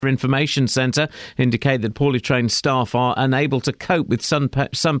Information Centre indicate that poorly trained staff are unable to cope with some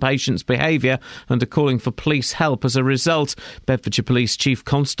patients' behaviour and are calling for police help as a result. Bedfordshire Police Chief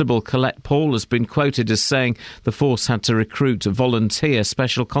Constable Colette Paul has been quoted as saying the force had to recruit volunteer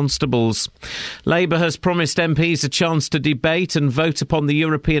special constables. Labour has promised MPs a chance to debate and vote upon the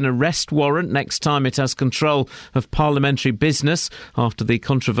European arrest warrant next time it has control of parliamentary business after the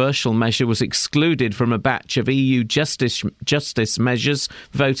controversial measure was excluded from a batch of EU justice measures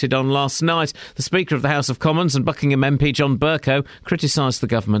voted on last night. The Speaker of the House of Commons and Buckingham MP John Bercow criticised the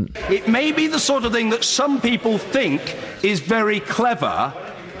government. It may be the sort of thing that some people think is very clever,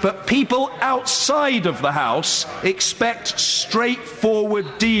 but people outside of the House expect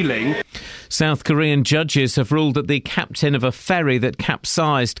straightforward dealing. South Korean judges have ruled that the captain of a ferry that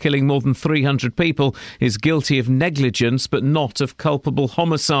capsized, killing more than 300 people, is guilty of negligence but not of culpable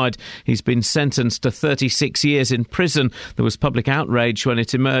homicide. He's been sentenced to 36 years in prison. There was public outrage when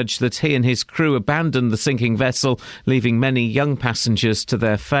it emerged that he and his crew abandoned the sinking vessel, leaving many young passengers to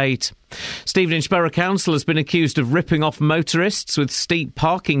their fate. Stevenage Borough Council has been accused of ripping off motorists with steep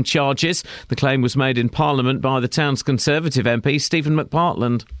parking charges. The claim was made in Parliament by the town's Conservative MP, Stephen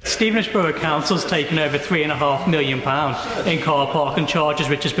McPartland. Stevenage Borough Council's taken over £3.5 million in car parking charges,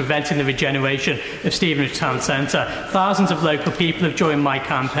 which is preventing the regeneration of Stevenage Town Centre. Thousands of local people have joined my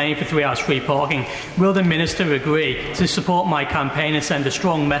campaign for 3 hours free parking. Will the Minister agree to support my campaign and send a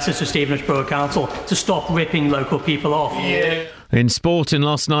strong message to Stevenage Borough Council to stop ripping local people off? Yeah. In sport, in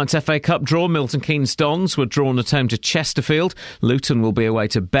last night's FA Cup draw, Milton Keynes Dons were drawn at home to Chesterfield. Luton will be away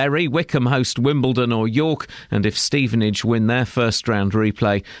to Bury. Wickham host Wimbledon or York. And if Stevenage win their first round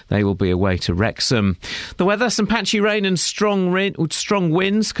replay, they will be away to Wrexham. The weather, some patchy rain and strong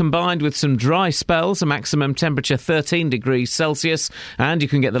winds combined with some dry spells. A maximum temperature 13 degrees Celsius. And you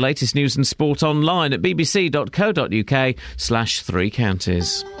can get the latest news and sport online at bbc.co.uk/3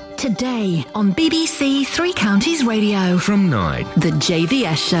 counties. Today on BBC Three Counties Radio. From 9. The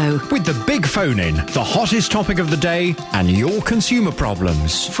JVS Show. With the big phone-in, the hottest topic of the day, and your consumer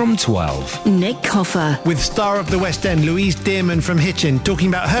problems. From 12. Nick Coffer. With star of the West End, Louise Dearman from Hitchin, talking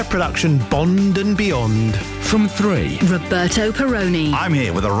about her production, Bond and Beyond. From 3. Roberto Perroni. I'm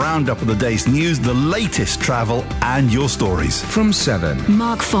here with a roundup of the day's news, the latest travel, and your stories. From 7.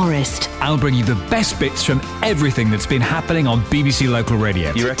 Mark Forrest. I'll bring you the best bits from everything that's been happening on BBC Local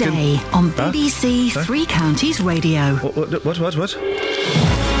Radio. You reckon? Today on BBC Three Counties Radio. What?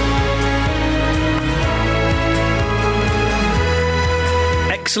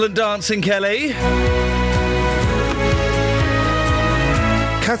 Excellent dancing, Kelly.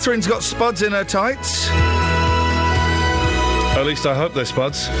 Catherine's got spuds in her tights. At least I hope they're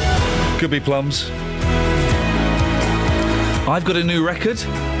spuds. Could be plums. I've got a new record.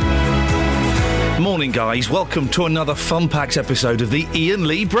 Morning, guys. Welcome to another fun-packed episode of the Iain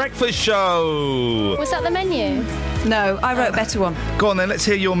Lee Breakfast Show. Was that the menu? No, I wrote a better one. Go on then, let's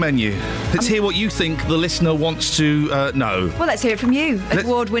hear your menu. Let's hear what you think the listener wants to know. Well, let's hear it from you.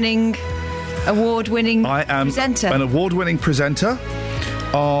 Award-winning I am presenter. An award-winning presenter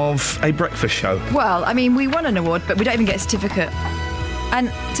of a breakfast show. Well, I mean, we won an award, but we don't even get a certificate.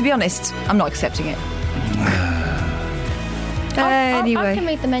 And to be honest, I'm not accepting it. Anyway. I can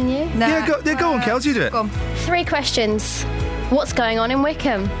read the menu. Nah. Yeah, go on, Kels, you do it. Go on. 3 questions. What's going on in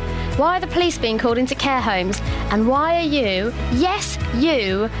Wickham? Why are the police being called into care homes? And why are you, yes,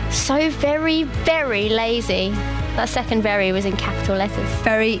 you, so very, very lazy? That second very was in capital letters.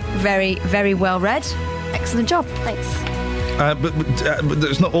 Very, very, very well read. Excellent job. Thanks. But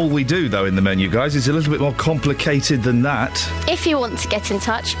that's not all we do, though, in the menu, guys. It's a little bit more complicated than that. If you want to get in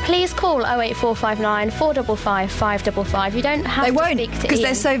touch, please call 08459 455 555. You don't have They to won't, speak to because Iain.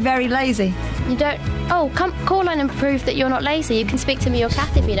 they're so very lazy. You don't... Oh, come call in and prove that you're not lazy. You can speak to me or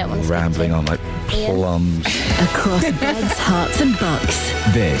Kath if you don't want to Rambling speak on like plums. Across beds, hearts and bucks.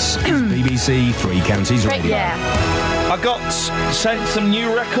 This is BBC Three Counties Great, Radio. Yeah. I got sent some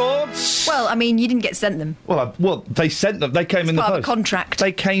new records. Well, I mean, you didn't get sent them. Well, they sent them. They came in the Part post. of a contract.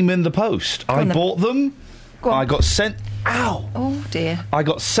 They came in the post. I bought them. Go on. I got sent... Ow! Oh, dear. I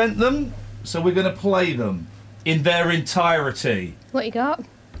got sent them, so we're going to play them in their entirety. What you got?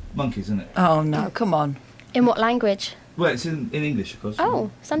 Monkeys, isn't it? Oh, no, come on. In what language? Well, it's in English, of course.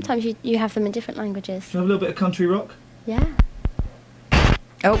 Oh, sometimes you have them in different languages. Should I have a little bit of country rock? Yeah.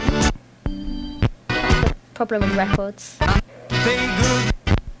 Oh. Problem with records.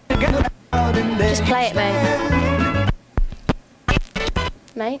 Just play it, mate.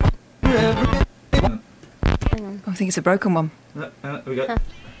 Mate? Hang on. I think it's a broken one. There we go. Huh.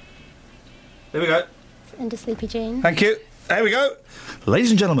 There we go. Into Sleepy Jean. Thank you. There we go.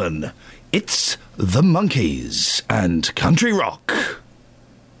 Ladies and gentlemen, it's the Monkeys and Country Rock.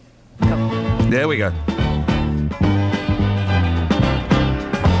 There we go.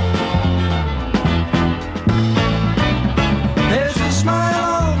 There's a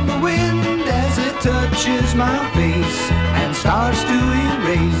smile on the wind as it touches my face and starts to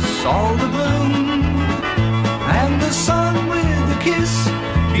erase all the gloom. And the sun with a kiss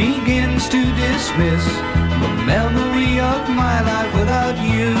begins to dismiss the memory of my life without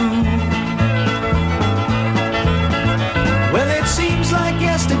you. Well, it seems like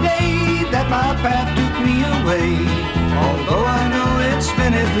yesterday that my path took me away, although I know it's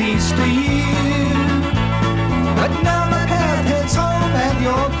been at least a year. But now my path heads home and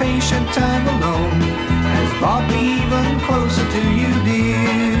your patient time alone has brought me even closer to you,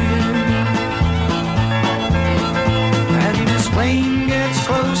 dear. And this plane gets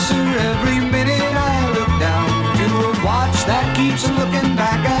closer every minute I look down to a watch that keeps looking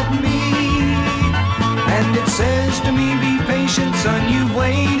back at me. And it says to me, be patient, son, you've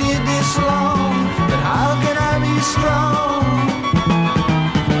waited this long, but how can I be strong?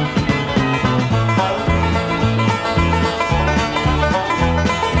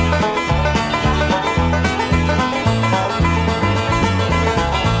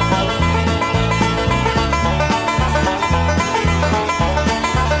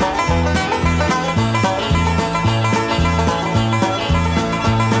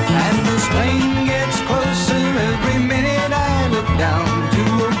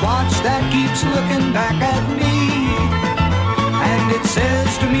 Looking back at me, and it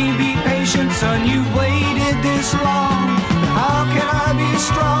says to me, be patient, son, you've waited this long, how can I be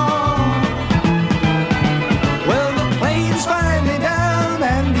strong? Well, the plane's finally down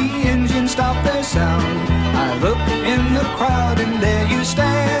and the engines stop their sound. I look in the crowd and there you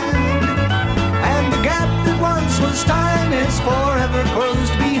stand, and the gap that once was time is forever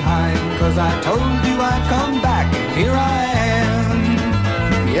closed behind, 'cause I told you I'd come back and here I am.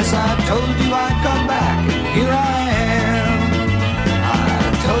 Yes, I told you I'd come back, and here I am. I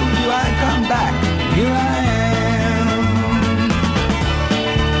told you I'd come back, and here I am.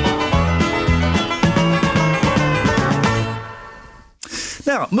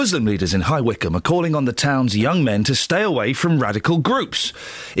 Now, Muslim leaders in High Wycombe are calling on the town's young men to stay away from radical groups.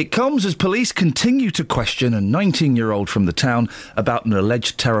 It comes as police continue to question a 19-year-old from the town about an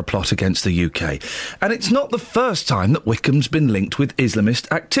alleged terror plot against the UK. And it's not the first time that Wycombe's been linked with Islamist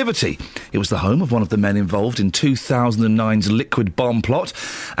activity. It was the home of one of the men involved in 2009's liquid bomb plot.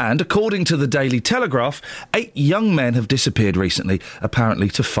 And according to the Daily Telegraph, 8 young men have disappeared recently, apparently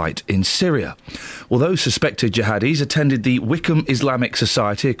to fight in Syria. Well, those suspected jihadis attended the Wycombe Islamic Society,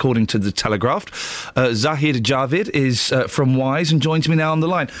 according to the Telegraph. Zahid Javid is from Wise and joins me now on the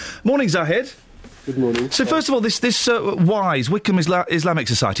line. Morning, Zahid. Good morning. So, first of all, this Wise, Wycombe Islamic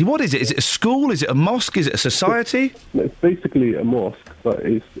Society, what is it? Is it a school? Is it a mosque? Is it a society? It's basically a mosque, but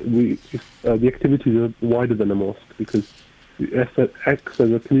the activities are wider than a mosque because it acts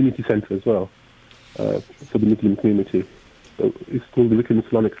as a community centre as well for the Muslim community. So it's called the Wycombe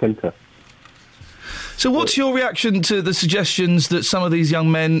Islamic Centre. So what's your reaction to the suggestions that some of these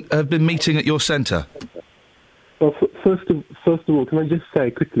young men have been meeting at your centre? Well, first of all, can I just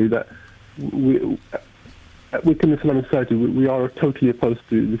say quickly that at Wycombe Islamic Society, we are totally opposed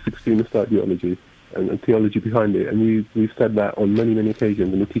to this extremist ideology and theology behind it, and we've said that on many, many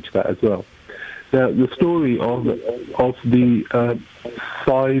occasions, and we teach that as well. Now, the story of the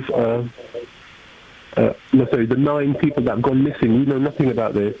the 9 people that have gone missing, we know nothing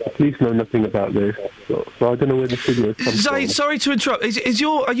about this. The police know nothing about this. So I don't know where the figure comes from. Sorry to interrupt. Are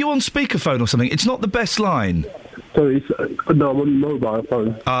you on speakerphone or something? It's not the best line. Sorry, no, I'm on mobile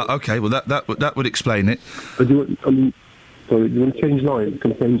phone. OK, well, that would explain it. Do you want to change line? You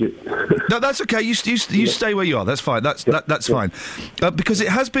can change it. No, that's OK. You stay where you are. That's fine. That's fine. Because it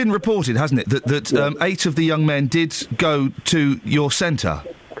has been reported, hasn't it, that 8 of the young men did go to your centre?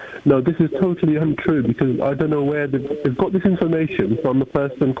 No, this is totally untrue because I don't know where they've got this information from a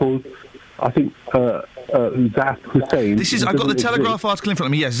person called, I think, Zaf Hussain. I've got the Telegraph article in front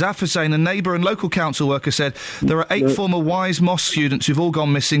of me. Yes, Zaf Hussain, a neighbour and local council worker, said there are 8 former Wise Mosque students who've all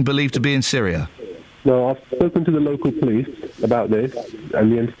gone missing, believed to be in Syria. No, I've spoken to the local police about this,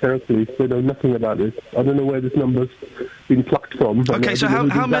 and the anti-terror police. They know nothing about this. I don't know where this number's been plucked from. OK, so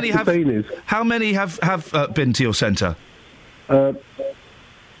how many have been to your centre?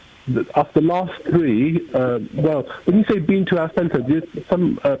 Of the last 3, when you say been to our centre,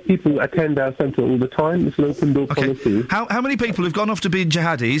 some people attend our centre all the time. It's an open door policy. How many people who've gone off to be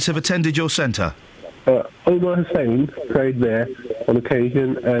jihadis have attended your centre? Omar Hussain prayed there on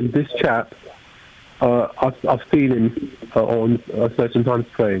occasion, and this chap, I've seen him on certain times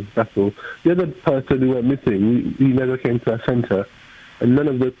praying, that's all. The other person who went missing, he never came to our centre. and none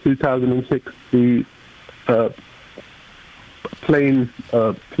of the 2006 the plane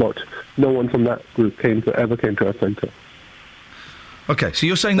plot. No one from that group ever came to our centre. Okay, so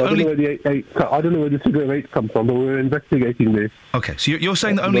you're saying that only... I don't know where the figure of 8 comes from, but we're investigating this. Okay, so you're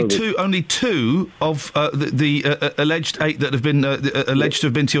saying that only two of the alleged 8 that have been alleged to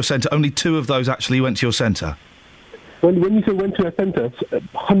have been to your centre, only 2 of those actually went to your centre? When you say went to our centre,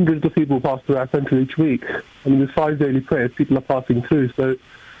 hundreds of people pass through our centre each week. I mean, there's 5 daily prayers, people are passing through, so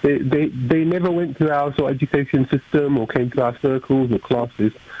they never went to our sort of education system or came to our circles or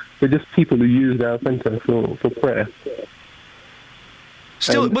classes. They're just people who used our centre for prayer.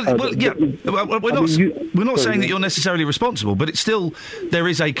 Still, we're not saying that you're necessarily responsible, but it's still, there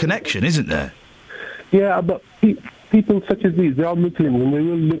is a connection, isn't there? Yeah, but people such as these, they are Muslims and they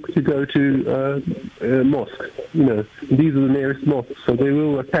will look to go to mosques. You know, these are the nearest mosques, so they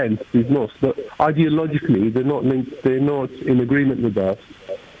will attend these mosques. But ideologically, they're not linked, they're not in agreement with us.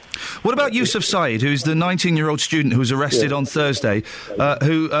 What about Yusuf Saeed, who's the 19-year-old student who was arrested on Thursday,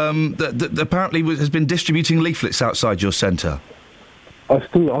 who apparently has been distributing leaflets outside your centre? I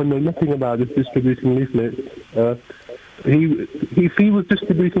know nothing about this distributing leaflets. If he was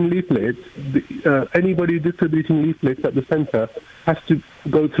distributing leaflets, anybody distributing leaflets at the centre has to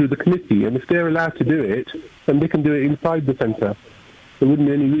go through the committee, and if they're allowed to do it, then they can do it inside the centre. There wouldn't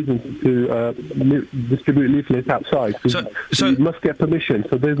be any reason to distribute leaflets outside. So you must get permission.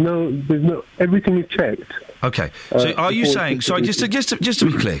 So there's no. Everything is checked. Okay. So are you saying? Sorry, just to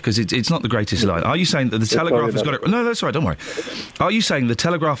be clear, because it's not the greatest line. Are you saying that the Telegraph has got it? No, that's all right. Don't worry. Are you saying the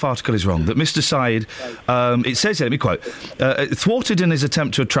Telegraph article is wrong? That Mr. Saeed, it says here. Let me quote: thwarted in his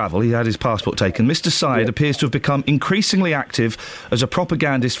attempt to travel, he had his passport taken. Mr. Saeed appears to have become increasingly active as a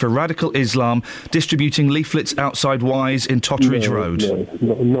propagandist for radical Islam, distributing leaflets outside Wise in Totteridge Road.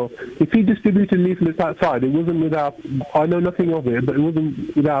 No. If he distributed leaflets outside, it wasn't without... I know nothing of it, but it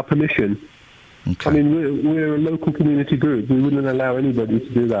wasn't without permission. Okay. I mean, we're a local community group. We wouldn't allow anybody to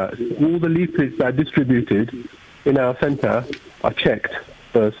do that. All the leaflets that are distributed in our centre are checked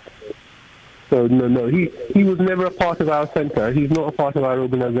first. So, no, he was never a part of our centre. He's not a part of our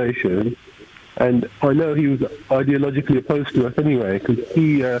organisation. And I know he was ideologically opposed to us anyway, because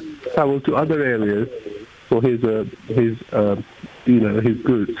he travelled to other areas for his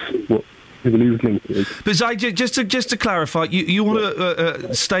groups, what he believes linked to. But Zai, just to clarify, you want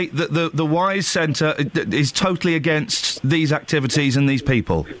to state that the Wise Centre is totally against these activities and these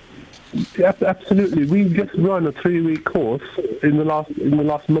people? Yeah, absolutely. We've just run a 3-week course in the last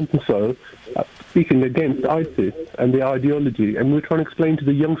month or so, speaking against ISIS and the ideology, and we're trying to explain to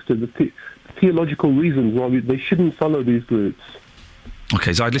the youngsters the theological reasons why they shouldn't follow these groups.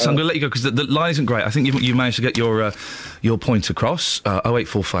 Okay, so listen, I'm going to let you go because the line isn't great. I think you managed to get your point across.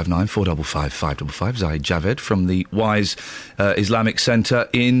 08459 455 555. Zahid Javed from the Wise Islamic Centre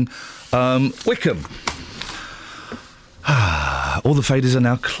in Wickham. All the faders are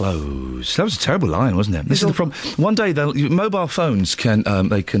now closed. That was a terrible line, wasn't it? This is the problem. One day, mobile phones can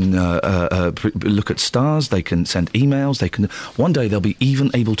look at stars. They can send emails. One day they'll be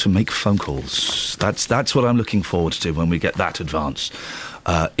even able to make phone calls. That's what I'm looking forward to when we get that advance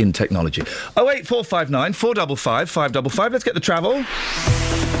in technology. 08459 455 555. Let's get the travel.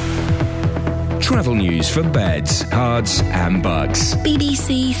 Travel news for beds, cards and bugs.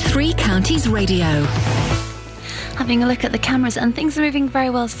 BBC Three Counties Radio. Having a look at the cameras, and things are moving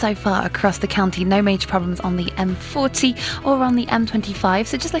very well so far across the county. No major problems on the M40 or on the M25.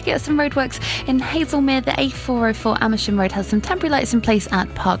 So just looking at some roadworks in Hazelmere, the A404 Amersham Road has some temporary lights in place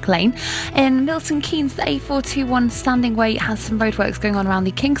at Park Lane. In Milton Keynes, the A421 Standing Way has some roadworks going on around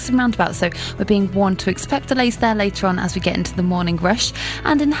the Kingston roundabout, so we're being warned to expect delays there later on as we get into the morning rush.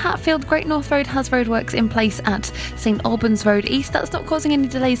 And in Hatfield, Great North Road has roadworks in place at St Albans Road East. That's not causing any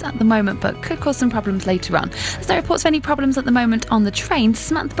delays at the moment, but could cause some problems later on. There's no reports of any problems at the moment on the train.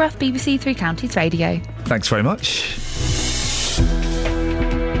 Samantha Bruff, BBC Three Counties Radio. Thanks very much.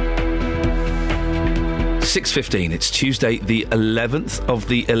 6:15. It's Tuesday, the 11th of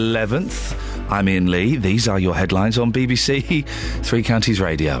the 11th. I'm Iain Lee. These are your headlines on BBC Three Counties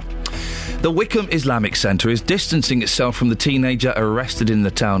Radio. The Wickham Islamic Centre is distancing itself from the teenager arrested in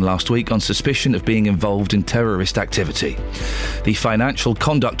the town last week on suspicion of being involved in terrorist activity. The Financial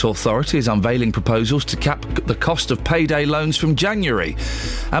Conduct Authority is unveiling proposals to cap the cost of payday loans from January.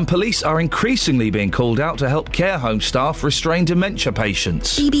 And police are increasingly being called out to help care home staff restrain dementia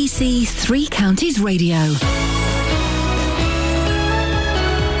patients. BBC Three Counties Radio.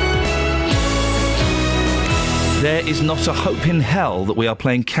 There is not a hope in hell that we are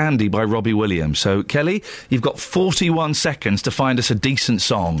playing Candy by Robbie Williams. So, Kelly, you've got 41 seconds to find us a decent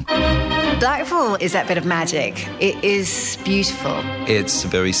song. Blackpool is that bit of magic. It is beautiful. It's a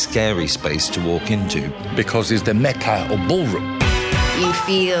very scary space to walk into. Because it's the mecca of ballroom. You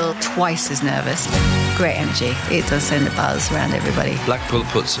feel twice as nervous. Great energy. It does send a buzz around everybody. Blackpool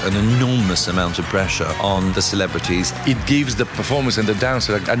puts an enormous amount of pressure on the celebrities. It gives the performance and the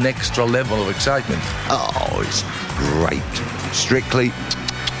dancer an extra level of excitement. Oh, it's great. Strictly,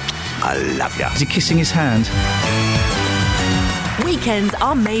 I love you. Is he kissing his hand? Weekends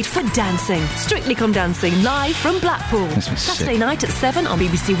are made for dancing. Strictly Come Dancing, live from Blackpool. Saturday night at 7 on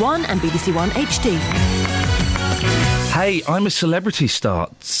BBC One and BBC One HD. Hey, I'm a Celebrity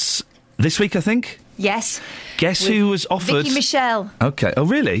starts this week, I think. Yes. Guess who was offered... Vicky Michelle. OK. Oh,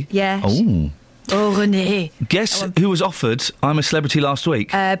 really? Yeah. Oh. Oh, Renee. Guess who was offered I'm a Celebrity last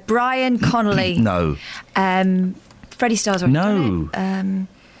week? Brian Connolly. No. Freddie Starr's. No.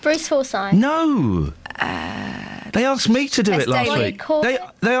 Bruce Forsyth. No. They asked me to do it last Daly. week.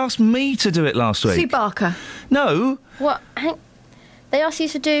 They asked me to do it last week. Sue Barker. No. What? They asked you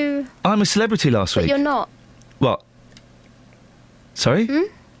to do... I'm a Celebrity last But week. you're not. What? Sorry?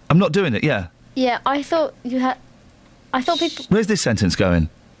 I'm not doing it, yeah. Yeah, I thought you had... I thought people... Where's this sentence going?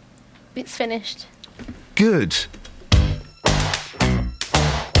 It's finished. Good.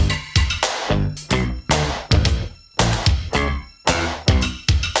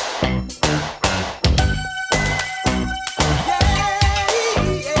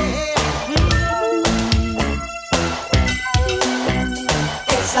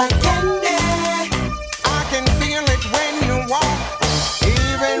 It's like candy. I can feel it when you walk.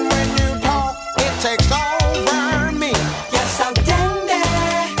 Even when you talk, it takes over me. Yes, I'm dandy.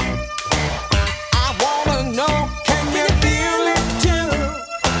 I wanna know, can you feel it too?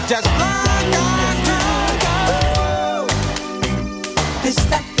 Just like I do. This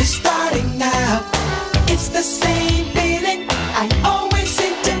stuff is starting now. It's the same feeling I always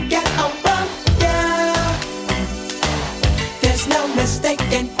seem to get around you. There's no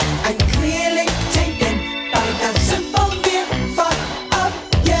mistaking, I'm clearly taken by the simple mere thought of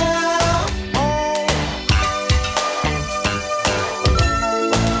you.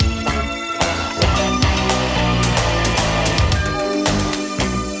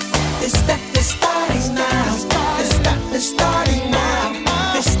 This stuff is starting now. This stuff is starting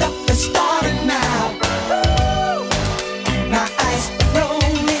now. This stuff is starting now. My eyes roll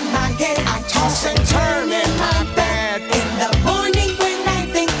in my head. I toss and turn in my bed. In the morning when I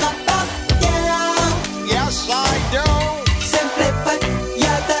think about you. Yes, I do. Simply put,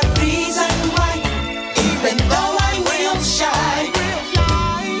 you're the reason why. Even though I'm real shy,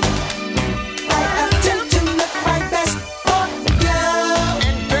 I attempt to look my best for you.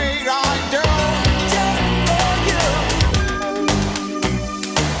 Indeed, I do. Just for you.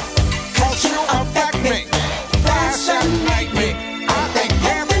 'Cause you affect me, fascinate me. I thank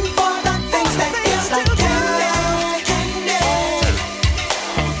heaven for the things that feels like candy.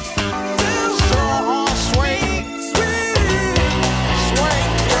 So sweet, sweet,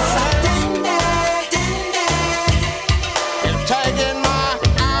 You're taking my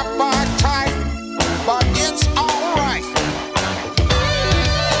appetite, but it's alright.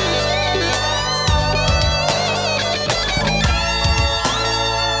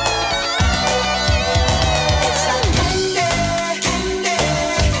 It's like candy.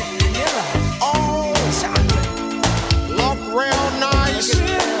 Oh, look real nice,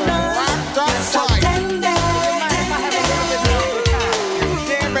 wrapped up tight. You're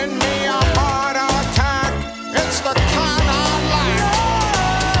giving me a heart attack. It's the kind I like.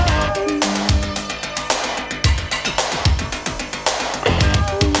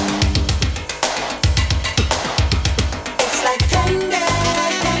 It's like candy.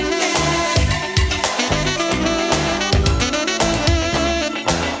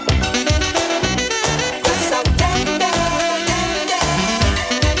 It's so tender.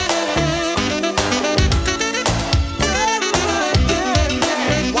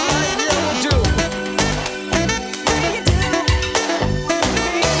 Why you do?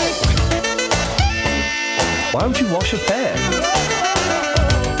 Why would you wash a pair?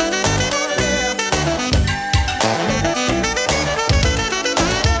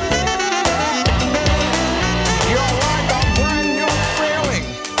 You're like a brand new feeling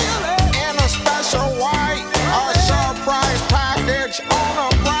in a special way. A surprise package on a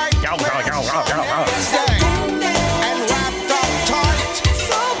bright Wednesday. And wrapped up tight.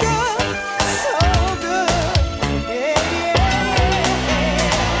 So good, so good.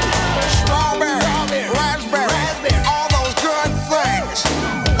 Strawberry, raspberry, all those good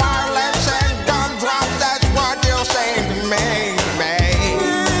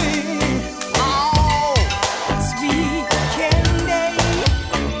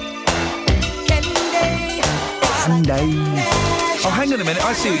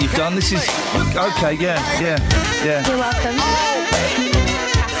I see what you've done. This is... OK, yeah. You're welcome.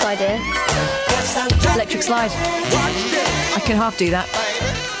 Cat's idea. Electric slide. I can half do that.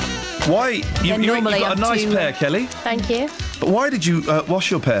 Why? You've got a nice pair, Kelly. Thank you. But why did you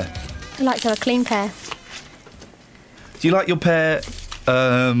wash your pair? I like to have a clean pair. Do you like your pair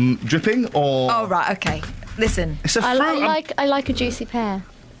dripping or... Oh, right, OK. Listen. I like a juicy pair.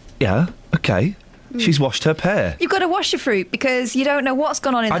 Yeah, OK. She's washed her pear. You've got to wash your fruit because you don't know what's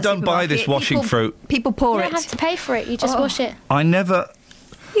gone on in the I don't buy this washing fruit. People pour You it. don't have to pay for it. You just wash it. I never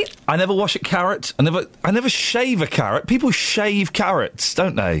wash a carrot. I never shave a carrot. People shave carrots,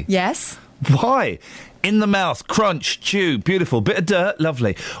 don't they? Yes. Why? In the mouth, crunch, chew, beautiful. Bit of dirt,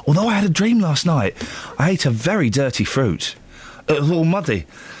 lovely. Although I had a dream last night. I ate a very dirty fruit. It was all muddy.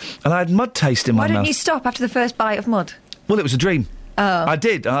 And I had mud taste in my mouth. Why didn't you stop after the first bite of mud? Well, it was a dream. Oh. I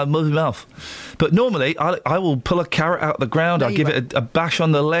did. I had muddy mouth. But normally, I will pull a carrot out of the ground, I'll give it a bash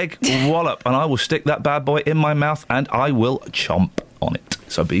on the leg, wallop, and I will stick that bad boy in my mouth and I will chomp on it.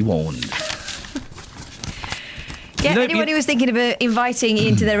 So be warned. Yeah, anyone who was thinking of inviting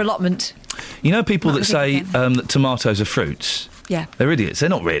into their allotment. You know people that say that tomatoes are fruits? Yeah. They're idiots. They're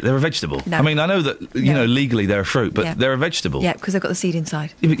not really. They're a vegetable. No. I mean, I know that, you know, legally they're a fruit, but they're a vegetable. Yeah, because they've got the seed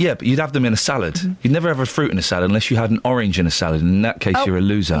inside. Yeah, but you'd have them in a salad. Mm-hmm. You'd never have a fruit in a salad unless you had an orange in a salad, and in that case you're a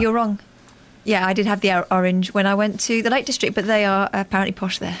loser. You're wrong. Yeah, I did have the orange when I went to the Lake District, but they are apparently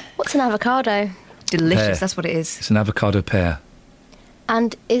posh there. What's an avocado? Delicious, pear. That's what it is. It's an avocado pear.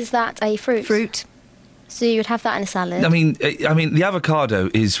 And is that a fruit? Fruit. So you would have that in a salad? I mean, the avocado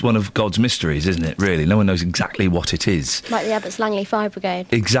is one of God's mysteries, isn't it, really? No one knows exactly what it is. Like the Abbots Langley Fire Brigade.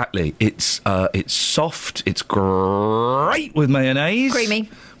 Exactly. It's soft, it's great with mayonnaise.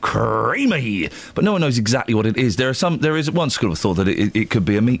 Creamy. But no one knows exactly what it is. There is one school of thought that it could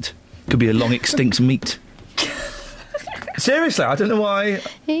be a meat. It could be a long extinct meat. Seriously, I don't know why.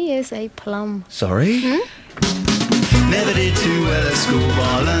 He is a plum. Sorry? Never did too well at school, but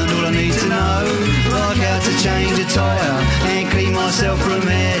I learned all I need to know. Like how to change a tyre and clean myself from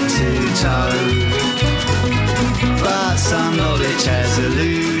head to toe. But some knowledge has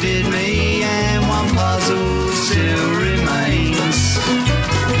eluded me, and one puzzle still remains.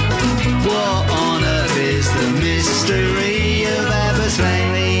 What on earth is the mystery of Abbots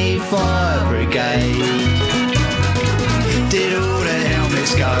Langley Fire Brigade? Did all the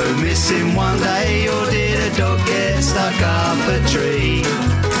helmets go missing one day, or did a dog get stuck up a tree?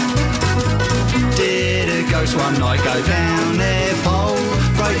 Did a ghost one night go down their pole?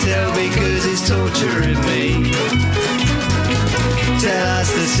 Pray tell, because it's torturing me. Tell us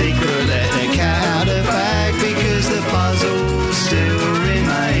the secret, let the cat out of the bag, because the puzzle still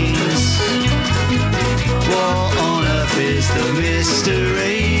remains. What on earth is the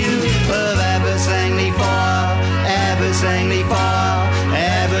mystery of Abbots Langley Fire? Abbots Langley Fire,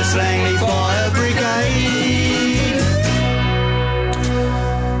 Abbots Langley Fire Brigade.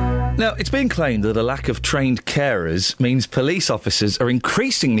 Now, it's been claimed that a lack of trained carers means police officers are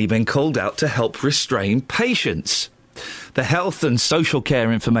increasingly being called out to help restrain patients. The Health and Social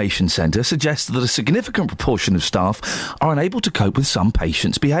Care Information Centre suggests that a significant proportion of staff are unable to cope with some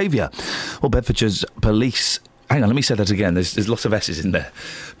patients' behaviour. Well, Bedfordshire's police... Hang on, let me say that again. There's lots of S's in there.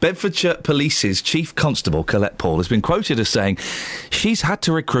 Bedfordshire Police's Chief Constable, Colette Paul, has been quoted as saying she's had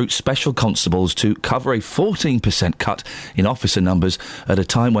to recruit special constables to cover a 14% cut in officer numbers at a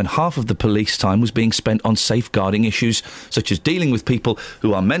time when half of the police time was being spent on safeguarding issues such as dealing with people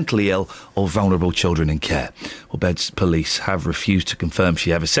who are mentally ill or vulnerable children in care. Well, Beds Police have refused to confirm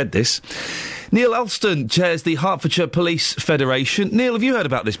she ever said this. Neil Elston chairs the Hertfordshire Police Federation. Neil, have you heard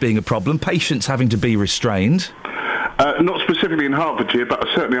about this being a problem, patients having to be restrained? Not specifically in Hertfordshire, but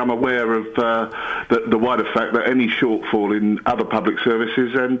certainly I'm aware of the wider fact that any shortfall in other public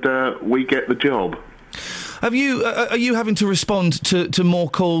services, and we get the job. Are you having to respond to more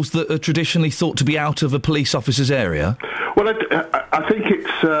calls that are traditionally thought to be out of a police officer's area? Well, I think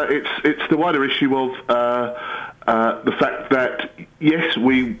it's the wider issue of the fact that, yes,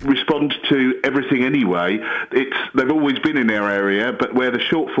 we respond to everything anyway. They've always been in our area, but where the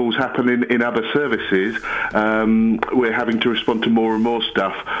shortfalls happen in other services, we're having to respond to more and more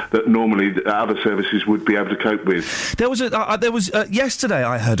stuff that normally other services would be able to cope with. There was yesterday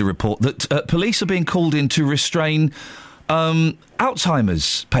I heard a report that police are being called in to restrain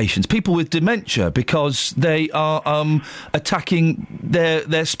Alzheimer's patients, people with dementia, because they are attacking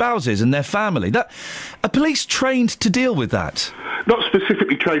their spouses and their family. Are police trained to deal with that? not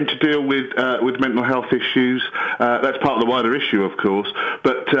specifically trained to deal with mental health issues. That's part of the wider issue, of course.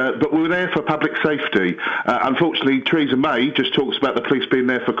 But we were there for public safety. Unfortunately, Theresa May just talks about the police being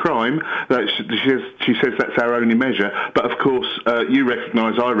there for crime. She says that's our only measure. But of course, you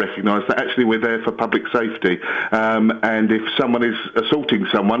recognise, I recognise that actually we're there for public safety. And if someone is assaulting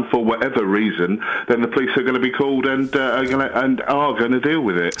someone for whatever reason, then the police are going to be called and are going to deal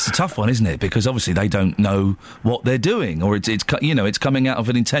with it. It's a tough one, isn't it? Because obviously they don't know what they're doing, or it's coming out of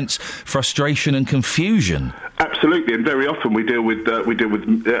an intense frustration and confusion. Absolutely, and very often we deal with. I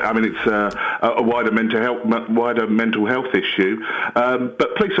mean, it's a wider mental health issue.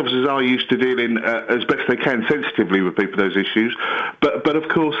 But police officers are used to dealing as best they can sensitively with people those issues. But of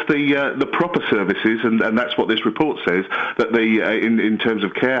course the proper services, and that's what this report says, that in terms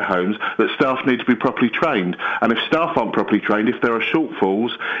of care homes, that staff need to be properly trained. And if staff aren't properly trained, if there are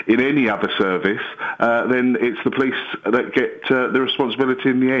shortfalls in any other service, then it's the police that get the responsibility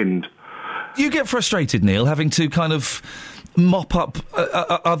in the end. You get frustrated, Neil, having to kind of mop up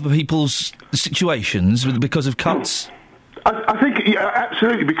other people's situations because of cuts? I think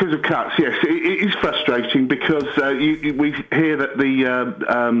absolutely because of cuts. Yes, it is frustrating because we hear that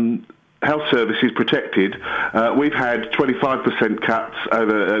the health service is protected. We've had 25% cuts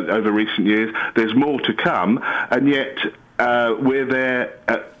over recent years. There's more to come, and yet we're there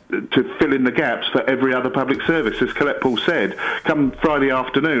to fill in the gaps for every other public service. As Colette Paul said, come Friday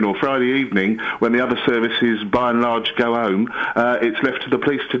afternoon or Friday evening, when the other services by and large go home, it's left to the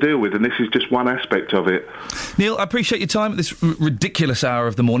police to deal with, and this is just one aspect of it. Neil, I appreciate your time at this ridiculous hour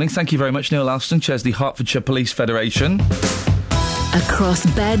of the morning. Thank you very much. Neil Alston chairs the Hertfordshire Police Federation. Across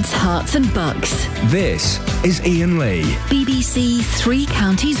beds, hearts and bucks. This is Iain Lee. BBC Three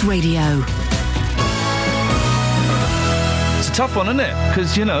Counties Radio. It's a tough one, isn't it?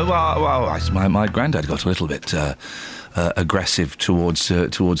 Because, my granddad got a little bit aggressive towards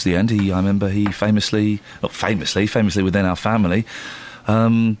the end. I remember he famously within our family,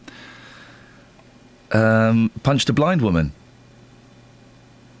 punched a blind woman.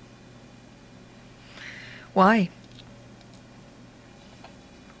 Why?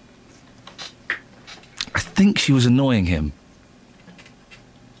 I think she was annoying him.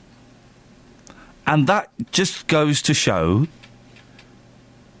 And that just goes to show,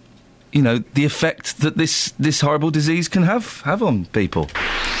 the effect that this horrible disease can have on people.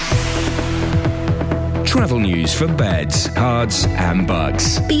 Travel news for beds, cards and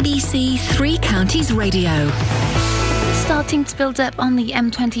bugs. BBC Three Counties Radio. Starting to build up on the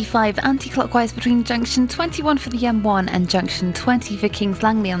M25 anti-clockwise between junction 21 for the M1 and junction 20 for Kings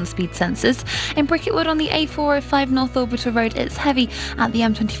Langley on the speed sensors. In Bricketwood on the A405 North Orbital Road, it's heavy at the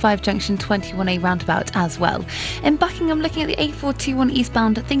M25 junction 21A roundabout as well. In Buckingham, looking at the A421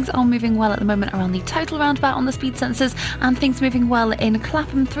 eastbound, things are moving well at the moment around the total roundabout on the speed sensors, and things moving well in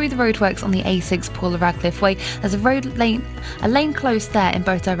Clapham through the roadworks on the A6 Paula Radcliffe Way. There's a lane closed there in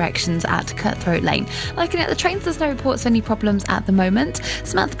both directions at Cutthroat Lane. Looking at the trains, there's no reports of any problems at the moment.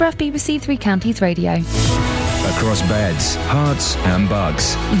 Samantha Bruff, BBC Three Counties Radio. Across beds, hearts and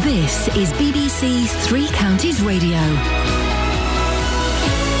bugs. This is BBC Three Counties Radio.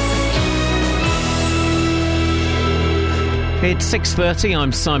 It's 6:30.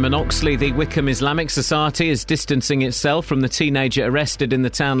 I'm Simon Oxley. The Wickham Islamic Society is distancing itself from the teenager arrested in the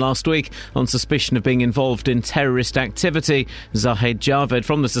town last week on suspicion of being involved in terrorist activity. Zahid Javed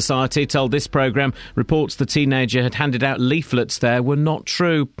from the Society told this programme reports the teenager had handed out leaflets there were not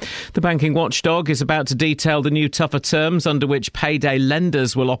true. The banking watchdog is about to detail the new tougher terms under which payday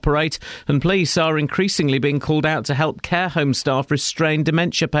lenders will operate, and police are increasingly being called out to help care home staff restrain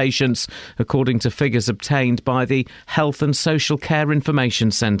dementia patients, according to figures obtained by the Health and Social Care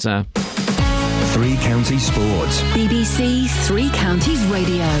Information Centre. Three Counties Sports. BBC Three Counties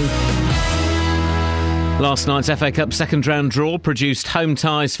Radio. Last night's FA Cup second round draw produced home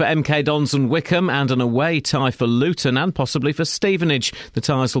ties for MK Dons and Wickham and an away tie for Luton and possibly for Stevenage. The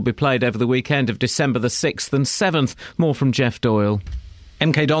ties will be played over the weekend of December the 6th and 7th. More from Jeff Doyle.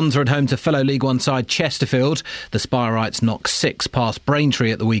 MK Dons are at home to fellow League One side Chesterfield. The Spireites knocked 6 past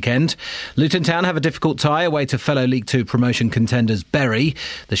Braintree at the weekend. Luton Town have a difficult tie away to fellow League Two promotion contenders Bury.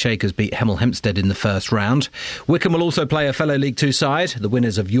 The Shakers beat Hemel Hempstead in the first round. Wickham will also play a fellow League Two side, the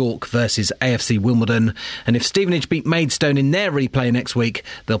winners of York versus AFC Wimbledon. And if Stevenage beat Maidstone in their replay next week,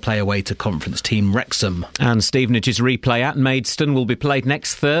 they'll play away to conference team Wrexham. And Stevenage's replay at Maidstone will be played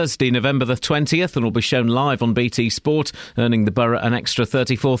next Thursday, November the 20th, and will be shown live on BT Sport, earning the Borough an extra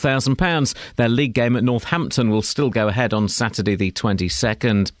 £34,000. Their league game at Northampton will still go ahead on Saturday the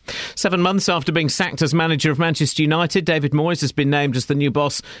 22nd. 7 months after being sacked as manager of Manchester United, David Moyes has been named as the new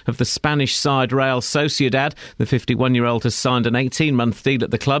boss of the Spanish side Real Sociedad. The 51-year-old has signed an 18-month deal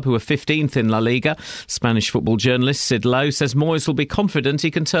at the club, who are 15th in La Liga. Spanish football journalist Sid Lowe says Moyes will be confident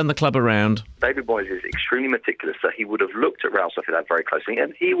he can turn the club around. David Moyes is extremely meticulous, so he would have looked at Real Sociedad very closely,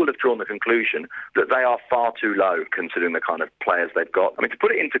 and he will have drawn the conclusion that they are far too low considering the kind of players they've got. I mean, to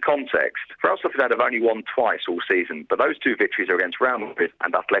put it into context, Real Sociedad have only won twice all season, but those two victories are against Real Madrid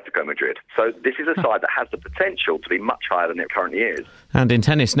and Atletico Madrid. So this is a side that has the potential to be much higher than it currently is. And in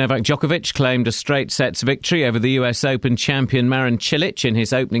tennis, Novak Djokovic claimed a straight sets victory over the US Open champion Marin Cilic in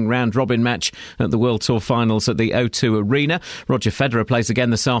his opening round-robin match at the World Tour Finals at the O2 Arena. Roger Federer plays again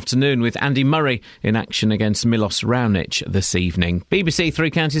this afternoon with Andy Murray in action against Milos Raonic this evening. BBC Three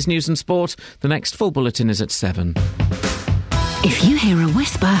Counties News and Sport. The next full bulletin is at 7. If you hear a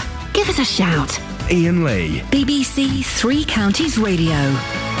whisper, give us a shout. Iain Lee. BBC Three Counties Radio.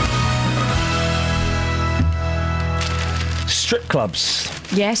 Strip clubs.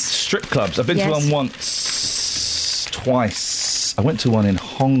 Yes. Strip clubs. I've been to one once, twice. I went to one in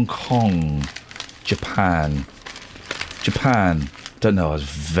Hong Kong, Japan. Don't know, I was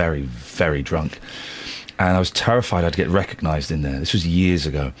very, very drunk. And I was terrified I'd get recognised in there. This was years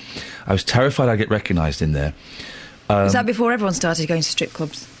ago. I was terrified I'd get recognised in there. Was that before everyone started going to strip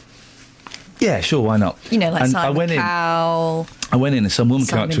clubs? Yeah, sure, why not? You know, like and Simon Cowell. I went in and some woman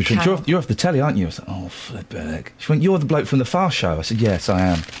came up to me. Simon Cowell. You're off the telly, aren't you? I said, oh, flippin' heck. She went, you're the bloke from the Far Show. I said, yes, I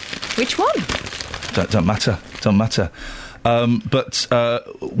am. Which one? Don't matter. Then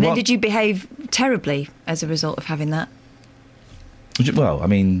did you behave terribly as a result of having that? Well, I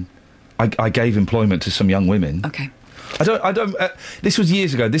mean, I gave employment to some young women. Okay. I don't. This was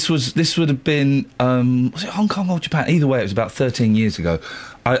years ago. This would have been. Was it Hong Kong or Japan? Either way, it was about 13 years ago.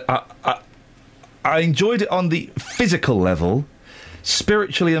 I enjoyed it on the physical level.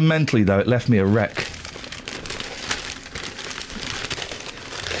 Spiritually and mentally, though, it left me a wreck.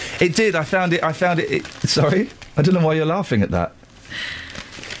 It did. I found it. Sorry, I don't know why you're laughing at that.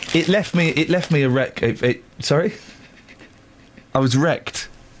 It left me a wreck. Sorry, I was wrecked.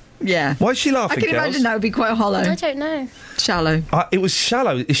 Yeah. Why is she laughing? I can imagine that would be quite hollow. I don't know. Shallow. It was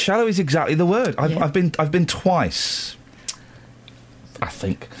shallow. Shallow is exactly the word. I've been twice, I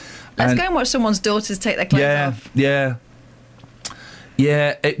think. Let's go and watch someone's daughters take their clothes off. Yeah.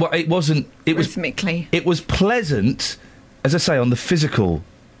 It wasn't. It was rhythmically. It was pleasant, as I say, on the physical.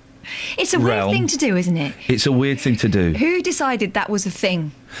 It's a weird thing to do, isn't it? It's a weird thing to do. Who decided that was a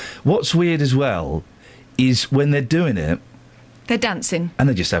thing? What's weird as well is when they're doing it, they're dancing and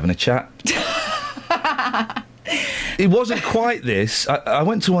they're just having a chat. It wasn't quite this. I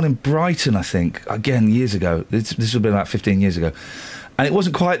went to one in Brighton, I think, again years ago. This would have been about 15 years ago. And it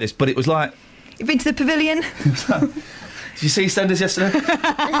wasn't quite this, but it was like... You've been to the pavilion? Did you see EastEnders yesterday?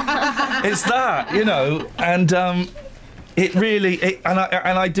 It's that, you know, and it really...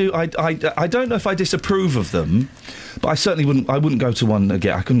 I don't know if I disapprove of them, but I certainly wouldn't go to one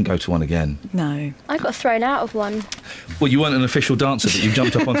again. I couldn't go to one again. No. I got thrown out of one. Well, you weren't an official dancer, but you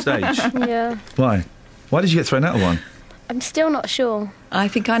jumped up on stage? Yeah. Why? Why did you get thrown out of one? I'm still not sure. I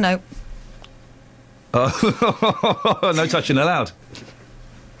think I know. Oh, no touching allowed?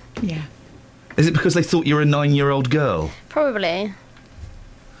 Yeah. Is it because they thought you were a 9-year-old girl? Probably.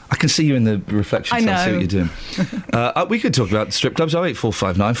 I can see you in the reflection, so I see what you're doing. We could talk about strip clubs.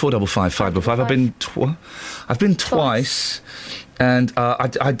 08459 455 555. I've been twice, and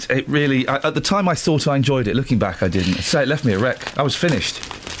it really... at the time I thought I enjoyed it. Looking back, I didn't. So it left me a wreck. I was finished.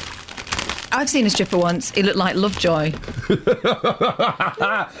 I've seen a stripper once. He looked like Lovejoy.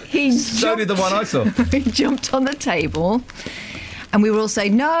 So did the one I saw. He jumped on the table, and we were all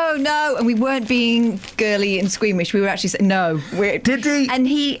saying, no, and we weren't being girly and squeamish. We were actually saying, no. Did he?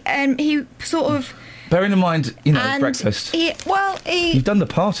 And he sort of... Bearing in mind, breakfast. You've done the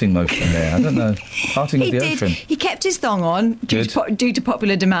parting motion there. I don't know. Parting of the ocean. He kept his thong on due to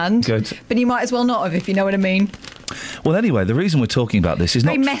popular demand. Good. But he might as well not have, if you know what I mean. Well, anyway, the reason we're talking about this is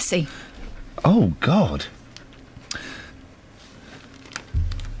very messy. Oh, God.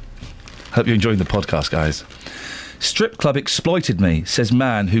 Hope you're enjoying the podcast, guys. Strip club exploited me, says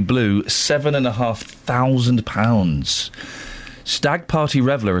man who blew £7,500. Stag party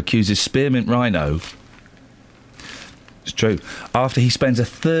reveller accuses spearmint rhino. It's true. After he spends a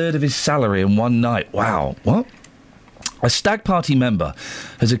third of his salary in one night. Wow. What? A stag party member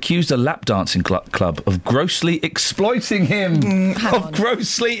has accused a lap dancing club of grossly exploiting him.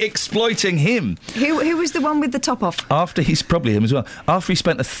 Grossly exploiting him. Who was the one with the top off? After he's probably him as well. After he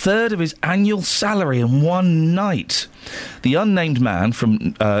spent a third of his annual salary in one night. The unnamed man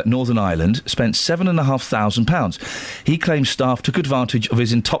from Northern Ireland spent £7,500. He claims staff took advantage of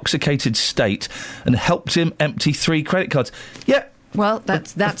his intoxicated state and helped him empty 3 credit cards. Yeah. Well,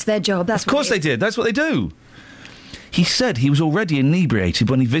 that's their job. That's of course they did. That's what they do. He said he was already inebriated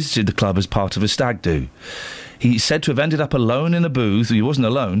when he visited the club as part of a stag do. He's said to have ended up alone in a booth, he wasn't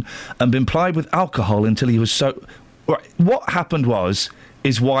alone, and been plied with alcohol until he was so... Right, what happened was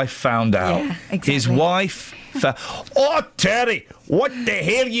his wife found out. Yeah, exactly. His wife... Oh, Terry, what the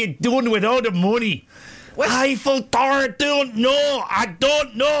hell are you doing with all the money? Eiffel Tower, I don't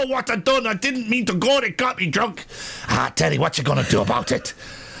know what I've done. I didn't mean to go. They got me drunk. Terry, what you going to do about it?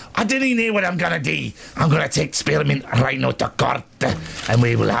 I didn't know what I'm going to do. I'm going to take Spearmint right now to court and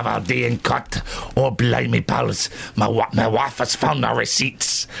we will have our day in court. Oh, blimey, pals. My wife has found our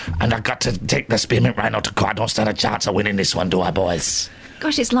receipts and I got to take the Spearmint right now to court. Don't stand a chance of winning this one, do I, boys?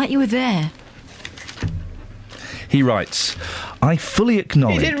 Gosh, it's like you were there. He writes, I fully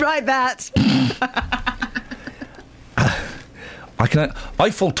acknowledge... He didn't write that.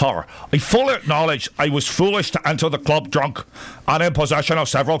 Eiffel Tower. I fully acknowledge I was foolish to enter the club drunk and in possession of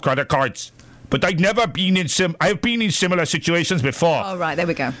several credit cards. But I've been in similar situations before. Oh, right, there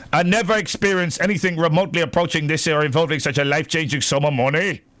we go. I never experienced anything remotely approaching this or involving such a life-changing sum of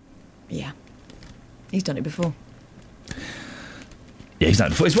money. Yeah. He's done it before. Yeah, he's done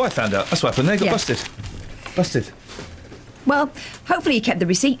it before. His wife found out. That's what happened. They got busted. Busted. Well, hopefully he kept the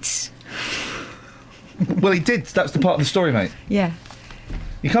receipts. Well, he did. That's the part of the story, mate. Yeah.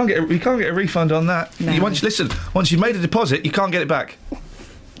 You can't get a refund on that. No. Once you've made a deposit, you can't get it back.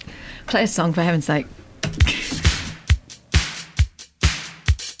 Play a song, for heaven's sake.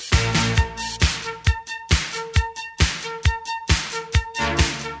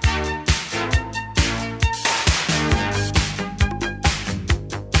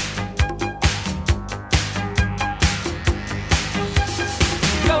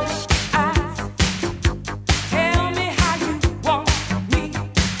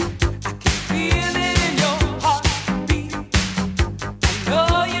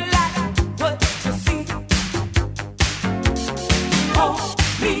 Know you like what you see.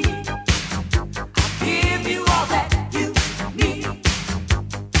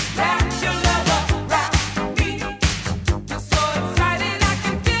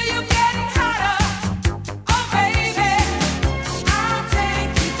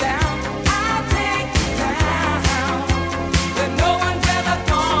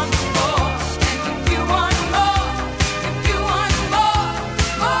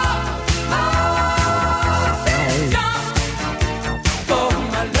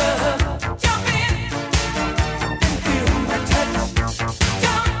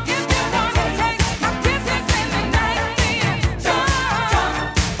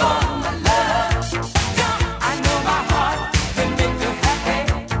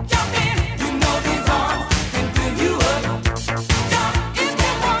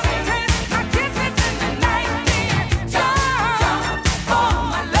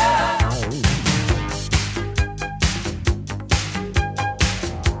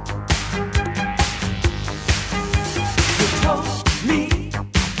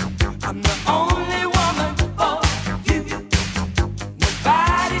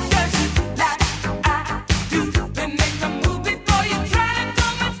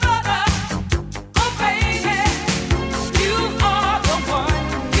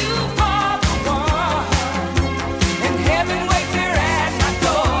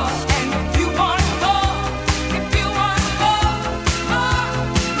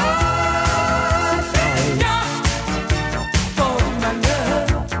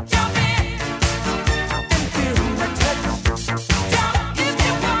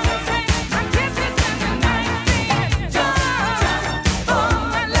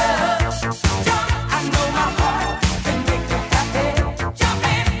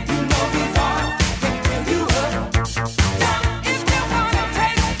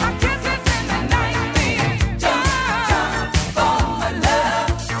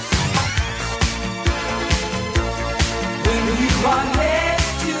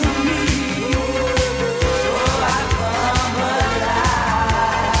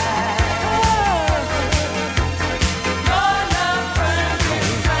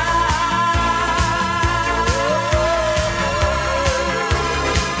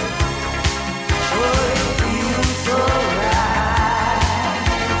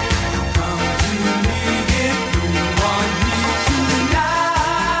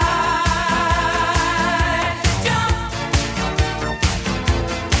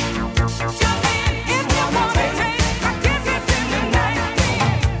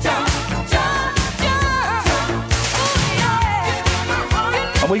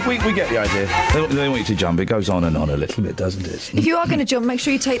 We get the idea. They want you to jump. It goes on and on a little bit, doesn't it? If you are going to jump, make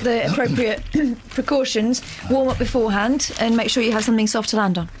sure you take the appropriate precautions, warm up beforehand, and make sure you have something soft to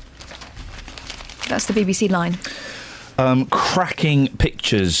land on. That's the BBC line. Cracking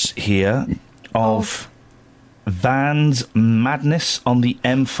pictures here of Van's madness on the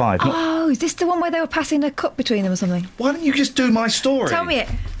M5. Oh, is this the one where they were passing a cup between them or something? Why don't you just do my story? Tell me it.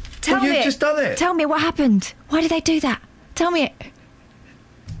 Tell me you've it. just done it. Tell me what happened. Why did they do that? Tell me it.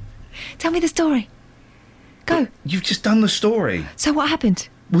 Tell me the story. Go. You've just done the story. So what happened?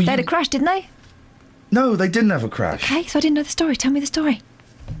 They had a crash, didn't they? No, they didn't have a crash. Okay, so I didn't know the story. Tell me the story.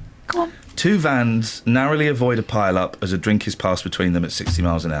 Go on. 2 vans narrowly avoid a pile-up as a drink is passed between them at 60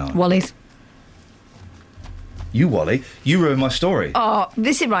 miles an hour. Wally's. You, Wally, you ruined my story. Oh,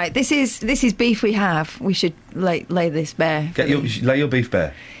 this is right. This is beef we have. We should lay this bare. Lay your beef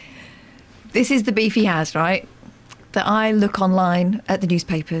bare. This is the beef he has, right? That I look online at the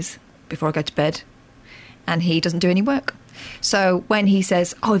newspapers before I go to bed, and he doesn't do any work. So when he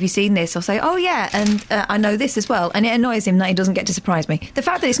says, "Oh, have you seen this?" I'll say, "Oh yeah, and I know this as well." And it annoys him that he doesn't get to surprise me. The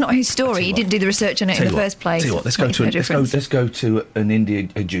fact that it's not his story, he didn't do the research on it in the first place. Tell you what, let's go to an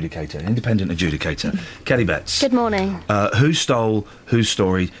independent adjudicator. Kelly Betts. Good morning. Who stole whose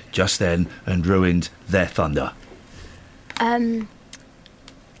story just then and ruined their thunder?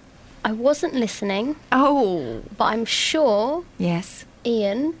 I wasn't listening. Oh, but I'm sure. Yes.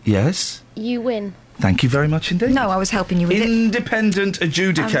 Ian. Yes. You win. Thank you very much indeed. No, I was helping you with Independent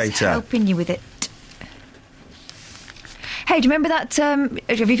adjudicator. I was helping you with it. Hey, do you remember that?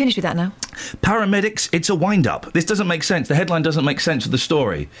 Have you finished with that now? Paramedics, it's a wind-up. This doesn't make sense. The headline doesn't make sense of the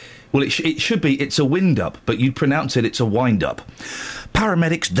story. Well, it should be, it's a wind-up, but you pronounce it, it's a wind-up.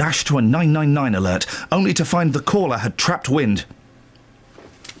 Paramedics dashed to a 999 alert, only to find the caller had trapped wind.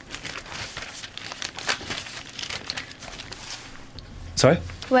 Sorry?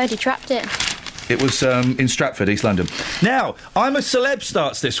 Where had you trapped it? It was in Stratford, East London. Now, I'm a Celeb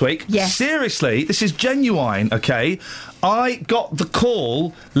starts this week. Yes. Seriously, this is genuine, OK? I got the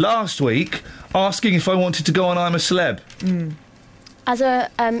call last week asking if I wanted to go on I'm a Celeb. As a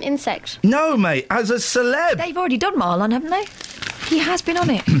insect? No, mate, as a celeb. They've already done Marlon, haven't they? He has been on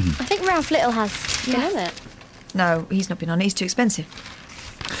it. I think Ralph Little has been on it. No, he's not been on it. He's too expensive.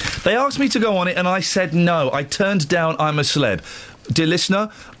 They asked me to go on it and I said no. I turned down I'm a Celeb. Dear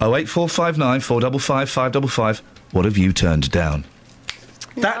listener, 08459 455 555. What have you turned down?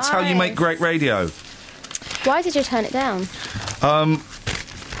 That's how you make great radio. Why did you turn it down?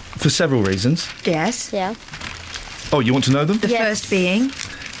 For several reasons. Yes. Yeah. Oh, you want to know them? The first being?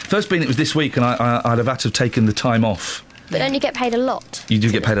 First being it was this week and I'd have had to have taken the time off. But don't you get paid a lot? You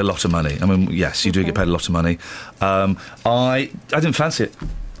do get paid a lot of money. I mean, yes, you do get paid a lot of money. I didn't fancy it.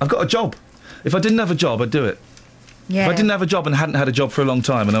 I've got a job. If I didn't have a job, I'd do it. Yeah. If I didn't have a job and hadn't had a job for a long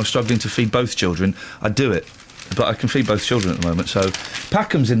time and I was struggling to feed both children, I'd do it. But I can feed both children at the moment, so...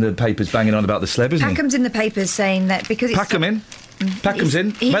 Packam's in the papers banging on about the celeb, isn't he? Packham's in the papers saying that because it's... Packham in. Packham's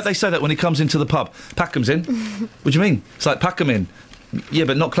in. Mate, they say that when he comes into the pub. Packham's in. What do you mean? It's like Packham in. Yeah,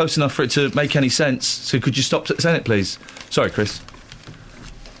 but not close enough for it to make any sense. So could you stop saying it, please? Sorry, Chris.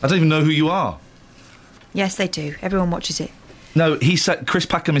 I don't even know who you are. Yes, they do. Everyone watches it. No, Chris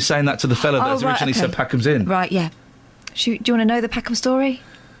Packham is saying that to the fellow that's originally said Packham's in. Right, yeah. Do you want to know the Packham story?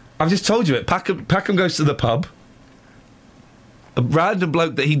 I've just told you it. Packham goes to the pub. A random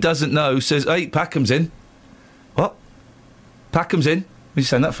bloke that he doesn't know says, "Hey, Packham's in." What? Packham's in? What are you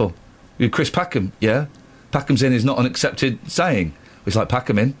saying that for? You're Chris Packham, yeah? Packham's in is not an accepted saying. It's like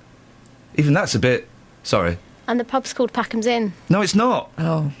Packham in. Even that's a bit... Sorry. And the pub's called Packham's Inn. No, it's not.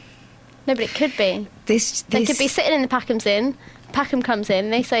 Oh. No, but it could be. They could be sitting in the Packham's Inn. Packham comes in.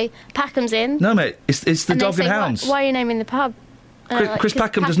 They say Packham's in. No, mate. It's the Dog and Hounds. Why are you naming the pub? Chris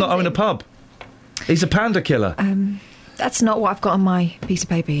Packham does not own a pub. He's a panda killer. That's not what I've got on my piece of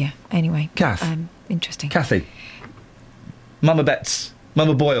paper here. Anyway. Kath. Interesting. Kathy. Mama Betts.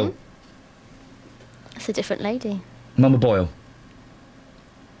 Mama Boyle. That's a different lady. Mama Boyle.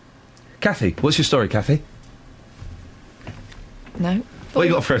 Kathy, what's your story, Kathy? No. What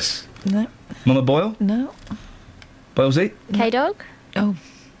you got for us? No. Mama Boyle? No. Boylesy? K-Dog? Oh.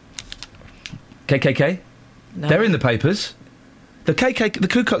 KKK? No. They're in the papers. The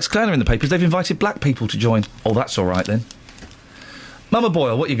Ku Klux Klan are in the papers. They've invited black people to join. Oh, that's all right, then. Mama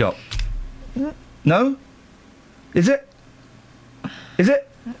Boyle, what you got? No? Is it? Is it?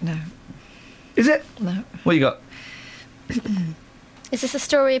 No. Is it? No. What you got? Is this a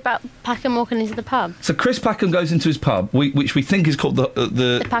story about Packham walking into the pub? So Chris Packham goes into his pub, which we think is called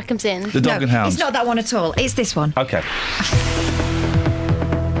the Packham's Inn. The Dog and Hounds. It's not that one at all. It's this one. Okay.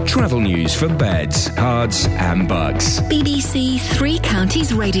 Travel news for beds, cards and bugs. BBC Three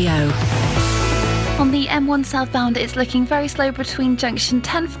Counties Radio. On the M1 southbound, it's looking very slow between junction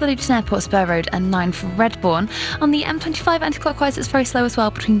 10 for the Luton Airport Spur Road and 9 for Redbourne. On the M25 anti-clockwise, it's very slow as well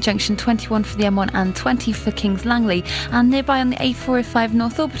between junction 21 for the M1 and 20 for Kings Langley. And nearby on the A405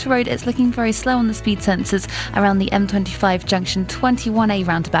 North Orbiter Road, it's looking very slow on the speed sensors around the M25 junction 21A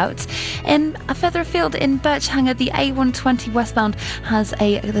roundabout. In further afield in Birchhanger, the A120 westbound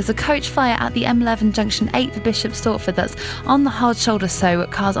there's a coach fire at the M11 junction 8 for Bishop Stortford. That's on the hard shoulder, so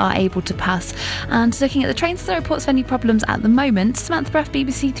cars are able to pass. And looking at the trains, no reports of any problems at the moment. Samantha Bruff,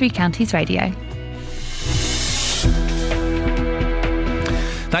 BBC Three Counties Radio.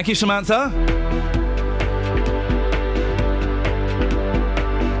 Thank you, Samantha.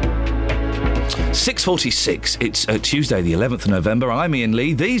 .46. It's Tuesday, the 11th of November. I'm Iain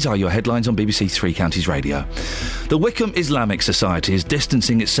Lee. These are your headlines on BBC Three Counties Radio. The Wickham Islamic Society is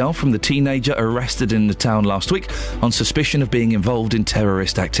distancing itself from the teenager arrested in the town last week on suspicion of being involved in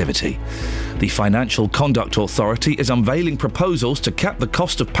terrorist activity. The Financial Conduct Authority is unveiling proposals to cap the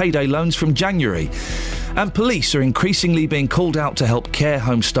cost of payday loans from January. And police are increasingly being called out to help care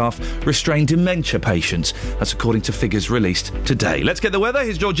home staff restrain dementia patients. That's according to figures released today. Let's get the weather.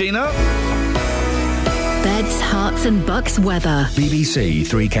 Here's Georgina. Beds, Herts and Bucks weather. BBC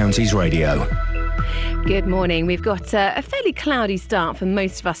Three Counties Radio. Good morning. We've got a fairly cloudy start for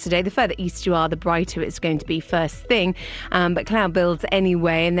most of us today. The further east you are, the brighter it's going to be first thing. But cloud builds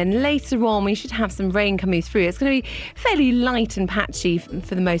anyway. And then later on, we should have some rain coming through. It's going to be fairly light and patchy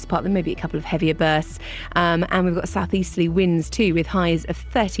for the most part. There may be a couple of heavier bursts. And we've got southeasterly winds too, with highs of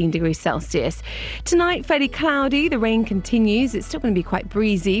 13 degrees Celsius. Tonight, fairly cloudy. The rain continues. It's still going to be quite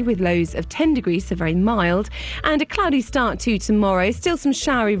breezy with lows of 10 degrees, so very mild. And a cloudy start to tomorrow. Still some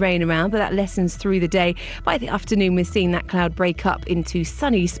showery rain around, but that lessens through the day. By the afternoon, we're seeing that cloud break up into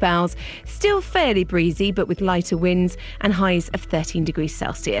sunny spells. Still fairly breezy, but with lighter winds and highs of 13 degrees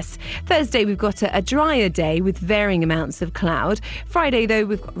Celsius. Thursday, we've got a drier day with varying amounts of cloud. Friday, though,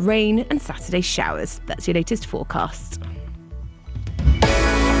 we've got rain and Saturday showers. That's your latest forecast.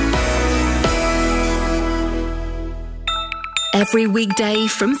 Every weekday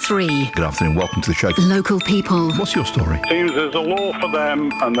from 3. Good afternoon, welcome to the show. Local people. What's your story? Seems there's a law for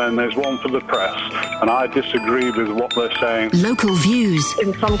them and then there's one for the press, and I disagree with what they're saying. Local views.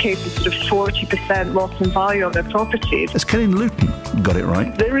 In some cases, sort of 40% loss in value on their properties. Has Kelly Luton got it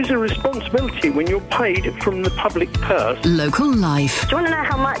right? There is a responsibility when you're paid from the public purse. Local life. Do you want to know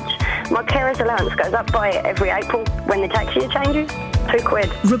how much my carer's allowance goes up by every April when the tax year changes?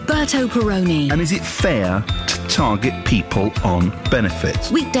 £2. Roberto Peroni. And is it fair to target people on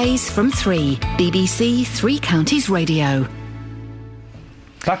benefits? Weekdays from 3. BBC Three Counties Radio.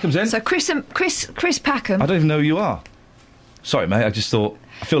 Packham's in. So Chris Packham. I don't even know who you are. Sorry, mate. I just thought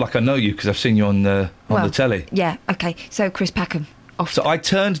I feel like I know you because I've seen you on the telly. Yeah. Okay. So Chris Packham. So I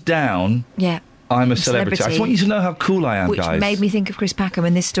turned down. Yeah. I'm a celebrity. I just want you to know how cool I am, which guys. Which made me think of Chris Packham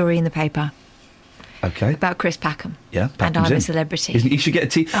and this story in the paper. Okay. About Chris Packham. Yeah. And I'm a celebrity. He should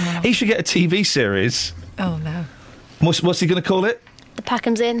get he should get a TV series. Oh no. What's he going to call it? The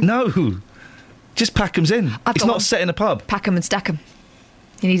Packham's In. No. Just Packham's In. It's not set in a pub. Packham and Stackham.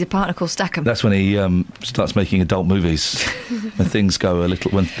 He needs a partner called Stackham. That's when he starts making adult movies. when things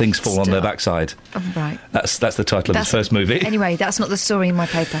fall on their backside. Oh, right. That's the title of his first movie. Anyway, that's not the story in my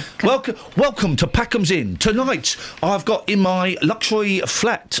paper. Welcome to Packham's Inn. Tonight, I've got in my luxury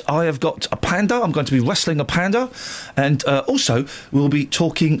flat, I have got a panda. I'm going to be wrestling a panda. And also, we'll be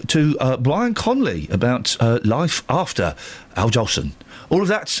talking to Brian Conley about life after Al Jolson. All of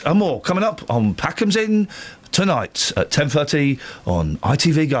that and more coming up on Packham's Inn tonight at 10:30 on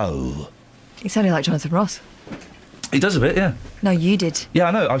ITV Go. You sounded like Jonathan Ross. He does a bit, yeah. No, you did. Yeah,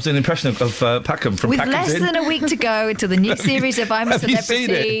 I know. I was doing an impression of Packham from With Packham's less Inn. than a week to go until the new series of I'm a Celebrity. Have you seen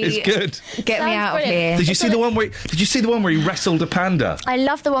it? It's good. Get me out of here. Did you see the one where he wrestled a panda? I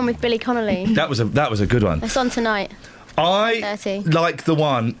love the one with Billy Connolly. That was a good one. It's on tonight. I like the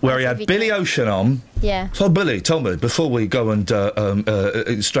one where he had Billy Ocean on. Yeah. So Billy, tell me, before we go and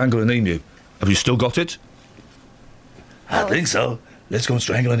strangle an emu, have you still got it? I think so. Let's go and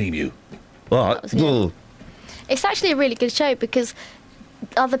strangle an emu. All right. It's actually a really good show because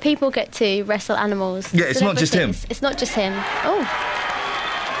other people get to wrestle animals. Yeah, it's not just him. It's not just him. Oh.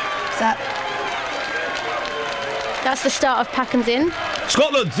 That's the start of Packham's Inn.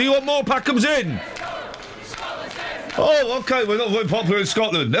 Scotland, do you want more Packham's Inn? Oh, OK, we're not very popular in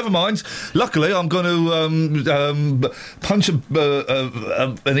Scotland. Never mind. Luckily, I'm going to punch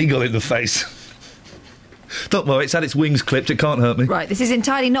an eagle in the face. Don't worry, it's had its wings clipped. It can't hurt me. Right, this is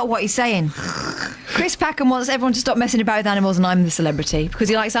entirely not what he's saying. Chris Chris Packham wants everyone to stop messing about with animals and I'm the celebrity because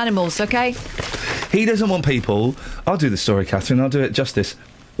he likes animals, OK? He doesn't want people... I'll do the story, Catherine. I'll do it justice.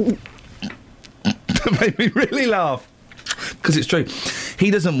 That made me really laugh. Because it's true.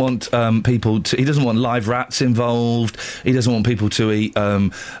 He doesn't want people to... He doesn't want live rats involved. He doesn't want people to eat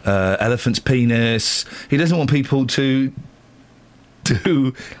elephant's penis. He doesn't want people to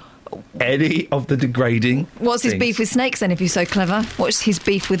do any of the degrading What's his things. beef with snakes, then, if you're so clever? What's his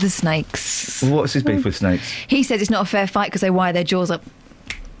beef with the snakes? What's his beef with snakes? He says it's not a fair fight because they wire their jaws up.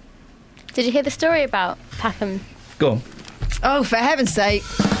 Did you hear the story about Packham? Go on. Oh, for heaven's sake.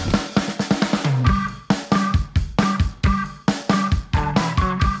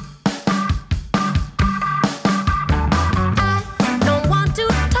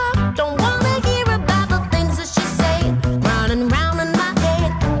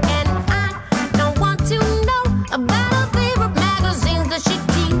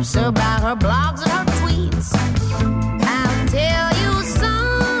 About her blogs and her tweets. I'll tell you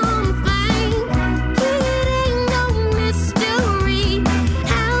something. It ain't no mystery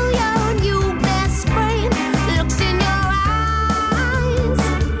how your new best friend looks in your eyes.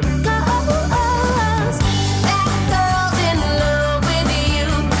 'Cause that girl's in love with you.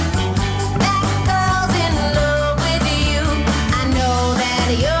 That girl's in love with you. I know that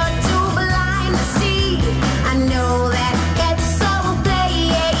you're too blind to see. I know that it's so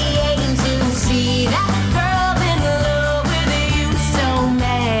see that girl in love with you so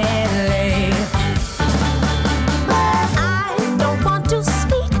madly. I don't want to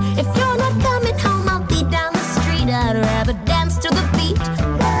speak. If you're not coming home, I'll be down the street. I'd rather dance to the beat.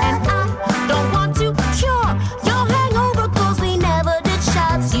 And I don't want to cure your hangover, 'cause we never did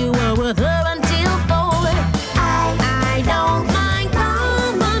shots. You were with her until 4. I don't mind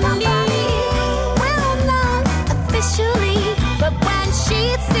company. Well, not officially, but when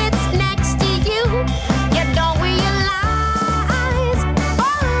she sits next to you, you don't realize,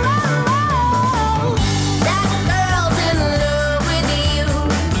 that girl's in love with you.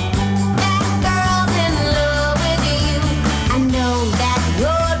 That girl's in love with you. I know that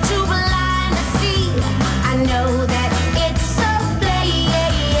you're too blind to see. I know that it's so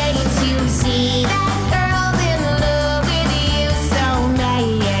plain to see. That girl's in love with you so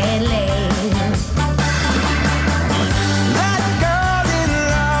madly. That girl's in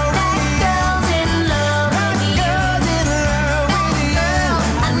love. That girl's in love with you.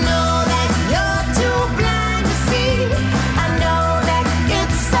 I know that you're too blind to see. I know that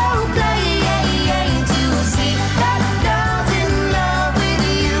it's so plain to see. That girl's in love with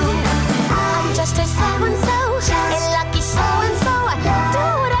you. I'm just a so-and-so, a lucky so-and-so. I do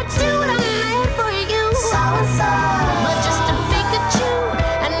what I do, and I'm made for you. So-and-so, but just a Pikachu,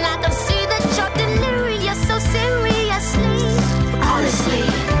 and I can see that you're delirious so seriously. Honestly,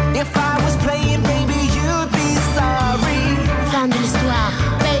 if I was playing, baby, you'd be sorry. Fin de l'histoire,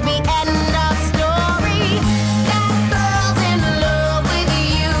 baby, end of story. That girl's in love with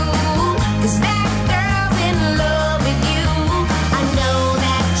you, 'cause that girl's in love with you. I know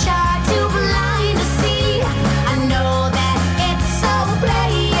that you're too blind to see. I know that it's so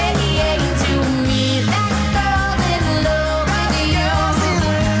plain to me. That girl's in love with you.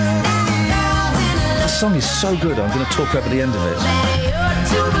 The song is so good, I'm going to talk over the end of it.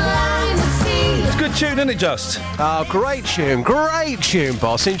 It's a good tune, isn't it, Just? Oh, great tune,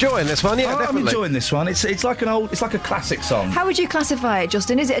 boss. Enjoying this one, yeah, I'm definitely. enjoying this one. It's like it's like a classic song. How would you classify it,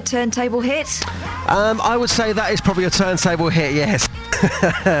 Justin? Is it a turntable hit? I would say that is probably a turntable hit, yes.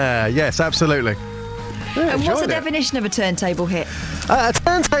 Yes, absolutely. Yeah, And what's the enjoyed it. definition of a turntable hit? A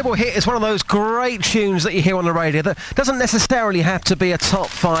turntable hit is one of those great tunes that you hear on the radio that doesn't necessarily have to be a top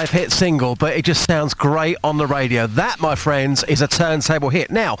 5 hit single, but it just sounds great on the radio. That, my friends, is a turntable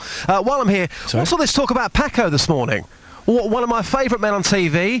hit. Now, while I'm here, what's all this talk about Paco this morning? One of my favourite men on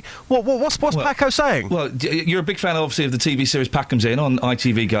TV. What's Paco saying? Well, you're a big fan, obviously, of the TV series Packham's In on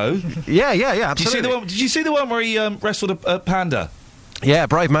ITV Go. Yeah, absolutely. Did you see the one where he wrestled a panda? Yeah,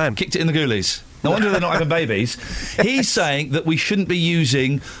 brave man. Kicked it in the ghoulies. No wonder they're not having babies. He's saying that we shouldn't be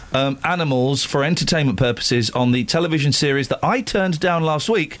using animals for entertainment purposes on the television series that I turned down last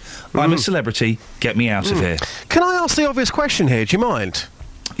week. I'm a Celebrity, get me out of here. Can I ask the obvious question here? Do you mind?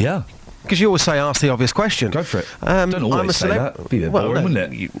 Yeah. Because you always say, ask the obvious question. Go for it. Don't always say that. It'd be a bit boring,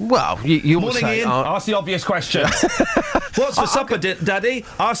 wouldn't it? You always Morning, say... Ian. Ask the obvious question. What's for supper, Daddy?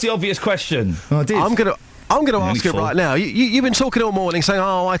 Ask the obvious question. Oh, I did. I'm going to ask you right now. You've been talking all morning saying,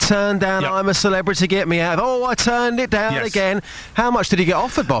 oh, I turned down I'm a Celebrity, get me out. Oh, I turned it down again. How much did you get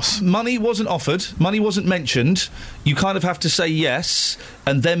offered, boss? Money wasn't offered. Money wasn't mentioned. You kind of have to say yes,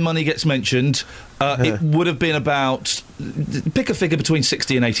 and then money gets mentioned. It would have been about pick a figure between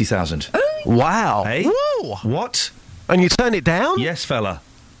 60 and 80,000. Wow. Hey? Whoa. What? And you turned it down? Yes, fella.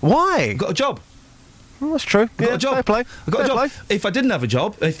 Why? Got a job. Well, that's true. I got a job. Fair play. I got Fair a job. play. If I didn't have a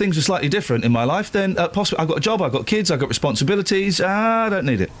job, if things were slightly different in my life, then possibly I got a job. I got kids. I got responsibilities. I don't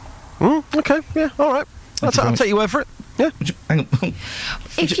need it. Okay. Yeah. All right. I'll take you over it. Yeah. Hang on.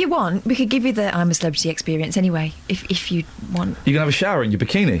 If you want, we could give you the I'm a Celebrity experience anyway, if you want. You can have a shower in your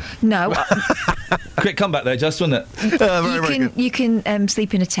bikini. No. Quick comeback there, just, wasn't it? You can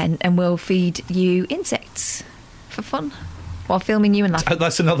sleep in a tent and we'll feed you insects for fun while filming you and laughing.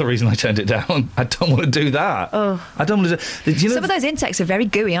 That's another reason I turned it down. I don't want to do that. Oh. I don't want to do... Do you know Some of those insects are very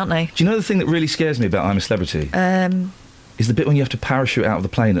gooey, aren't they? Do you know the thing that really scares me about I'm a Celebrity? Is the bit when you have to parachute out of the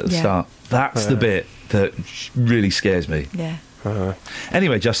plane at the start. That's the bit that really scares me. Yeah.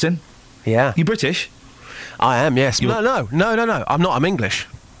 Anyway, Justin. Yeah. You British? I am, yes. No. I'm not. I'm English.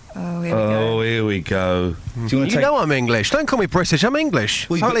 Oh, here we go. Here we go. Do you want to know I'm English. Don't call me British. I'm English.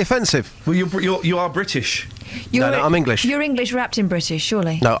 Well, Totally offensive. Well, you are British. No, I'm English. You're English wrapped in British,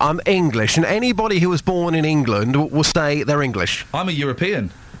 surely. No, I'm English, and anybody who was born in England will say they're English. I'm a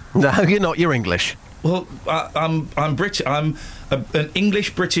European. No, you're not. You're English. Well, I'm British. I'm an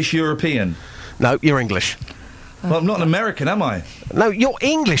English British European. No, you're English. Well, I'm not an American, am I? No, you're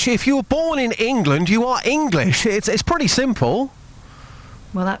English. If you were born in England, you are English. It's pretty simple.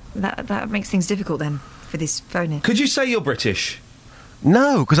 Well, that makes things difficult then for this phone in. Could you say you're British?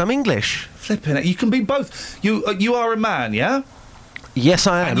 No, because I'm English. Flipping it. You can be both. You are a man, yeah? Yes,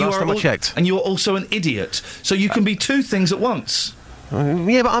 I am. And Last time I checked. And you are also an idiot. So you can be two things at once.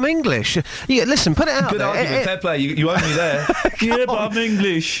 Yeah, but I'm English. Yeah, listen, put it out Good there. argument, fair play. You owe me there. Yeah, but I'm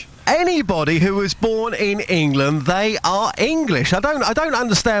English. Anybody who was born in England, they are English. I don't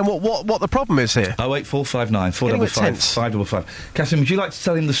understand what the problem is here. 08459 455 555. Catherine, would you like to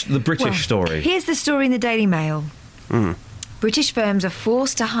tell him the British story? Here's the story in the Daily Mail. British firms are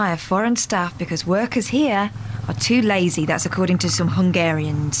forced to hire foreign staff because workers here are too lazy. That's according to some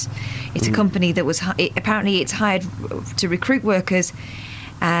Hungarians. It's a company that was apparently it's hired to recruit workers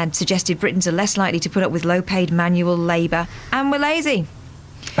and suggested Britons are less likely to put up with low-paid manual labour and we're lazy.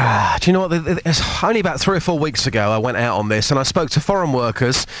 Do you know what? It's only about 3 or 4 weeks ago I went out on this and I spoke to foreign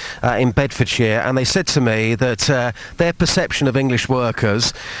workers in Bedfordshire and they said to me that their perception of English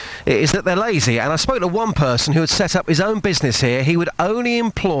workers is that they're lazy. And I spoke to one person who had set up his own business here. He would only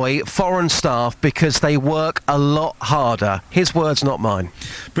employ foreign staff because they work a lot harder. His words, not mine.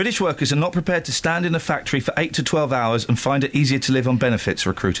 British workers are not prepared to stand in a factory for 8 to 12 hours and find it easier to live on benefits,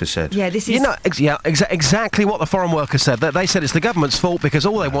 recruiters said. Yeah, this is... You know, exactly what the foreign workers said. They said it's the government's fault because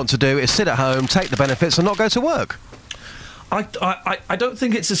all they want to do is sit at home, take the benefits and not go to work. I don't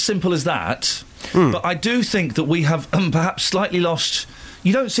think it's as simple as that, but I do think that we have perhaps slightly lost...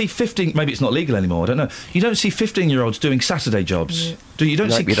 You don't see 15... Maybe it's not legal anymore, I don't know. You don't see 15-year-olds doing Saturday jobs. You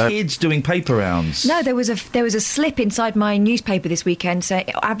don't see kids doing paper rounds. No, there was a slip inside my newspaper this weekend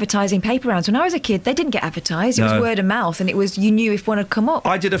advertising paper rounds. When I was a kid, they didn't get advertised. It was word of mouth, and it was you knew if one had come up.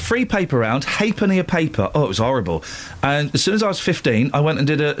 I did a free paper round, halfpenny a paper. Oh, it was horrible. And as soon as I was 15, I went and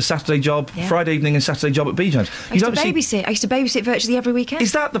did a Saturday job, Friday evening and Saturday job at B. Jones. I used to babysit virtually every weekend.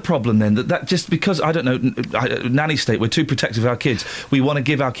 Is that the problem then? That just because, I don't know, nanny state, we're too protective of our kids. We want to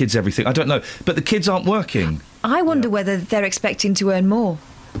give our kids everything. I don't know. But the kids aren't working. I wonder whether they're expecting to earn more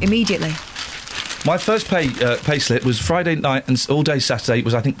immediately. My first pay slip was Friday night and all day Saturday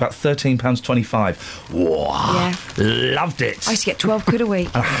was, I think, about £13.25. Wow. Yeah. Loved it. I used to get 12 quid a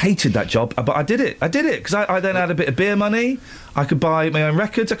week. I hated that job, but I did it. Because I then had a bit of beer money. I could buy my own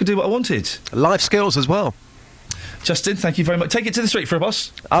records. I could do what I wanted. Life skills as well. Justin, thank you very much. Take it to the street for a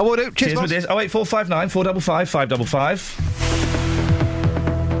boss. I will do. Cheers, my dears. 08459 455 555.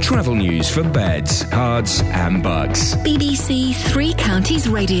 Travel news for beds, cards and bugs. BBC Three Counties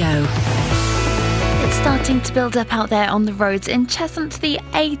Radio. It's starting to build up out there on the roads. In Cheshunt, the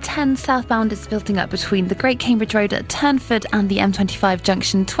A10 southbound is building up between the Great Cambridge Road at Turnford and the M25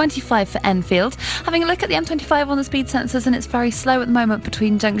 junction 25 for Enfield. Having a look at the M25 on the speed sensors, and it's very slow at the moment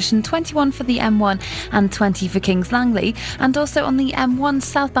between junction 21 for the M1 and 20 for Kings Langley. And also on the M1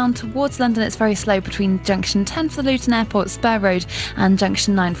 southbound towards London, it's very slow between junction 10 for the Luton Airport Spur Road and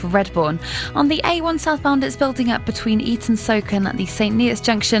junction 9 for Redbourne. On the A1 southbound, it's building up between Eton Soken at the St Neots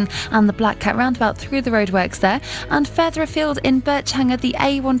junction and the Black Cat roundabout through the roadworks there. And further afield in Birchhanger, the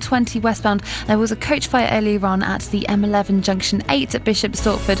A120 westbound, there was a coach fire earlier on at the M11 junction 8 at Bishop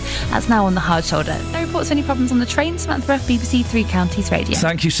Stortford. That's now on the hard shoulder. No reports of any problems on the train. Samantha Ruff, BBC Three Counties Radio.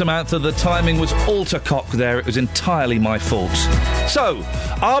 Thank you, Samantha. The timing was all to cock there. It was entirely my fault. So,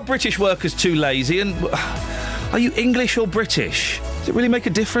 are British workers too lazy? And are you English or British? Does it really make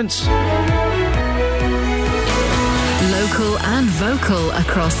a difference? local and vocal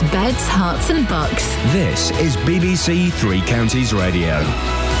across beds, hearts and bucks. This is BBC Three Counties Radio.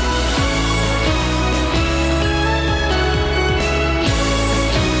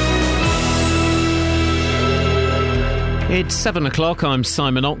 It's 7 o'clock. I'm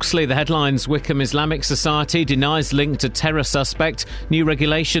Simon Oxley. The headlines: Wickham Islamic Society denies link to terror suspect, new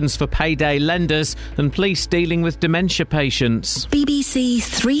regulations for payday lenders, and police dealing with dementia patients. BBC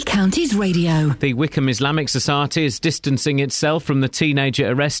Three Counties Radio. The Wickham Islamic Society is distancing itself from the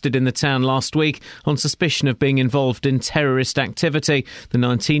teenager arrested in the town last week on suspicion of being involved in terrorist activity. The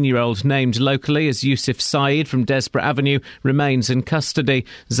 19-year-old, named locally as Yusuf Saeed from Desborough Avenue, remains in custody.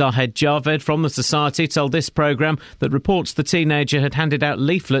 Zahed Javed from the Society told this programme that reports the teenager had handed out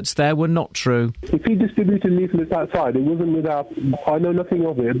leaflets there were not true. If he distributed leaflets outside, it wasn't without, I know nothing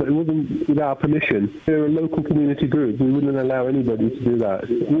of it, but it wasn't without permission. They're a local community group. We wouldn't allow anybody to do that.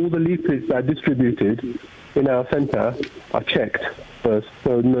 All the leaflets that are distributed in our centre are checked first.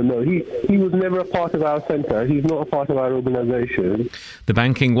 So no, he was never a part of our centre. He's not a part of our organisation. The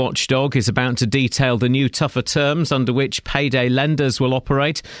banking watchdog is about to detail the new tougher terms under which payday lenders will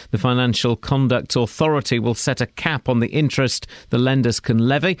operate. The Financial Conduct Authority will set a cap on the interest the lenders can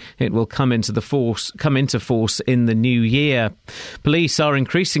levy. It will come into force in the new year. Police are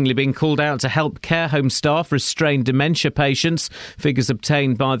increasingly being called out to help care home staff restrain dementia patients. Figures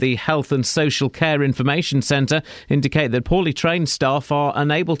obtained by the Health and Social Care Information Centre indicate that poorly trained staff are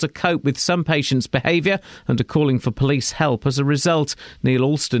unable to cope with some patients' behaviour and are calling for police help as a result. Neil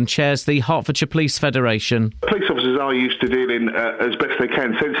Alston chairs the Hertfordshire Police Federation. Police officers are used to dealing as best they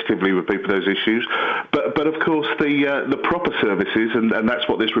can sensitively with people those issues, but of course the proper services, and that's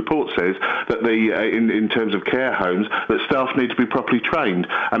what this report says, that in terms of care homes, that staff need to be properly trained,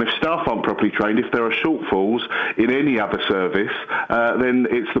 and if staff aren't properly trained, if there are shortfalls in any other service, then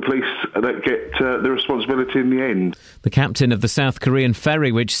it's the police that get the responsibility in the end. The captain of the South Korean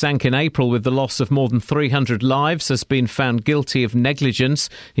ferry, which sank in April with the loss of more than 300 lives, has been found guilty of negligence.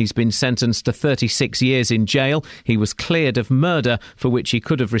 He's been sentenced to 36 years in jail. He was cleared of murder, for which he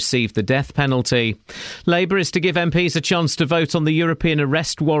could have received the death penalty. Labour is to give MPs a chance to vote on the European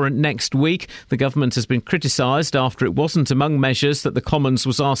arrest warrant next week. The government has been criticised after it wasn't among measures that the Commons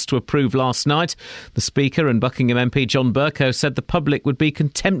was asked to approve last night. The Speaker and Buckingham MP John Bercow said the public would be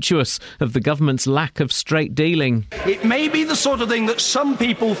contemptuous of the government's lack of straight dealing. It may be the sort of thing that some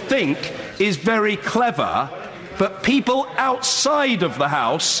people think is very clever, but people outside of the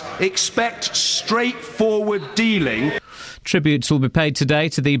House expect straightforward dealing. Tributes will be paid today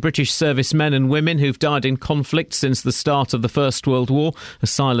to the British servicemen and women who've died in conflict since the start of the First World War. A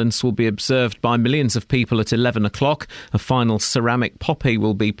silence will be observed by millions of people at 11 o'clock. A final ceramic poppy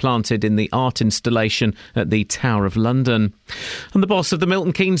will be planted in the art installation at the Tower of London. And the boss of the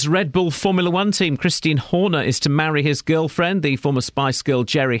Milton Keynes Red Bull Formula One team, Christian Horner, is to marry his girlfriend, the former Spice Girl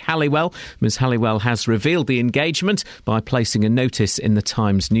Geri Halliwell. Ms Halliwell has revealed the engagement by placing a notice in the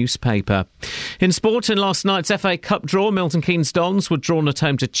Times newspaper. In sport, in last night's FA Cup draw, Milton Keynes Dons were drawn at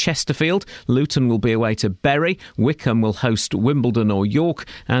home to Chesterfield. Luton will be away to Bury. Wickham will host Wimbledon or York.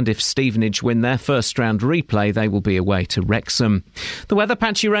 And if Stevenage win their first round replay, they will be away to Wrexham. The weather: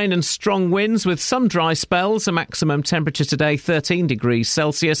 patchy rain and strong winds with some dry spells. A maximum temperature today 13 degrees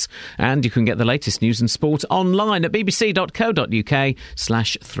Celsius. And you can get the latest news and sport online at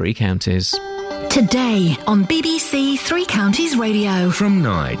bbc.co.uk/3 counties. Today on BBC Three Counties Radio. From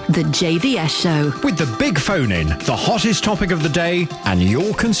 9. The JVS Show. With the big phone in, the hottest topic of the day, and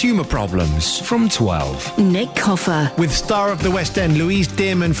your consumer problems. From 12. Nick Coffer. With star of the West End, Louise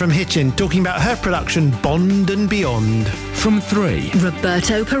Dearman from Hitchin, talking about her production Bond and Beyond. From 3.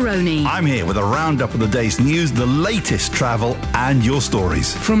 Roberto Perroni. I'm here with a roundup of the day's news, the latest travel, and your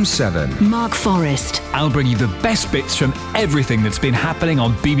stories. From 7. Mark Forrest. I'll bring you the best bits from everything that's been happening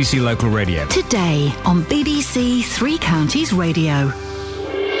on BBC Local Radio. Today on BBC Three Counties Radio.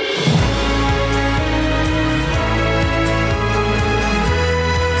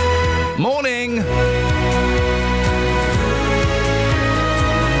 Morning!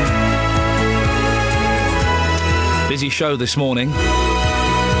 Busy show this morning.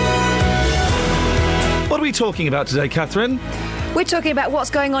 What are we talking about today, Catherine? We're talking about what's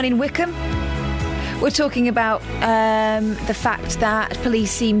going on in Wickham. We're talking about the fact that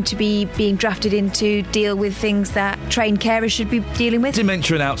police seem to be being drafted in to deal with things that trained carers should be dealing with.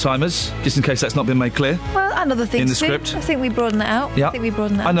 Dementia and Alzheimer's, just in case that's not been made clear. Well, and other things in the too. script. I think we broaden that out. Yeah.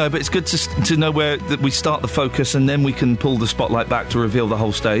 I know, but it's good to know where that we start the focus and then we can pull the spotlight back to reveal the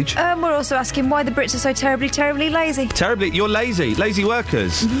whole stage. We're also asking why the Brits are so terribly, terribly lazy. You're lazy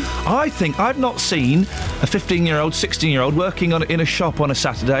workers. Mm-hmm. I think I've not seen a 15-year-old, 16-year-old working in a shop on a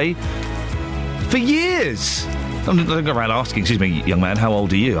Saturday for years. don't go around asking, excuse me, young man, how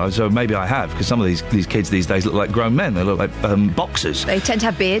old are you? So maybe I have, because some of these kids these days look like grown men. They look like boxers. They tend to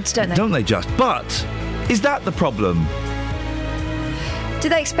have beards, don't they? Don't they just? But is that the problem? Do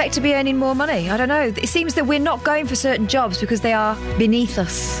they expect to be earning more money? I don't know. It seems that we're not going for certain jobs because they are beneath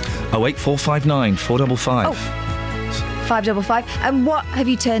us. 08459 455. Oh, 555. And what have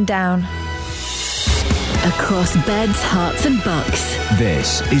you turned down? Across beds, hearts and bucks.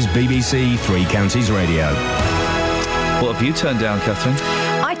 This is BBC Three Counties Radio. What have you turned down, Catherine?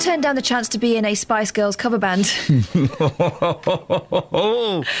 I turned down the chance to be in a Spice Girls cover band. Yeah.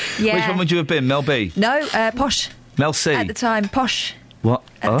 Which one would you have been? Mel B? No, Posh. Mel C? At the time, Posh. What?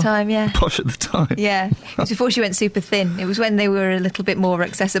 At the time, yeah. Posh at the time? Yeah. It was before she went super thin. It was when they were a little bit more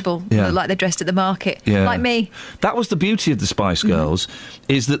accessible, Yeah. like they're dressed at the market. Yeah. Like me. That was the beauty of the Spice Girls,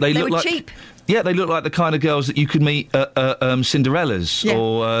 is that they They look were like... cheap. Yeah, they look like the kind of girls that you could meet at Cinderella's Yeah.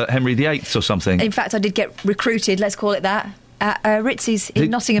 or Henry VIII or something. In fact, I did get recruited, let's call it that, at Ritzy's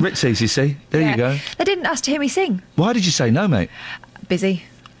in Nottingham. Ritzy's, you see? There you go. They didn't ask to hear me sing. Why did you say no, mate? Busy.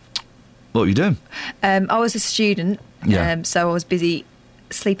 What were you doing? I was a student, Yeah. so I was busy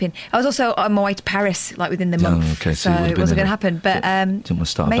sleeping. I was also on my way to Paris, like within the month. Oh, okay, so so you would've it been wasn't in going to a- happen. But Didn't want to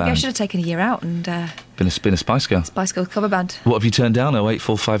start a maybe I band. should have taken a year out and Been a Spice Girl. Spice Girls cover band. What have you turned down?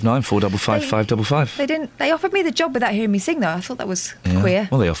 08459 455 555. They didn't. They offered me the job without hearing me sing, though. I thought that was queer.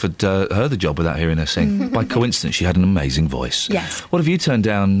 Well, they offered her the job without hearing her sing. By coincidence, she had an amazing voice. Yes. What have you turned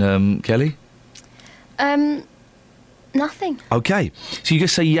down, Kelly? Nothing. Okay. So you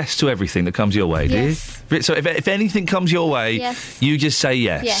just say yes to everything that comes your way, do Yes. you? So if anything comes your way, Yes. you just say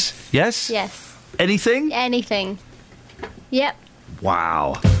yes. Yes. Yes? Yes. Anything? Anything. Yep.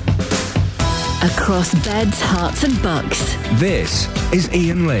 Wow. Across beds, hearts and bucks. This is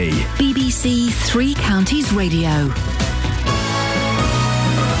Iain Lee. BBC Three Counties Radio.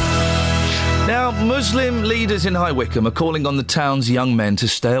 Now, Muslim leaders in High Wycombe are calling on the town's young men to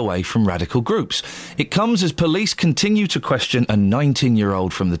stay away from radical groups. It comes as police continue to question a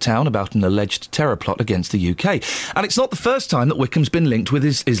 19-year-old from the town about an alleged terror plot against the UK. And it's not the first time that Wycombe's been linked with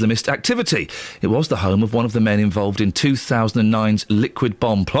Islamist activity. It was the home of one of the men involved in 2009's liquid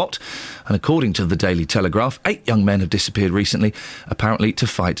bomb plot. And according to the Daily Telegraph, 8 young men have disappeared recently, apparently to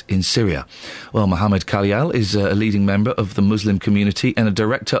fight in Syria. Well, Mohammed Kalial is a leading member of the Muslim community and a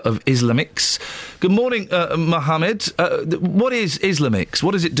director of Islamics. Good morning, Mohammed. What is Islamics?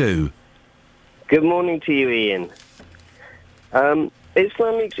 What does it do? Good morning to you, Ian.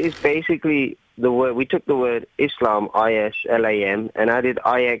 Islamics is basically the word. We took the word Islam, I-S-L-A-M, and added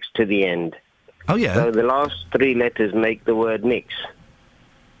I-X to the end. Oh, yeah. So the last 3 letters make the word mix.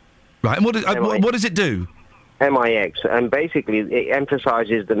 Right, and what does it do? M-I-X, and basically it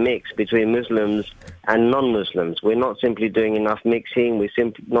emphasises the mix between Muslims and non-Muslims. We're not simply doing enough mixing, we're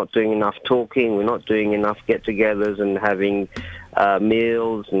simply not doing enough talking, we're not doing enough get-togethers and having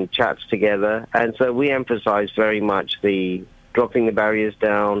meals and chats together. And so we emphasise very much the dropping the barriers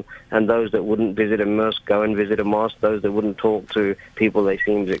down, and those that wouldn't visit a mosque go and visit a mosque. Those that wouldn't talk to people they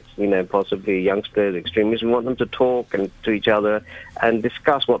seem, possibly youngsters, extremists, we want them to talk and to each other and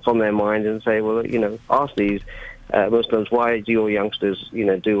discuss what's on their mind and say, well, ask these Muslims, why do your youngsters,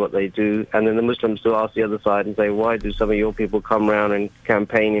 do what they do? And then the Muslims do ask the other side and say, why do some of your people come around and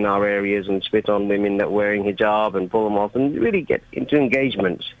campaign in our areas and spit on women that are wearing hijab and pull them off, and really get into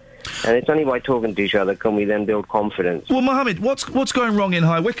engagements. And it's only by talking to each other can we then build confidence. Well, Mohammed, what's going wrong in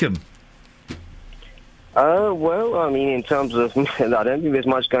High Wycombe? In terms of, I don't think there's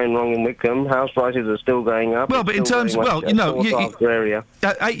much going wrong in Wycombe. House prices are still going up. Well, but in terms,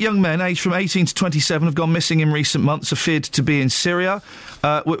 8 young men aged from 18 to 27 have gone missing in recent months, are feared to be in Syria.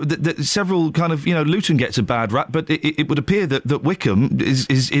 Several kind of, Luton gets a bad rap, but it would appear that Wycombe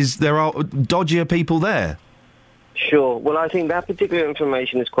is there are dodgier people there. Sure. Well, I think that particular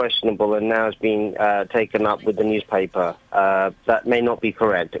information is questionable and now has been taken up with the newspaper. That may not be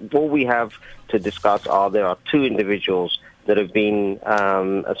correct. All we have to discuss there are 2 individuals that have been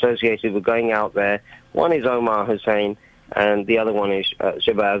associated with going out there. One is Omar Hussein and the other one is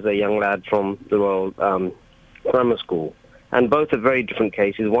Shabazz, a young lad from the Royal Grammar School. And both are very different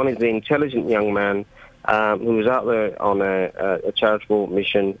cases. One is the intelligent young man who was out there on a charitable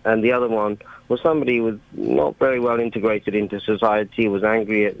mission, and the other one was somebody who was not very well integrated into society, was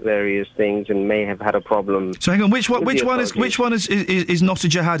angry at various things, and may have had a problem. So hang on, which one is not a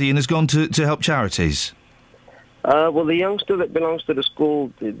jihadi and has gone to help charities? Well, the youngster that belongs to the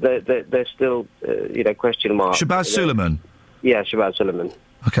school, they're still, question mark. Shabazz Suleiman? Yeah, Shabazz Suleiman.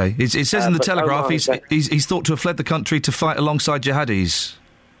 Okay. It says in the Telegraph Omar, he's thought to have fled the country to fight alongside jihadis.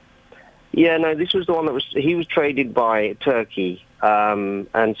 Yeah, no, this was the one he was traded by Turkey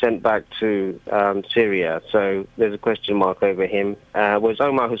and sent back to Syria. So there's a question mark over him. Whereas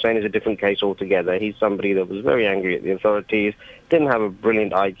Omar Hussein is a different case altogether. He's somebody that was very angry at the authorities, didn't have a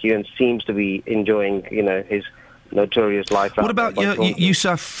brilliant IQ, and seems to be enjoying, his notorious life. What about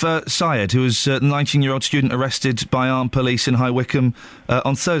Yusuf Syed, who was the 19-year-old student arrested by armed police in High Wycombe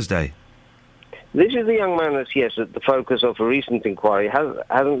on Thursday? This is the young man that's, yes, at the focus of a recent inquiry.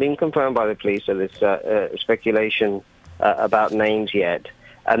 Hasn't been confirmed by the police, so there's speculation about names yet.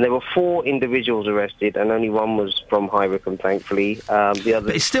 And there were 4 individuals arrested, and only one was from High Wycombe, thankfully. The other.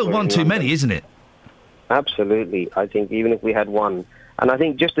 But it's still one too many, isn't it? Absolutely. I think even if we had one. And I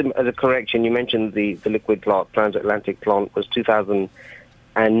think just as a correction, you mentioned the liquid plot, transatlantic plot, was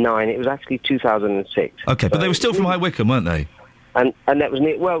 2009. It was actually 2006. OK, but they were still from High Wycombe, weren't they? And that was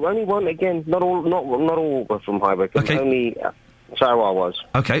near, well, only one, again, not all were from High Wycombe. Okay. Only Sarawak was.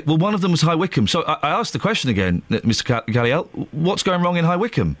 OK, well, one of them was High Wycombe. So I asked the question again, Mr. Galliel, what's going wrong in High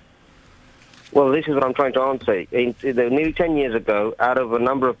Wycombe? Well, this is what I'm trying to answer. Nearly 10 years ago, out of a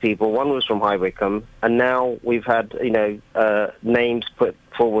number of people, one was from High Wycombe, and now we've had, names put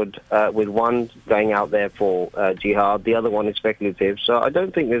forward with one going out there for jihad, the other one is speculative. So I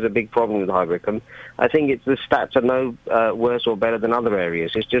don't think there's a big problem with High Wycombe. I think the stats are no worse or better than other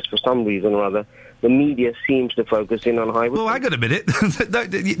areas. It's just for some reason or other, the media seems to focus in on High Wycombe. Well, hang on a minute.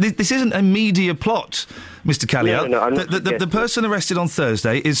 This isn't a media plot, Mr. Calliel. No, the person arrested on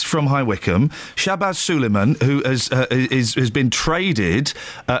Thursday is from High Wycombe. Shabazz Suleiman, who has been traded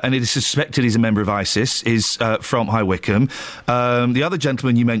and it is suspected he's a member of ISIS, is from High Wycombe. The other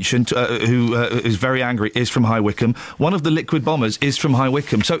gentleman you mentioned, who is very angry, is from High Wycombe. One of the liquid bombers is from High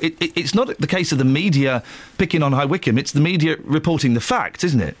Wycombe. So it's not the case of the media picking on High Wycombe. It's the media reporting the facts,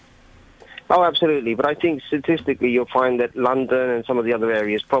 isn't it? Oh, absolutely. But I think statistically you'll find that London and some of the other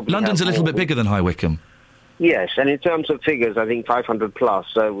areas probably London's a little bit bigger than High Wycombe. Yes, and in terms of figures, I think 500 plus.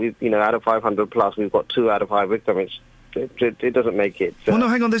 So, out of 500 plus, we've got 2 out of High Wycombe. It doesn't make it... well, no,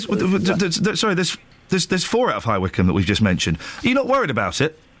 hang on. There's 4 out of High Wycombe that we've just mentioned. Are you not worried about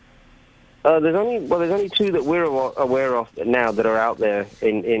it? There's only 2 that we're aware of now that are out there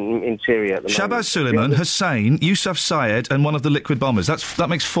in Syria at the moment. Shabazz Suleiman, Hussein, Yusuf Syed, and one of the liquid bombers. That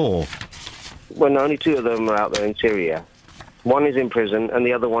makes 4. Well, no, only 2 of them are out there in Syria. One is in prison, and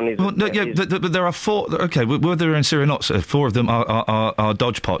the other one is... Well, no, but there are 4... OK, whether they're in Syria or not, 4 of them are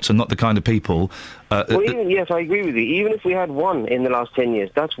dodgepots and not the kind of people... yes, I agree with you. Even if we had 1 in the last 10 years,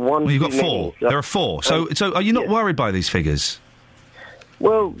 that's 1... Well, you've got 4. There are 4. So are you not worried by these figures?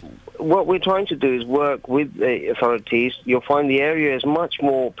 Well, what we're trying to do is work with the authorities. You'll find the area is much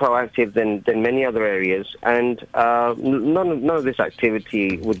more proactive than many other areas, and none of this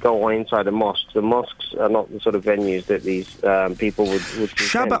activity would go on inside a mosque. The mosques are not the sort of venues that these people would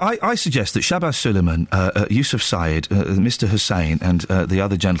I suggest that Shabazz Suleiman, Yusuf Syed, Mr. Hussein, and the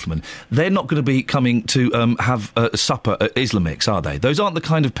other gentleman, they're not going to be coming to have a supper at Islamics, are they? Those aren't the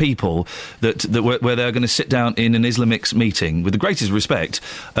kind of people where they're going to sit down in an Islamics meeting, with the greatest respect,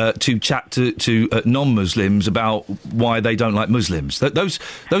 to chat to non-Muslims about why they don't like Muslims. Those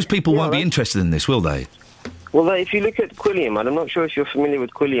people won't be interested in this, will they? Well, if you look at Quilliam, and I'm not sure if you're familiar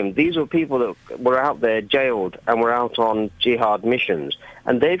with Quilliam, these were people that were out there jailed and were out on jihad missions,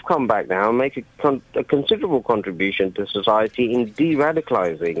 and they've come back now and make a considerable contribution to society in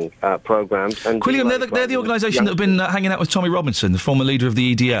de-radicalising programs. And Quilliam, they're the organisation that have been hanging out with Tommy Robinson, the former leader of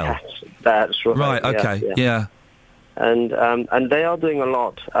the EDL. That's right. Right, OK, yeah. And they are doing a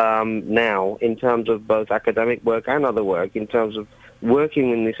lot now in terms of both academic work and other work, in terms of working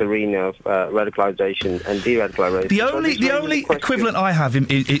in this arena of radicalisation and de-radicalisation. The only equivalent I have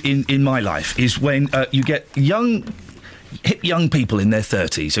in my life is when you get hip young people in their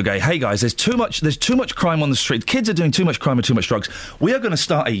 30s who go, hey guys, there's too much crime on the street. Kids are doing too much crime and too much drugs. We are going to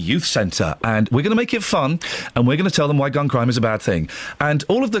start a youth centre and we're going to make it fun and we're going to tell them why gun crime is a bad thing. And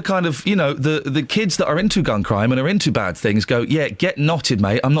all of the kind of, the kids that are into gun crime and are into bad things go, yeah, get knotted,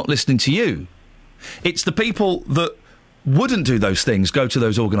 mate. I'm not listening to you. It's the people that wouldn't do those things go to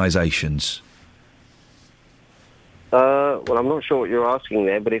those organisations. Well, I'm not sure what you're asking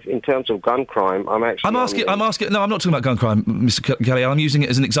there, but if in terms of gun crime, I'm asking... No, I'm not talking about gun crime, Mr. Kelly. I'm using it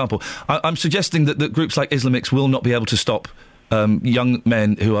as an example. I'm suggesting that groups like Islamics will not be able to stop young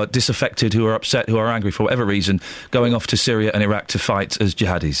men who are disaffected, who are upset, who are angry for whatever reason, going off to Syria and Iraq to fight as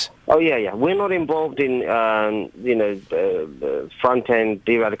jihadis. Oh, yeah. We're not involved in, front-end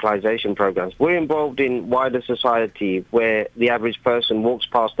de-radicalisation programs. We're involved in wider society where the average person walks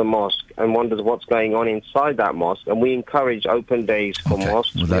past the mosque and wonders what's going on inside that mosque, and we encourage open days for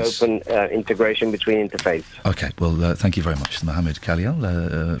mosques, open integration between interfaiths. OK, well, thank you very much, Mohammed Khalil,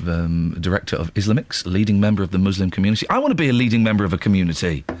 Director of Islamics, leading member of the Muslim community. I want to be a leading member of a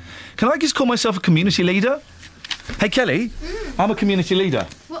community. Can I just call myself a community leader? Hey, Kelly, I'm a community leader.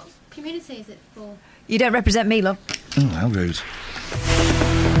 What community is it for? You don't represent me, love. Oh, how rude.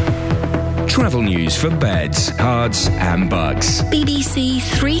 Travel news for beds, cards and bugs. BBC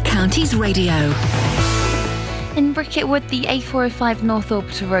Three Counties Radio. In Bricketwood, the A405 North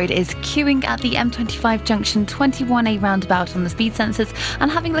Orbital Road is queuing at the M25 junction 21A roundabout on the speed sensors,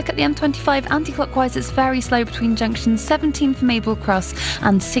 and having a look at the M25 anti-clockwise, it's very slow between junctions 17 for Maple Cross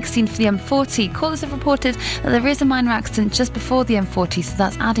and 16 for the M40. Callers have reported that there is a minor accident just before the M40, so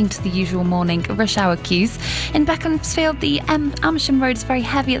that's adding to the usual morning rush hour queues. In Beaconsfield, the Amersham Road is very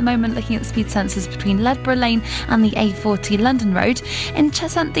heavy at the moment, looking at the speed sensors between Ledborough Lane and the A40 London Road. In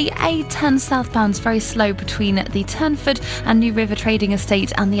Cheshunt, the A10 southbound is very slow between the Turnford and New River Trading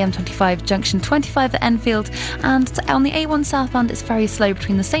Estate and the M25 junction 25 at Enfield, and on the A1 southbound it's very slow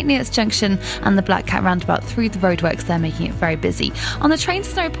between the St Neots junction and the Black Cat roundabout through the roadworks. They're making it very busy. On the trains,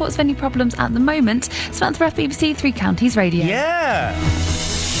 there's no reports of any problems at the moment. Samantha Ruff, BBC Three Counties Radio. Yeah!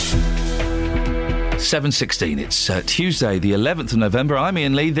 7:16. It's Tuesday, the 11th of November. I'm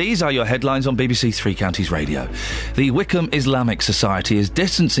Iain Lee. These are your headlines on BBC Three Counties Radio. The Wickham Islamic Society is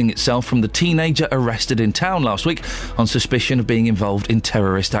distancing itself from the teenager arrested in town last week on suspicion of being involved in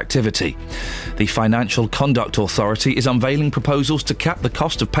terrorist activity. The Financial Conduct Authority is unveiling proposals to cap the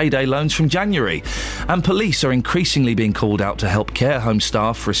cost of payday loans from January. And police are increasingly being called out to help care home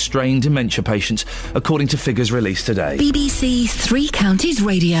staff restrain dementia patients, according to figures released today. BBC Three Counties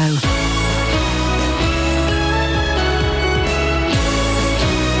Radio.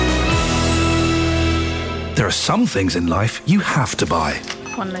 There are some things in life you have to buy.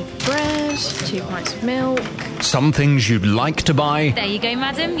 1 loaf of bread, 2 pints of milk. Some things you'd like to buy. There you go,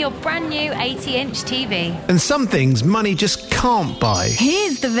 madam, your brand new 80-inch TV. And some things money just can't buy.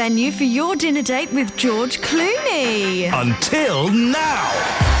 Here's the venue for your dinner date with George Clooney. Until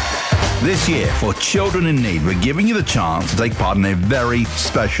now. This year, for Children in Need, we're giving you the chance to take part in a very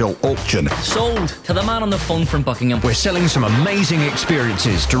special auction. Sold to the man on the phone from Buckingham. We're selling some amazing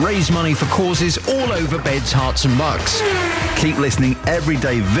experiences to raise money for causes all over Beds, Hearts and Bucks. Keep listening every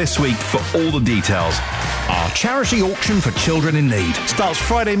day this week for all the details. Our charity auction for Children in Need starts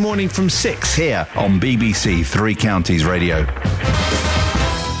Friday morning from 6 here on BBC Three Counties Radio.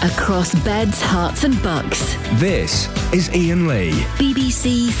 Across Beds, Hearts and Bucks. This is Iain Lee.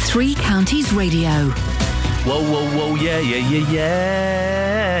 BBC Three Counties Radio. Whoa, yeah.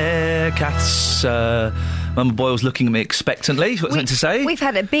 Kath's, Mama Boyle's looking at me expectantly. What's meant to say? We've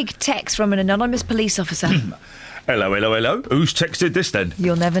had a big text from an anonymous police officer. Hello. Who's texted this then?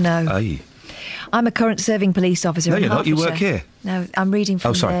 You'll never know. Aye. I'm a current serving police officer in you're not. Hertfordshire. You work here. No, I'm reading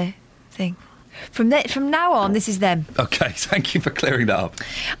from their thing. From now on, this is them. OK, thank you for clearing that up.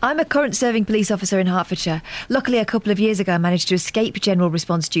 I'm a current serving police officer in Hertfordshire. Luckily, a couple of years ago, I managed to escape general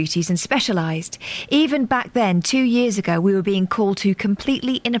response duties and specialised. Even back then, 2 years ago, we were being called to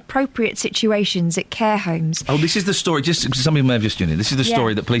completely inappropriate situations at care homes. Oh, this is the story, just somebody may have just tuned in. This is the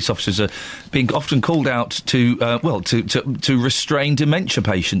story that police officers are being often called out to, to restrain dementia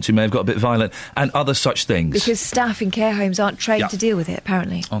patients who may have got a bit violent and other such things. Because staff in care homes aren't trained to deal with it,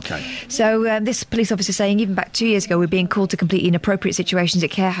 apparently. OK. So this police officer saying even back 2 years ago we were being called to completely inappropriate situations at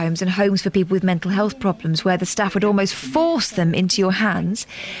care homes and homes for people with mental health problems where the staff would almost force them into your hands,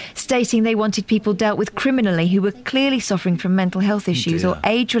 stating they wanted people dealt with criminally who were clearly suffering from mental health issues or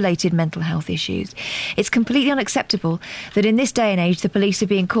age-related mental health issues. It's completely unacceptable that in this day and age the police are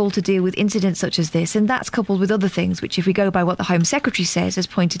being called to deal with incidents such as this, and that's coupled with other things which, if we go by what the Home Secretary says, as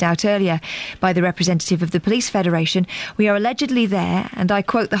pointed out earlier by the representative of the Police Federation, we are allegedly there, and I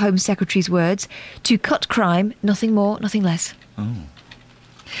quote the Home Secretary's words, to cut crime, nothing more, nothing less. Oh.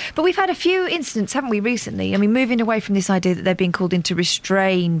 But we've had a few incidents, haven't we, recently? I mean, moving away from this idea that they're being called in to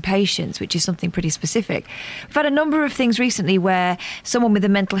restrain patients, which is something pretty specific. We've had a number of things recently where someone with a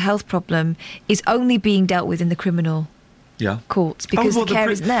mental health problem is only being dealt with in the criminal courts because the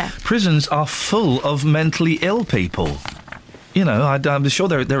care isn't there. Prisons are full of mentally ill people. You know, I'm sure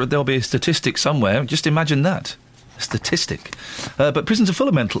there'll be a statistic somewhere. Just imagine that. Statistic. But prisons are full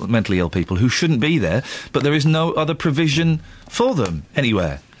of mentally ill people who shouldn't be there, but there is no other provision for them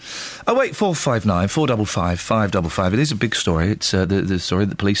anywhere. 08459 455 555. It is a big story. It's the story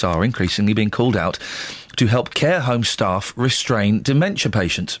that police are increasingly being called out to help care home staff restrain dementia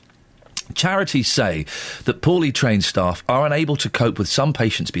patients. Charities say that poorly trained staff are unable to cope with some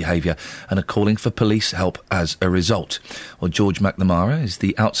patients' behaviour and are calling for police help as a result. Well, George McNamara is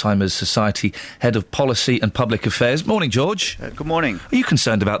the Alzheimer's Society Head of Policy and Public Affairs. Morning, George. Good morning. Are you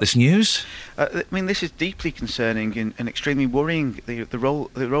concerned about this news? I mean, this is deeply concerning and extremely worrying. The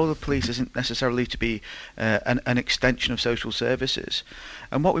role of police isn't necessarily to be an extension of social services.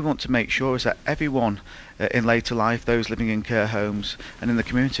 And what we want to make sure is that everyone in later life, those living in care homes and in the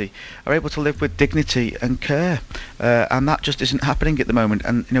community, are able to live with dignity and care. And that just isn't happening at the moment.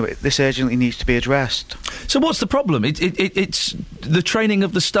 And, this urgently needs to be addressed. So what's the problem? It's the training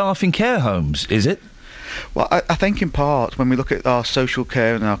of the staff in care homes, is it? Well, I think in part, when we look at our social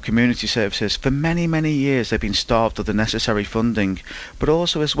care and our community services, for many, many years they've been starved of the necessary funding, but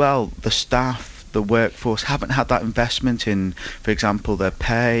also as well, the staff, the workforce haven't had that investment in, for example, their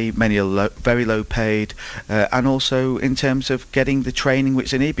pay. Many are very low paid, and also in terms of getting the training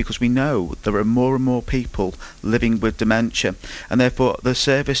which they need, because we know there are more and more people living with dementia, and therefore the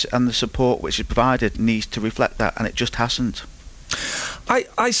service and the support which is provided needs to reflect that, and it just hasn't.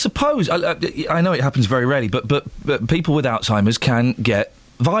 I suppose, I know it happens very rarely, but people with Alzheimer's can get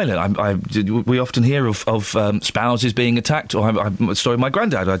violent. We often hear of spouses being attacked. Or a story of my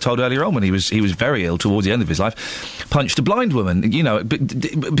granddad I told earlier on when he was very ill towards the end of his life, punched a blind woman.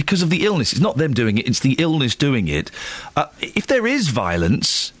 Because of the illness. It's not them doing it; it's the illness doing it. If there is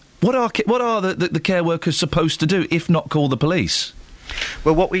violence, what are the care workers supposed to do if not call the police?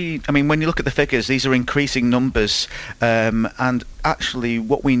 Well, when you look at the figures, these are increasing numbers, and actually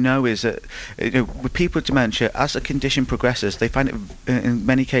what we know is that with people with dementia, as the condition progresses, they find it in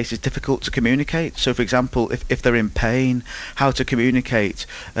many cases difficult to communicate. So, for example, if they're in pain, how to communicate.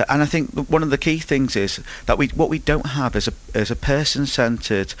 And I think one of the key things is that what we don't have is a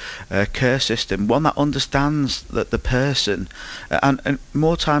person-centred care system, one that understands that the person, and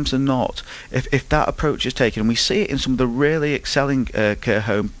more times than not, if that approach is taken, and we see it in some of the really excelling care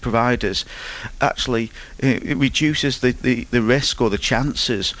home providers, actually it reduces the risk or the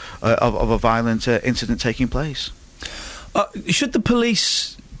chances of a violent incident taking place. Should the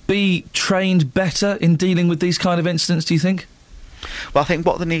police be trained better in dealing with these kind of incidents, do you think? Well, I think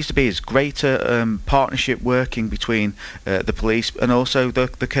what there needs to be is greater partnership working between the police and also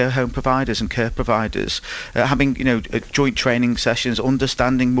the care home providers and care providers, having joint training sessions,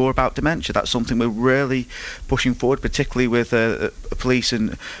 understanding more about dementia. That's something we're really pushing forward, particularly with police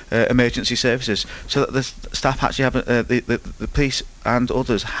and emergency services, so that the staff actually have the police and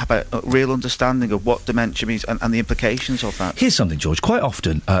others have a real understanding of what dementia means and the implications of that. Here's something, George. Quite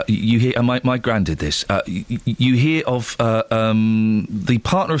often you hear, and my gran did this, you hear of the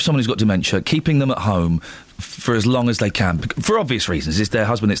partner of someone who's got dementia keeping them at home for as long as they can, for obvious reasons. It's their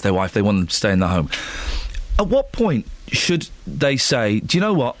husband, it's their wife, they want them to stay in the home. At what point should they say, do you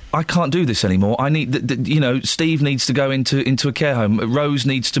know what, I can't do this anymore, I need, Steve needs to go into a care home, Rose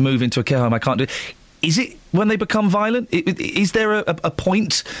needs to move into a care home, I can't do it. Is it when they become violent? Is there a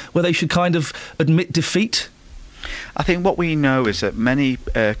point where they should kind of admit defeat? I think what we know is that many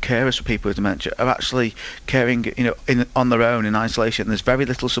carers for people with dementia are actually caring, on their own in isolation. There's very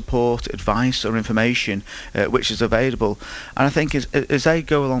little support, advice, or information which is available. And I think as they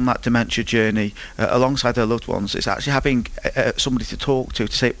go along that dementia journey alongside their loved ones, it's actually having somebody to talk to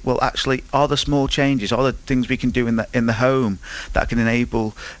say, well, actually, are there small changes, are there things we can do in the home that can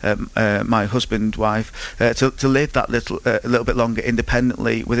enable my husband, wife, to live that a little bit longer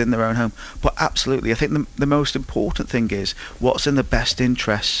independently within their own home? But absolutely, I think the most important thing is what's in the best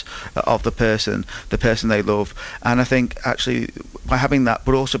interests of the person they love. And I think actually by having that,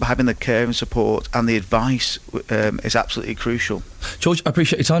 but also by having the care and support and the advice is absolutely crucial. George, I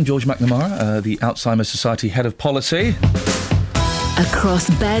appreciate your time. George McNamara, the Alzheimer's Society Head of Policy. Across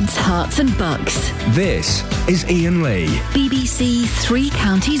beds, hearts and bucks. This is Iain Lee. BBC Three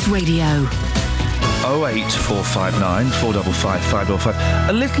Counties Radio. 08459 455 555.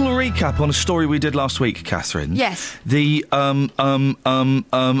 A little recap on a story we did last week, Catherine. Yes. The mobile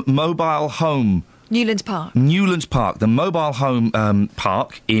home. Newlands Park. The mobile home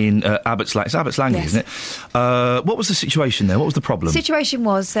park in Abbots Langley. It's Abbots Langley, Yes. isn't it? What was the situation there? What was the problem? The situation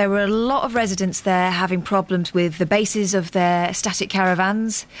was there were a lot of residents there having problems with the bases of their static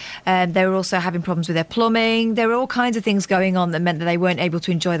caravans. They were also having problems with their plumbing. There were all kinds of things going on that meant that they weren't able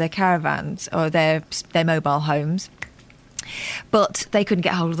to enjoy their caravans or their mobile homes. But they couldn't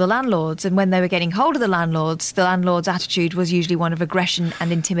get hold of the landlords, and when they were getting hold of the landlord's attitude was usually one of aggression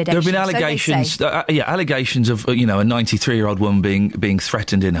and intimidation. There have been allegations, allegations of a 93-year-old woman being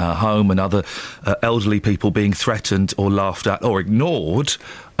threatened in her home, and other elderly people being threatened or laughed at or ignored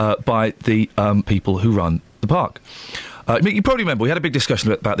by the people who run the park. You probably remember we had a big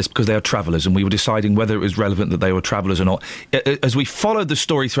discussion about this because they are travellers, and we were deciding whether it was relevant that they were travellers or not. As we followed the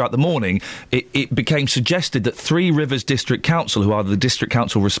story throughout the morning, it became suggested that Three Rivers District Council, who are the district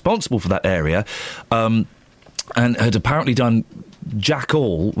council responsible for that area, and had apparently done jack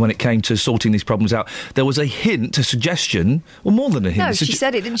all when it came to sorting these problems out. There was a hint, a suggestion, or more than a hint. No, she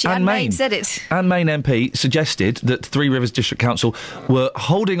said it, didn't she? Anne Main said it. Anne Main MP suggested that Three Rivers District Council were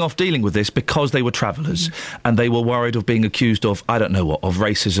holding off dealing with this because they were travellers and they were worried of being accused of, I don't know what, of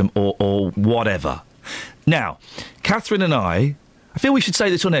racism or whatever. Now, Catherine and I feel we should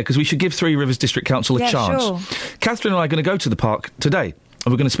say this on air because we should give Three Rivers District Council a chance. Sure. Catherine and I are going to go to the park today.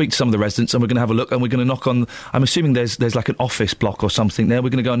 And we're going to speak to some of the residents and we're going to have a look and we're going to knock on... I'm assuming there's like an office block or something there.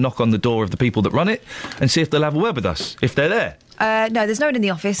 We're going to go and knock on the door of the people that run it and see if they'll have a word with us, if they're there. No, there's no one in the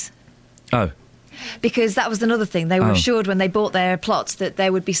office. Oh. Because that was another thing. They were assured when they bought their plots that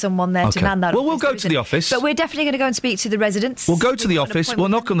there would be someone there to man that Well, office. we'll go to the office. But we're definitely going to go and speak to the residents. We'll go to the office, we'll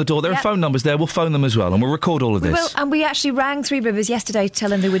knock on the door. There are phone numbers there, we'll phone them as well and we'll record all of this. We will, and we actually rang Three Rivers yesterday to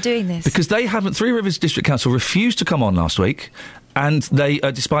tell them they were doing this. Because they haven't... Three Rivers District Council refused to come on last week. And they,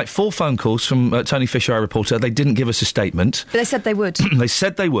 despite 4 phone calls from Tony Fisher, our reporter, they didn't give us a statement. But they said they would. They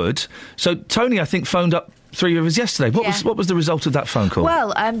said they would. So Tony, I think, phoned up Three Rivers yesterday. What was the result of that phone call?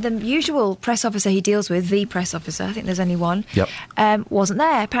 Well, the usual press officer he deals with, the press officer, I think there's only one, wasn't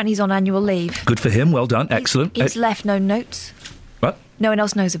there. Apparently he's on annual leave. Good for him. Well done. Excellent. He's left no notes. What? No one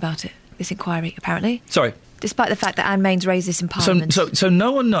else knows about it, this inquiry, apparently. Sorry. Despite the fact that Anne Main's raised this in Parliament. So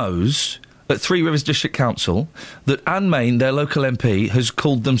no one knows... at Three Rivers District Council, that Anne Main, their local MP, has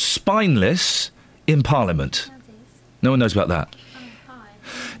called them spineless in Parliament. No one knows about that.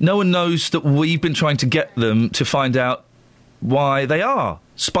 No one knows that we've been trying to get them to find out why they are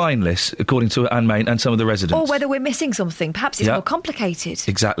spineless, according to Anne Main and some of the residents. Or whether we're missing something. Perhaps it's more complicated.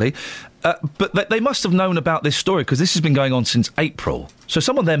 Exactly. But they must have known about this story, because this has been going on since April. So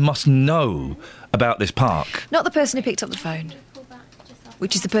someone there must know about this park. Not the person who picked up the phone.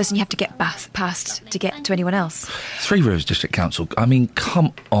 Which is the person you have to get past to get to anyone else. Three Rivers District Council, I mean,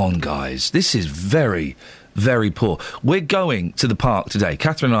 come on, guys. This is very, very poor. We're going to the park today.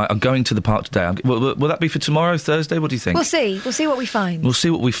 Catherine and I are going to the park today. Will that be for tomorrow, Thursday? What do you think? We'll see. We'll see what we find. We'll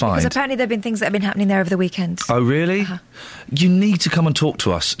see what we find. Because apparently there have been things that have been happening there over the weekend. Oh, really? You need to come and talk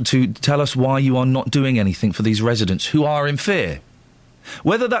to us to tell us why you are not doing anything for these residents who are in fear.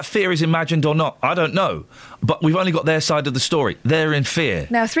 Whether that fear is imagined or not, I don't know. But we've only got their side of the story. They're in fear.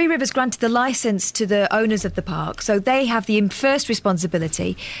 Now, Three Rivers granted the licence to the owners of the park, so they have the first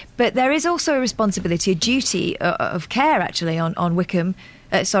responsibility. But there is also a responsibility, a duty of care, actually, on Wickham,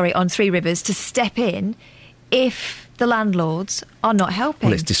 on Three Rivers, to step in if the landlords are not helping.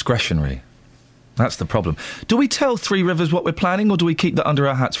 Well, it's discretionary. That's the problem. Do we tell Three Rivers what we're planning, or do we keep that under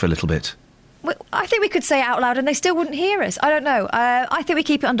our hats for a little bit? Well, I think we could say it out loud and they still wouldn't hear us. I don't know. I think we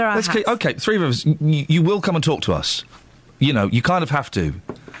keep it under our hats. OK, Three Rivers, you will come and talk to us. You know, you kind of have to.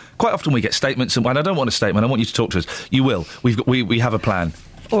 Quite often we get statements, and I don't want a statement, I want you to talk to us. You will. We have a plan.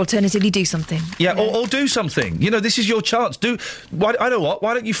 Or alternatively, do something. Yeah, or do something. You know, this is your chance. I know what.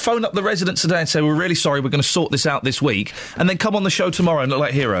 Why don't you phone up the residents today and say, we're really sorry, we're going to sort this out this week, and then come on the show tomorrow and look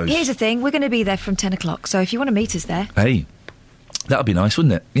like heroes. Here's the thing, we're going to be there from 10 o'clock, so if you want to meet us there... Hey... that would be nice,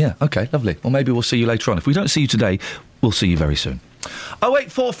 wouldn't it? Yeah, OK, lovely. Well, maybe we'll see you later on. If we don't see you today, we'll see you very soon.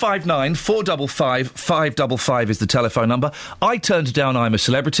 08459 455 555 is the telephone number. I turned down I'm a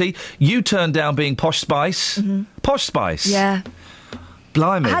Celebrity. You turned down being Posh Spice. Mm-hmm. Posh Spice? Yeah.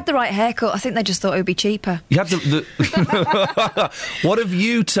 Blimey. I had the right haircut. I think they just thought it would be cheaper. You had the... What have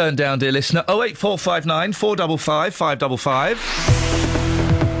you turned down, dear listener? 08459 455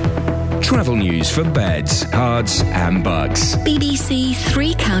 555. Travel news for beds, cards and bugs. BBC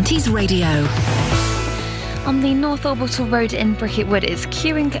Three Counties Radio. On the North Orbital Road in Bricket Wood, it's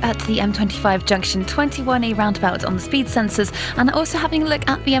queuing at the M25 junction 21A roundabout on the speed sensors, and also having a look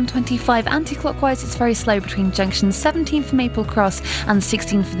at the M25 anti-clockwise. It's very slow between junction 17 for Maple Cross and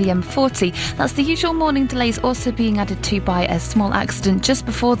 16 for the M40. That's the usual morning delays, also being added to by a small accident just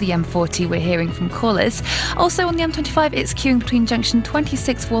before the M40, we're hearing from callers. Also on the M25, it's queuing between junction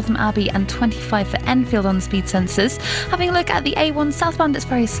 26 for Waltham Abbey and 25 for Enfield on the speed sensors. Having a look at the A1 southbound, it's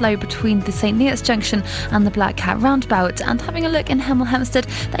very slow between the St Neots junction and the Black Cat roundabout. And having a look in Hemel Hempstead,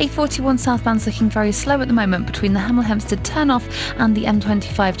 the A41 southbound's looking very slow at the moment between the Hemel Hempstead turn-off and the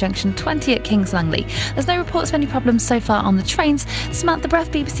M25 junction 20 at Kings Langley. There's no reports of any problems so far on the trains. Samantha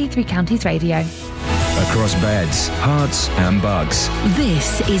Breath, BBC Three Counties Radio. Across beds, hearts and bugs.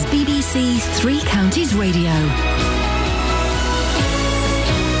 This is BBC Three Counties Radio.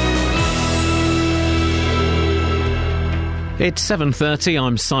 It's 7:30.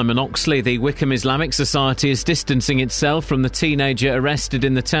 I'm Simon Oxley. The Wickham Islamic Society is distancing itself from the teenager arrested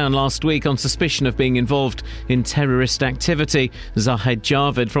in the town last week on suspicion of being involved in terrorist activity. Zahed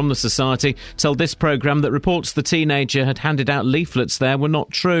Javed from the Society told this programme that reports the teenager had handed out leaflets there were not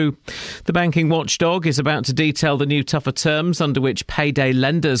true. The banking watchdog is about to detail the new tougher terms under which payday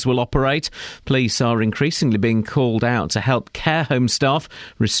lenders will operate. Police are increasingly being called out to help care home staff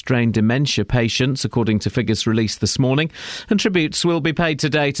restrain dementia patients, according to figures released this morning. And tributes will be paid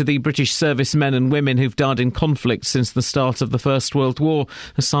today to the British servicemen and women who've died in conflict since the start of the First World War.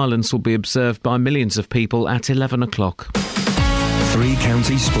 A silence will be observed by millions of people at 11 o'clock. Three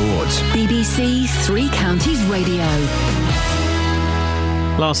Counties Sports. BBC Three Counties Radio.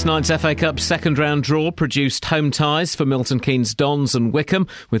 Last night's FA Cup second round draw produced home ties for Milton Keynes Dons and Wickham,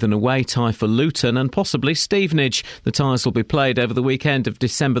 with an away tie for Luton and possibly Stevenage. The ties will be played over the weekend of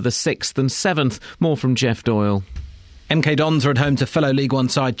December the 6th and 7th. More from Jeff Doyle. MK Dons are at home to fellow League One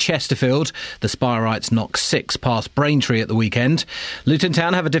side Chesterfield. The Spireites knocked 6 past Braintree at the weekend. Luton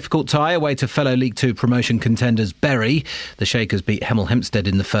Town have a difficult tie away to fellow League Two promotion contenders Bury. The Shakers beat Hemel Hempstead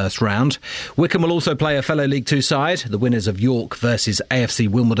in the first round. Wickham will also play a fellow League Two side, the winners of York versus AFC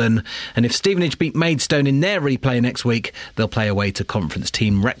Wimbledon. And if Stevenage beat Maidstone in their replay next week, they'll play away to conference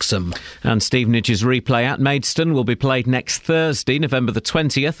team Wrexham. And Stevenage's replay at Maidstone will be played next Thursday, November the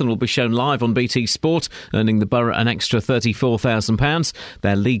 20th, and will be shown live on BT Sport, earning the Borough an extra £34,000.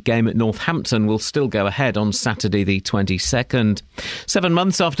 Their league game at Northampton will still go ahead on Saturday the 22nd. 7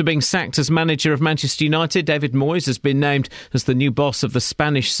 months after being sacked as manager of Manchester United, David Moyes has been named as the new boss of the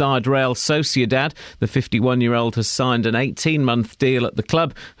Spanish side Real Sociedad. The 51-year-old has signed an 18-month deal at the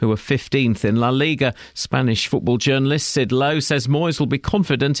club, who are 15th in La Liga. Spanish football journalist Sid Lowe says Moyes will be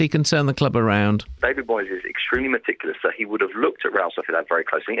confident he can turn the club around. David Moyes is extremely meticulous, so he would have looked at Real Sociedad very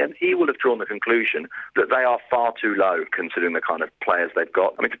closely, and he will have drawn the conclusion that they are far too low considering the kind of players they've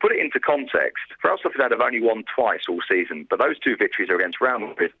got. I mean, to put it into context, Real Sociedad have only won twice all season, but those two victories are against Real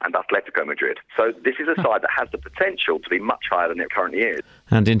Madrid and Atletico Madrid. So this is a side that has the potential to be much higher than it currently is.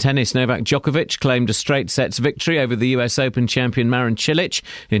 And in tennis, Novak Djokovic claimed a straight sets victory over the US Open champion Marin Cilic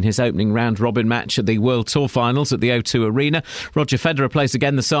in his opening round-robin match at the World Tour Finals at the O2 Arena. Roger Federer plays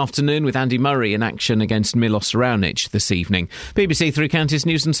again this afternoon with Andy Murray in action against Milos Raonic this evening. BBC Three Counties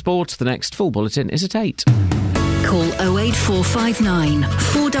News and Sport. The next full bulletin is at 8. Call 08459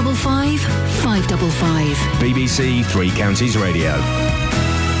 455 555. BBC Three Counties Radio.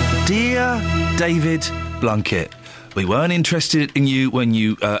 Dear David Blunkett, we weren't interested in you when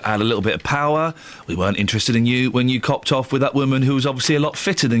you had a little bit of power. We weren't interested in you when you copped off with that woman who was obviously a lot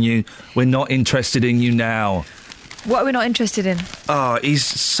fitter than you. We're not interested in you now. What are we not interested in? Oh, he's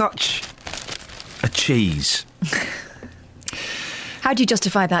such a cheese. How do you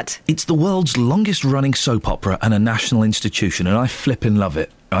justify that? It's the world's longest-running soap opera and a national institution, and I flippin' love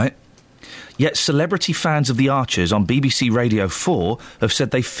it, right? Yet celebrity fans of The Archers on BBC Radio 4 have said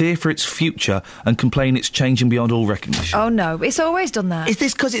they fear for its future and complain it's changing beyond all recognition. Oh, no. It's always done that. Is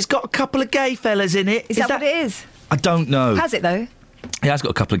this because it's got a couple of gay fellas in it? Is that what it is? I don't know. Has it, though? It has got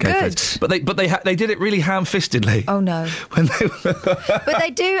a couple of gay fellas. But they did it really ham-fistedly. Oh, no. But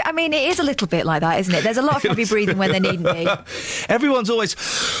they do, I mean, it is a little bit like that, isn't it? There's a lot of heavy breathing when there needn't be. Everyone's always,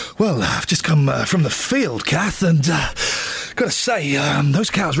 well, I've just come from the field, Kath, and got to say,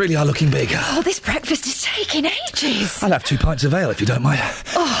 those cows really are looking big. Oh, this breakfast is taking ages. I'll have 2 pints of ale if you don't mind.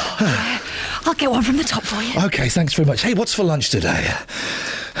 Oh, I'll get one from the top for you. OK, thanks very much. Hey, what's for lunch today?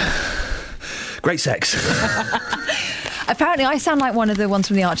 Great sex. Apparently, I sound like one of the ones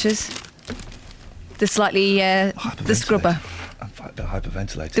from The Archers. The slightly, the scrubber. I'm a bit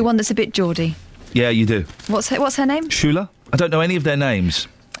hyperventilating. The one that's a bit Geordie. Yeah, you do. What's her name? Shula? I don't know any of their names.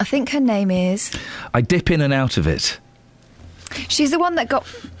 I think her name is... I dip in and out of it. She's the one that got...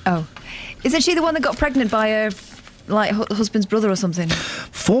 Oh. Isn't she the one that got pregnant by her, husband's brother or something?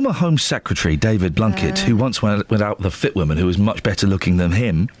 Former Home Secretary David Blunkett, who once went out with a fit woman who was much better looking than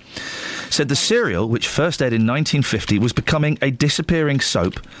him, said the serial, which first aired in 1950, was becoming a disappearing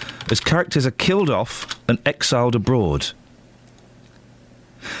soap as characters are killed off and exiled abroad.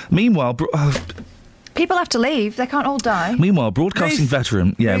 Meanwhile... People have to leave. They can't all die. Meanwhile, broadcasting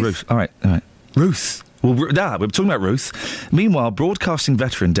veteran... Yeah, Ruth. All right. Ruth. Well, we're talking about Ruth. Meanwhile, broadcasting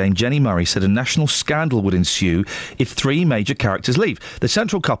veteran Dame Jenny Murray said a national scandal would ensue if 3 major characters leave. The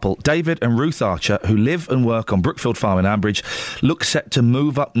central couple, David and Ruth Archer, who live and work on Brookfield Farm in Ambridge, look set to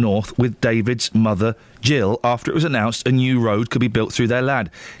move up north with David's mother, Jill, after it was announced a new road could be built through their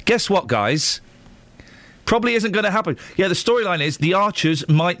land. Guess what, guys? Probably isn't going to happen. Yeah, the storyline is the Archers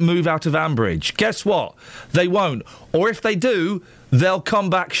might move out of Ambridge. Guess what? They won't. Or if they do, they'll come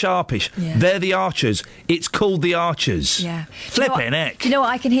back sharpish. Yeah. They're the Archers. It's called the Archers. Yeah. Flippin' heck. Do you know what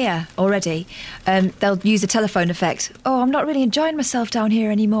I can hear already? They'll use the telephone effect. Oh, I'm not really enjoying myself down here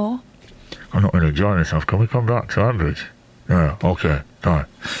anymore. I'm not really enjoying myself. Can we come back to Ambridge? Yeah, OK, fine.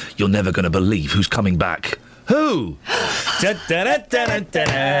 You're never going to believe who's coming back. Who? It's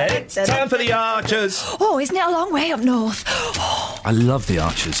time for the Archers. Oh, isn't it a long way up north? I love the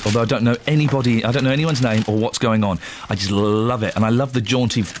Archers, although I don't know anyone's name or what's going on. I just love it, and I love the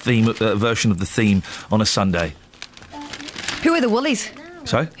jaunty version of the theme on a Sunday. Who are the Woolies?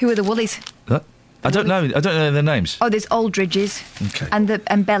 Sorry? Who are the Woolies? I don't know their names. Oh, there's Aldridges. Okay.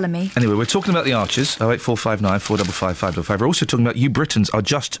 And Bellamy. Anyway, we're talking about the Archers. 08459 455 555. We're also talking about you Britons are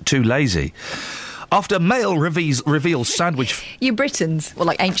just too lazy. After Mail reveals sandwich... You Britons. Well,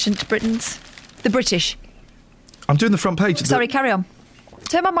 like ancient Britons. The British. I'm doing the front page. Sorry, carry on.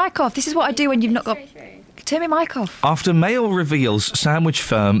 Turn my mic off. This is what I do when you've not got... Turn my mic off. After Mail reveals sandwich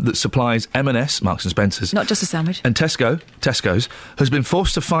firm that supplies M&S, Marks & Spencer's... Not just a sandwich. ...and Tesco's, has been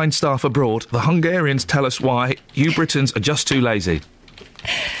forced to find staff abroad, the Hungarians tell us why you Britons are just too lazy.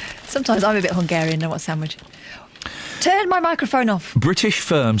 Sometimes I'm a bit Hungarian, know what sandwich. Turn my microphone off. British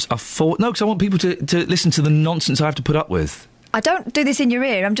firms are No, because I want people to listen to the nonsense I have to put up with. I don't do this in your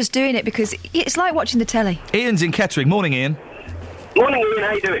ear. I'm just doing it because it's like watching the telly. Ian's in Kettering. Morning, Ian. Morning, Ian.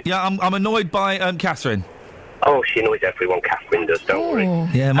 How you doing? Yeah, I'm annoyed by Catherine. Oh, she annoys everyone. Catherine does, don't worry.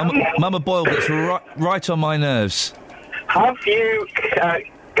 Yeah, Mama Boyle gets right on my nerves. Have you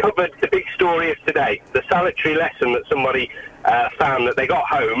covered the big story of today? The salutary lesson that somebody found that they got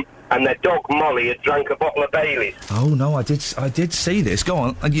home and their dog Molly had drank a bottle of Baileys. Oh no, I did see this. Go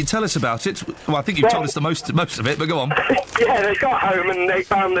on, and you tell us about it. Well, I think you've told us the most of it, but go on. Yeah, they got home and they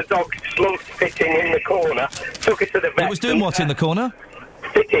found the dog slumped sitting in the corner. Took her to the vet. It was doing what in the corner?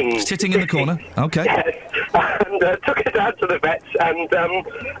 Sitting in the corner. Okay. Yes, and took her down to the vets, and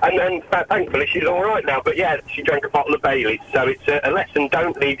then thankfully she's all right now. But yeah, she drank a bottle of Baileys, so it's a lesson: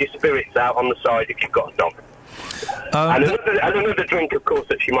 don't leave your spirits out on the side if you've got a dog. And another drink, of course,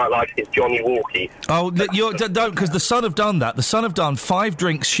 that she might like is Johnny Walkies. Oh, don't, because the Sun have done that. The Sun have done 5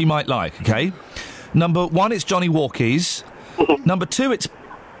 drinks she might like, okay? Number 1, it's Johnny Walkies. Number 2, it's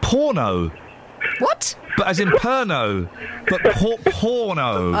porno. What? But as in perno. But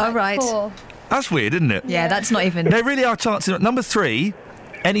porno. Oh, right. That's weird, isn't it? Yeah, that's not even... They really are chancing it. Number 3,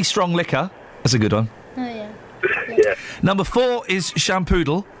 any strong liquor. That's a good one. Oh, yeah. Yeah. Number 4 is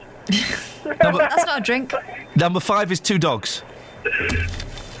shampoodle. That's not a drink. Number 5 is 2 dogs.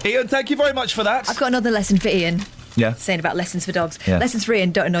 Ian, thank you very much for that. I've got another lesson for Ian. Yeah. Saying about lessons for dogs. Yeah. Lessons for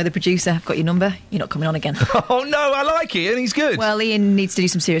Ian, don't annoy the producer. I've got your number. You're not coming on again. Oh, no, I like Ian. He's good. Well, Ian needs to do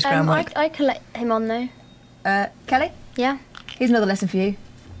some serious groundwork. I can let him on, though. Kelly? Yeah? Here's another lesson for you.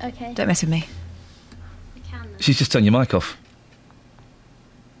 Okay. Don't mess with me. She's just turned your mic off.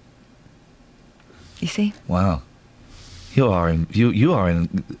 You see? Wow. You're in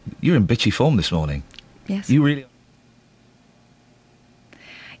bitchy form this morning. Yes. You really...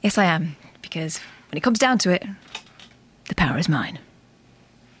 Yes, I am. Because when it comes down to it, the power is mine.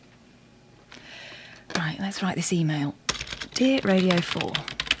 Right, let's write this email. Dear Radio 4,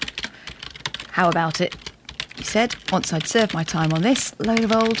 how about it? You said, once I'd served my time on this load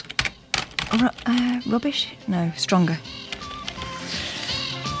of old... rubbish? No, stronger.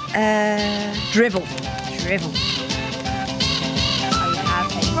 Drivel. I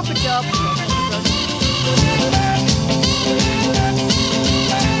have a proper job.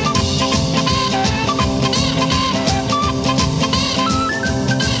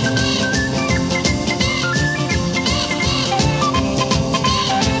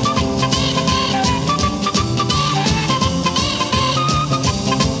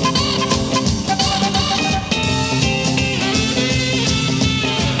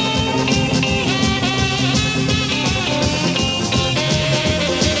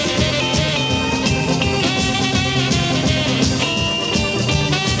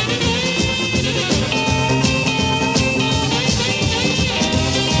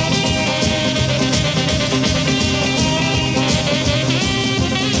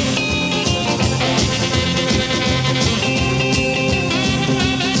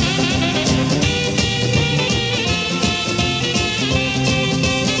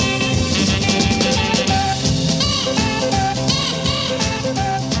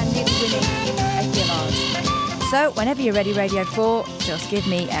 So, whenever you're ready, Radio 4, just give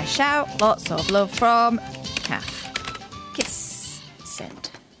me a shout. Lots of love from Kath. Kiss. Send.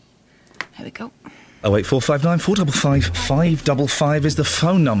 Here we go. 08459 455 555 is the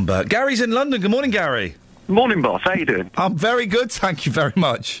phone number. Gary's in London. Good morning, Gary. Morning, boss. How you doing? I'm very good, thank you very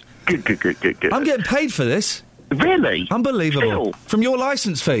much. Good. I'm getting paid for this. Really? Unbelievable. Still? From your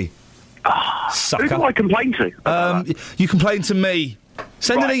licence fee. Sucker. Who do I complain to? You complain to me.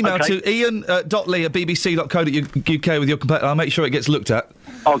 Send an email okay. to ian.lee@bbc.co.uk with your complaint. I'll make sure it gets looked at.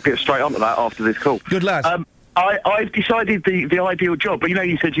 I'll get straight onto that after this call. Good lad. I've decided the ideal job, but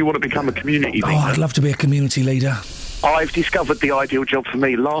you said you want to become a community leader. Oh, I'd love to be a community leader. I've discovered the ideal job for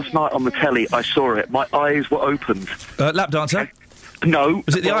me. Last night on the telly, I saw it. My eyes were opened. Lap dancer? No.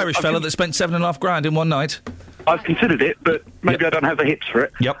 Was it the Irish fella that spent $7,500 in one night? I've considered it, but maybe I don't have the hips for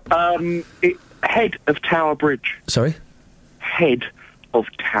it. Yep. Head of Tower Bridge. Sorry? Head of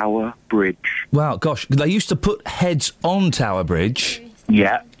Tower Bridge. Wow, gosh. They used to put heads on Tower Bridge.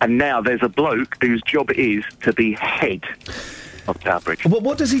 Yeah, and now there's a bloke whose job it is to be head of Tower Bridge.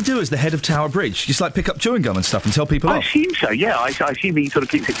 What does he do as the head of Tower Bridge? Just like pick up chewing gum and stuff and tell people I off? assume so, yeah. I assume he sort of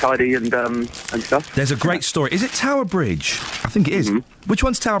keeps it tidy and stuff. There's a great story. Is it Tower Bridge? I think it is. Which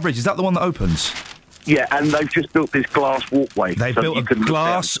one's Tower Bridge? Is that the one that opens? Yeah, and they've just built this glass walkway. They've built a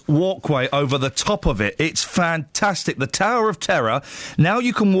glass walkway over the top of it. It's fantastic. The Tower of Terror. Now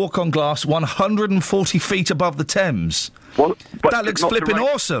you can walk on glass 140 feet above the Thames. Well, but that looks flipping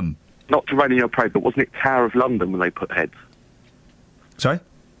awesome. Not to rain in your parade, but wasn't it Tower of London when they put heads? Sorry?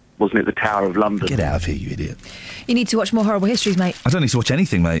 Wasn't it the Tower of London? Get out of here, you idiot. You need to watch more Horrible Histories, mate. I don't need to watch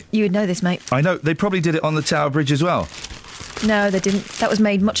anything, mate. You would know this, mate. I know. They probably did it on the Tower Bridge as well. No, they didn't. That was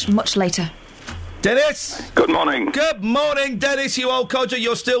made much, much later. Dennis! Good morning. Good morning, Dennis, you old codger.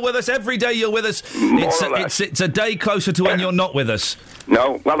 You're still with us. Every day you're with us. It's a day closer to when you're not with us.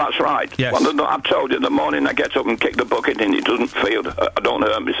 No, well, that's right. Yes. Well, I've told you, the morning I get up and kick the bucket in, it doesn't feel... I don't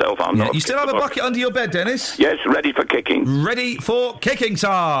hurt myself. You still have a bucket under your bed, Dennis? Yes, ready for kicking. Ready for kicking, sir.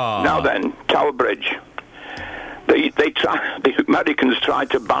 Now then, Tower Bridge. The Americans tried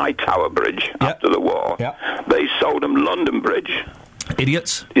to buy Tower Bridge after the war. Yeah. They sold them London Bridge.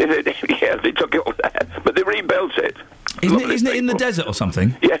 Idiots. Yes, they took it up there, but they rebuilt it. Isn't it in the desert or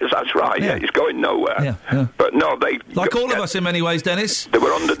something? Yes, that's right. Yeah, it's going nowhere. Yeah. But no, they... Like all of us in many ways, Dennis. They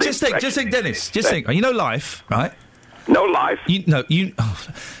were under the Just think, Dennis. Just think. You know life, right? No life.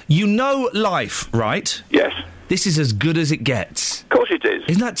 You know life, right? Yes. This is as good as it gets. Of course it is.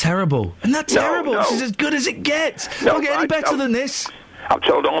 Isn't that terrible? Isn't that terrible? No. This is as good as it gets. No, Don't get any better than this. I've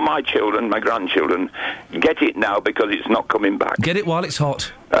told all my children, my grandchildren, get it now because it's not coming back. Get it while it's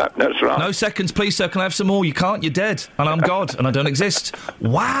hot. That's right. No seconds, please, sir. Can I have some more? You can't. You're dead. And I'm God. And I don't exist.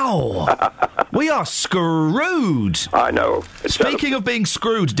 Wow. We are screwed. I know. Speaking of being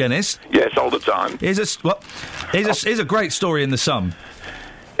screwed, Dennis. Yes, all the time. Here's a great story in the Sun.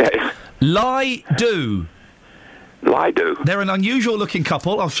 Lie do. Lie do. They're an unusual-looking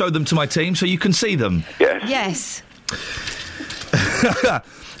couple. I'll show them to my team so you can see them. Yes.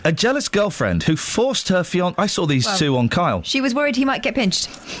 A jealous girlfriend who forced her fiancé... I saw these two on Kyle. She was worried he might get pinched.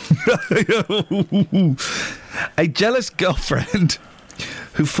 A jealous girlfriend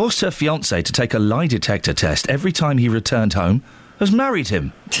who forced her fiancé to take a lie detector test every time he returned home has married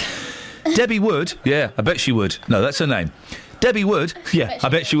him. Debbie Wood... Yeah, I bet she would. No, that's her name. Debbie Wood... Yeah, I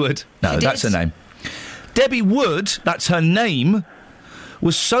bet she would. No, that's her name. Debbie Wood, that's her name,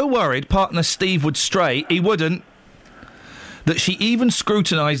 was so worried partner Steve would stray, he wouldn't, that she even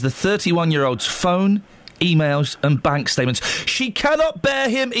scrutinised the 31-year-old's phone, emails and bank statements. She cannot bear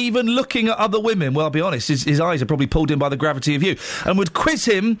him even looking at other women. Well, I'll be honest, his eyes are probably pulled in by the gravity of you. And would quiz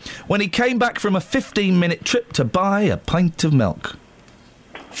him when he came back from a 15-minute trip to buy a pint of milk.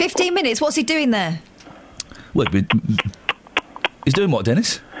 15 minutes? What's he doing there? Well, he's doing what,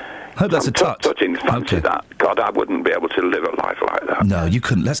 Dennis? Hope that's a touch. Touching, fancy that. God, I wouldn't be able to live a life like that. No, you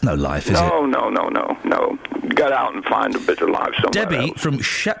couldn't. That's no life, is it? No. Get out and find a bit of life somewhere Debbie else. from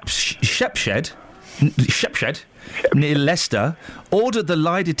Shepshed, near Leicester, ordered the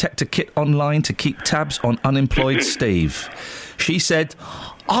lie detector kit online to keep tabs on unemployed Steve. She said,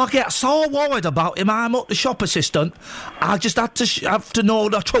 I get so worried about him, I'm not the shop assistant. I just have to know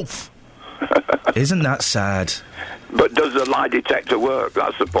the truth. Isn't that sad? But does the lie detector work?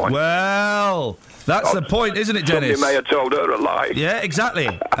 That's the point. Well, that's the point, isn't it, Dennis? Somebody may have told her a lie. Yeah, exactly.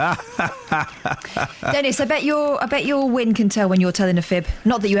 Dennis, I bet your Win can tell when you're telling a fib.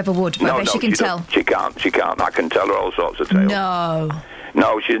 Not that you ever would, but I bet she can tell. She can't. I can tell her all sorts of tales.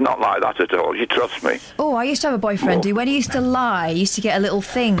 No, she's not like that at all. She trusts me. Oh, I used to have a boyfriend who, when he used to lie, he used to get a little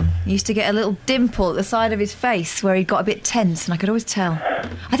thing. He used to get a little dimple at the side of his face where he got a bit tense, and I could always tell.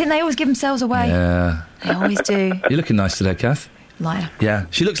 I think they always give themselves away. Yeah. They always do. You're looking nice today, Kath. Liar. Yeah.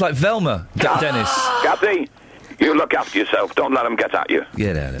 She looks like Velma, Dennis. Kathy, you look after yourself. Don't let them get at you.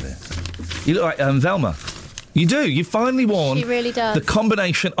 Get out of it. You look like Velma. You do. You finally worn She really does. the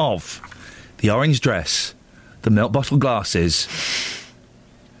combination of the orange dress, the milk bottle glasses,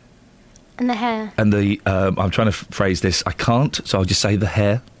 And the hair. And I'm trying to phrase this. I can't, so I'll just say the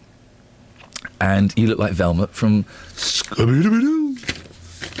hair. And you look like Velma from Scooby-Doo.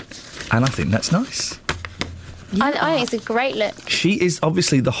 And I think that's nice. I think it's a great look. She is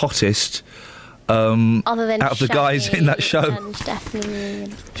obviously the hottest other than out of the guys in that show. And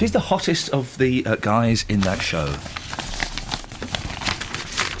definitely. She's the hottest of the guys in that show.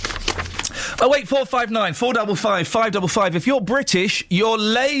 08459 455 555. If you're British, you're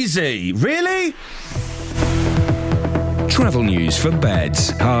lazy. Really? Travel news for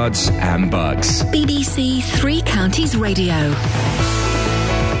beds, cards and bugs. BBC Three Counties Radio.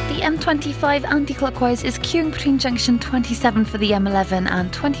 The M25 anti-clockwise is queuing between junction 27 for the M11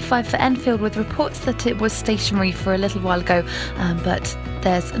 and 25 for Enfield, with reports that it was stationary for a little while ago, but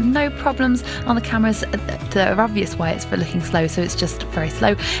there's no problems on the cameras that are obvious why it's looking slow, so it's just very slow.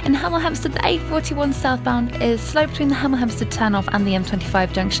 In Hemel Hempstead, the A41 southbound is slow between the Hemel Hempstead turnoff and the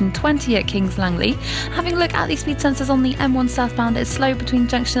M25 junction 20 at Kings Langley. Having a look at the speed sensors on the M1 southbound, it's slow between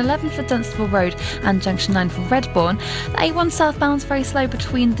junction 11 for Dunstable Road and junction 9 for Redbourne. The A1 southbound's very slow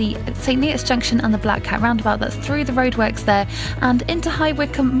between the St Neots junction and the Black Cat roundabout. That's through the roadworks there. And into High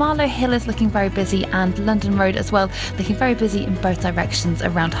Wycombe, Marlow Hill is looking very busy, and London Road as well, looking very busy in both directions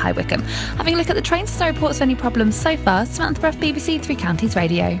around High Wycombe. Having a look at the trains, no reports of any problems so far. Samantha Bruff, BBC Three Counties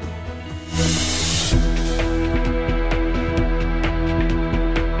Radio.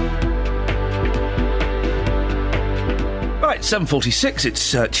 Right, 7:46.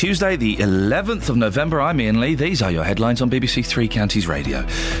 It's Tuesday, the 11th of November. I'm Iain Lee. These are your headlines on BBC Three Counties Radio.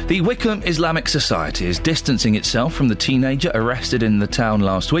 The Wycombe Islamic Society is distancing itself from the teenager arrested in the town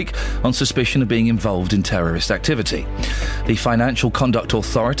last week on suspicion of being involved in terrorist activity. The Financial Conduct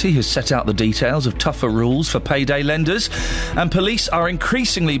Authority has set out the details of tougher rules for payday lenders, and police are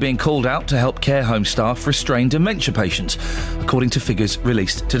increasingly being called out to help care home staff restrain dementia patients, according to figures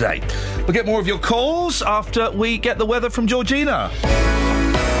released today. We'll get more of your calls after we get the weather from Georgina.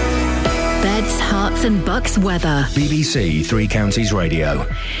 Beds, Herts and Bucks weather. BBC Three Counties Radio.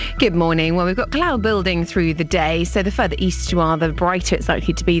 Good morning. Well, we've got cloud building through the day, so the further east you are, the brighter it's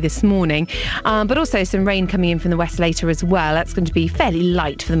likely to be this morning. But also some rain coming in from the west later as well. That's going to be fairly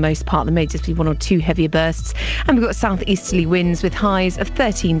light for the most part. There may just be one or two heavier bursts. And we've got southeasterly winds with highs of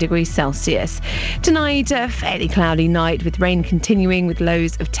 13 degrees Celsius. Tonight, a fairly cloudy night with rain continuing with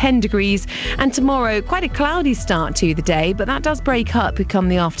lows of 10 degrees. And tomorrow, quite a cloudy start to the day, but that does break up come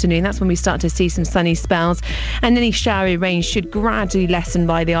the afternoon. That's when we start to see some sunny spells, and any showery rain should gradually lessen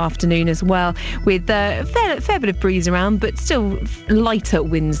by the afternoon as well, with a fair bit of breeze around, but still lighter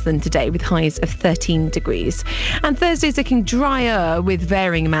winds than today, with highs of 13 degrees. And Thursday's looking drier with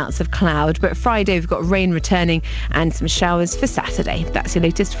varying amounts of cloud, but Friday we've got rain returning and some showers for Saturday. That's your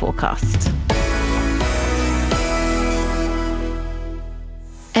latest forecast.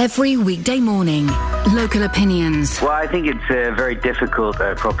 Every weekday morning, local opinions. Well, I think it's a very difficult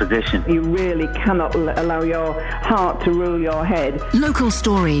proposition. You really cannot allow your heart to rule your head. Local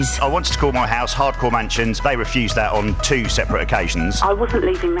stories. I wanted to call my house Hardcore Mansions. They refused that on 2 separate occasions. I wasn't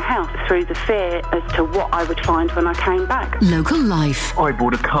leaving the house through the fear as to what I would find when I came back. Local life. I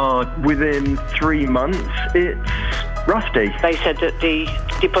bought a car within 3 months. It's rusty. They said that the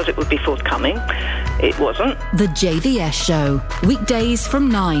deposit would be forthcoming. It wasn't. The JVS Show. Weekdays from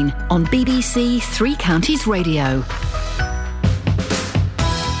 9 on BBC Three Counties Radio.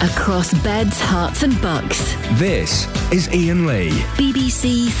 Across beds, Herts and Bucks. This is Iain Lee.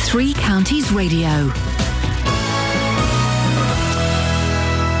 BBC Three Counties Radio.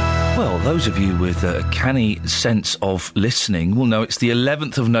 Well, those of you with a canny sense of listening will know it's the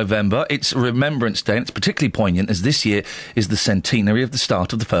 11th of November. It's Remembrance Day, and it's particularly poignant as this year is the centenary of the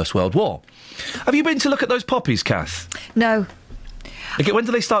start of the First World War. Have you been to look at those poppies, Kath? No. Okay, when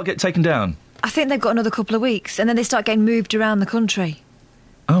do they start getting taken down? I think they've got another couple of weeks, and then they start getting moved around the country.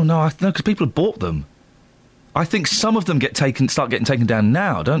 Oh, no, because people have bought them. I think some of them start getting taken down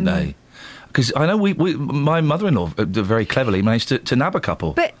now, don't they? Because I know my mother-in-law very cleverly managed to nab a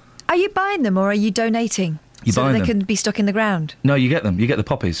couple. But are you buying them or are you donating? So that they can be stuck in the ground? No, you get them. You get the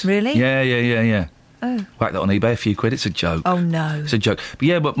poppies. Really? Yeah. Oh. Whack that on eBay, a few quid. It's a joke. Oh, no. It's a joke. But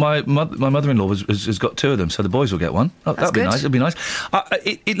yeah, but my mother-in-law has got 2 of them, so the boys will get one. Oh, that'd be nice. It'd be nice.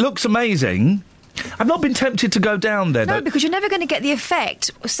 It looks amazing. I've not been tempted to go down there, though. No, because you're never going to get the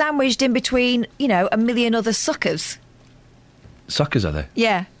effect sandwiched in between, a million other suckers. Suckers, are they?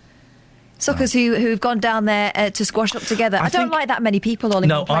 Yeah. Suckers who've gone down there to squash up together. I don't like that many people all in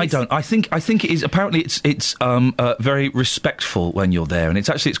one place. No, I don't. I think it is. Apparently, it's very respectful when you're there, and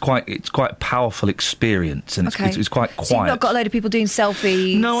it's quite a powerful experience, and it's quite quiet. So you've not got a load of people doing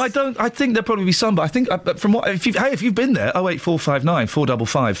selfies? No, I don't. I think there'll probably be some, but I think from what if you've been there, 08459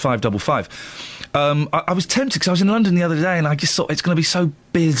 455 555. I was tempted because I was in London the other day, and I just thought it's going to be so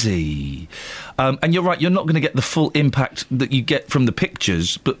busy. And you're right, you're not going to get the full impact that you get from the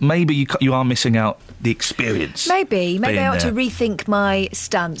pictures, but maybe you are missing out the experience. Maybe I ought to rethink my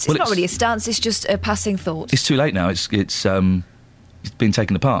stance. It's not really a stance; it's just a passing thought. It's too late now. It's been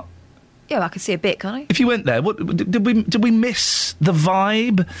taken apart. Yeah, I can see a bit, can't I? If you went there, did we miss the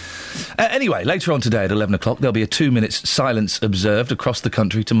vibe? Anyway, later on today at 11 o'clock, there'll be a 2 minutes silence observed across the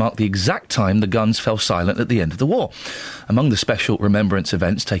country to mark the exact time the guns fell silent at the end of the war. Among the special remembrance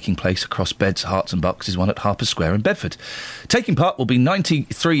events taking place across Beds, Herts and Bucks is one at Harper Square in Bedford. Taking part will be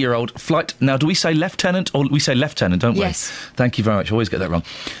 93-year-old flight... Now, do we say lieutenant or we say lieutenant, don't we? Yes. Thank you very much. I always get that wrong.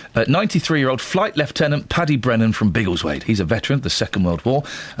 93-year-old Flight Lieutenant Paddy Brennan from Biggleswade. He's a veteran of the Second World War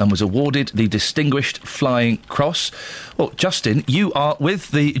and was awarded the Distinguished Flying Cross. Well, Justin, you are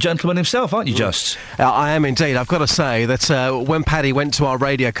with the gentleman himself, aren't you, Just? I am indeed. I've got to say that when Paddy went to our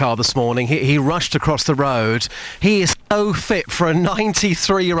radio car this morning, he rushed across the road. He is so fit for a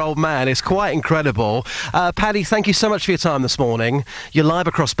 93-year-old man. It's quite incredible. Paddy, thank you so much for your time this morning. You're live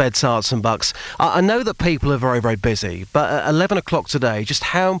across Beds, Herts and Bucks. I know that people are very, very busy, but at 11 o'clock today, just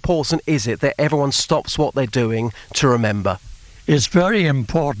how important is it that everyone stops what they're doing to remember? It's very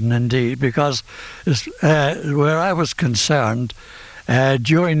important indeed, because where I was concerned,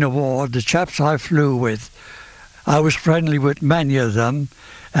 during the war, the chaps I flew with, I was friendly with many of them,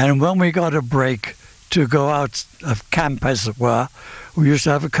 and when we got a break to go out of camp, as it were, we used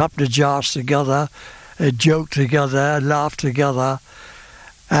to have a couple of jars together, joke together, laugh together.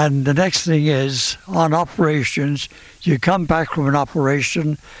 And the next thing is, on operations, you come back from an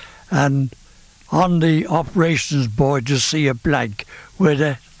operation, and on the operations board you see a blank where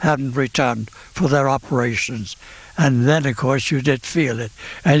they hadn't returned for their operations. And then, of course, you did feel it.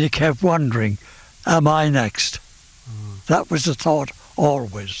 And you kept wondering, am I next? That was the thought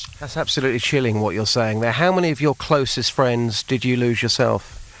always. That's absolutely chilling what you're saying there. How many of your closest friends did you lose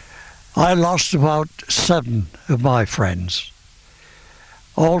yourself? I lost about 7 of my friends.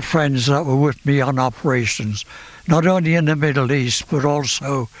 All friends that were with me on operations, not only in the Middle East, but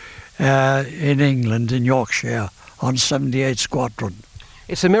also in England, in Yorkshire, on 78 Squadron.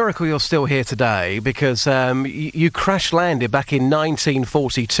 It's a miracle you're still here today, because you crash-landed back in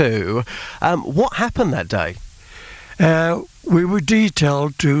 1942. What happened that day? We were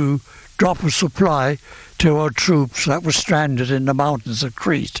detailed to drop a supply to our troops that were stranded in the mountains of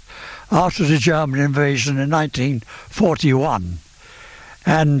Crete after the German invasion in 1941.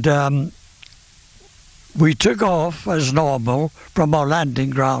 And we took off as normal from our landing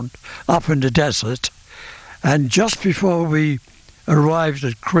ground up in the desert, and just before we arrived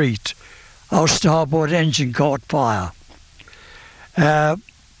at Crete, our starboard engine caught fire.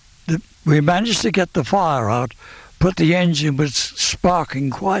 We managed to get the fire out, but the engine was sparking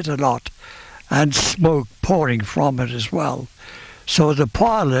quite a lot and smoke pouring from it as well. So the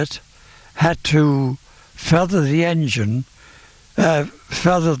pilot had to feather the engine,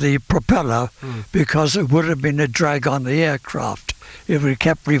 feather the propeller, because it would have been a drag on the aircraft if we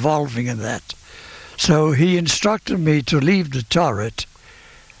kept revolving in that. So he instructed me to leave the turret.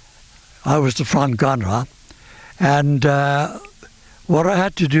 I was the front gunner, and what I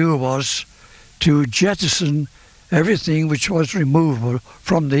had to do was to jettison everything which was removable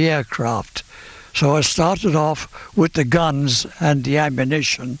from the aircraft. So I started off with the guns and the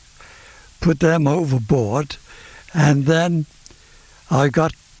ammunition, put them overboard, and then I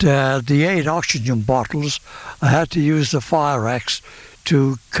got the 8 oxygen bottles. I had to use the fire axe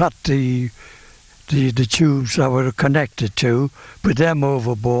to cut the tubes that were connected to, put them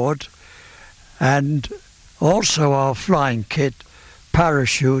overboard, and also our flying kit,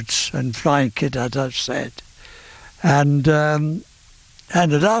 parachutes and flying kit, as I've said. And the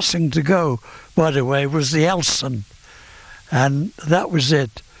last thing to go, by the way, was the Elson, and that was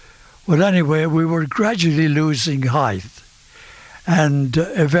it. Well, anyway, we were gradually losing height, and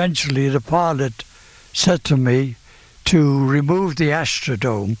eventually the pilot said to me to remove the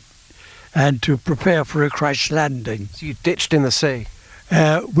Astrodome and to prepare for a crash landing. So you ditched in the sea?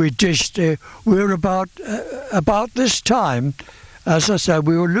 We ditched. We were about this time, as I said,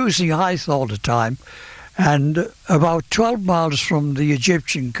 we were losing height all the time, and about 12 miles from the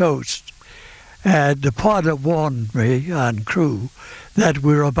Egyptian coast, the pilot warned me and crew that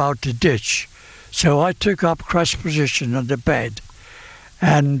we were about to ditch. So I took up crash position on the bed,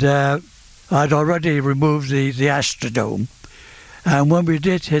 and I'd already removed the Astrodome, and when we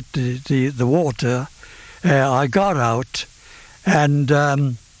did hit the water, I got out, and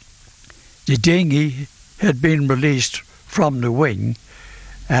the dinghy had been released from the wing,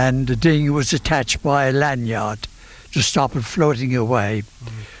 and the dinghy was attached by a lanyard to stop it floating away.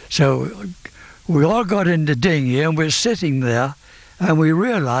 So we all got in the dinghy, and we're sitting there, and we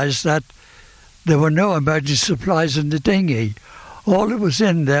realised that there were no emergency supplies in the dinghy. All that was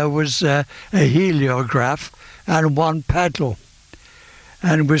in there was a heliograph and one paddle.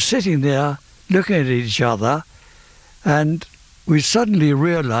 And we're sitting there looking at each other, and we suddenly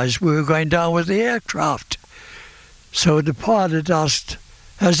realised we were going down with the aircraft. So the pilot asked,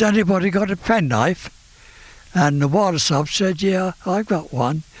 "Has anybody got a penknife?" And the water sub said, "Yeah, I've got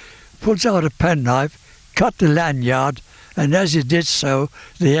one." Pulls out a penknife, cut the lanyard, and as he did so,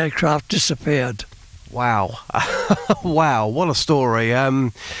 the aircraft disappeared. Wow. Wow, what a story.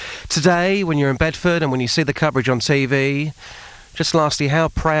 Today, when you're in Bedford and when you see the coverage on TV, just lastly, how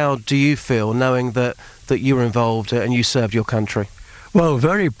proud do you feel knowing that you were involved and you served your country? Well,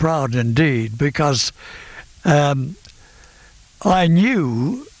 very proud indeed, because I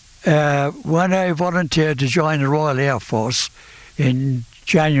knew when I volunteered to join the Royal Air Force in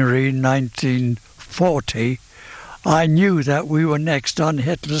January 1940, I knew that we were next on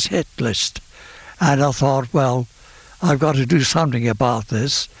Hitler's hit list. And I thought, well, I've got to do something about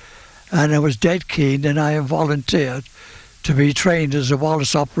this. And I was dead keen, and I volunteered to be trained as a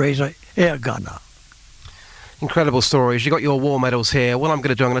Wallace operator air gunner. Incredible stories. You got your war medals here. What I'm going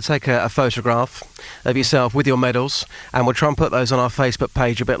to do, I'm going to take a photograph of yourself with your medals, and we'll try and put those on our Facebook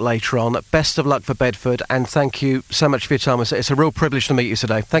page a bit later on. Best of luck for Bedford, and thank you so much for your time. It's a real privilege to meet you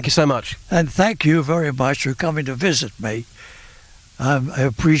today. Thank you so much. And thank you very much for coming to visit me. I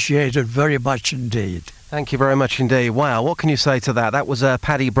appreciate it very much indeed. Thank you very much indeed. Wow, what can you say to that? That was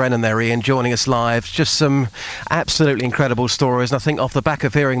Paddy Brennan there, Ian, joining us live. Just some absolutely incredible stories. And I think off the back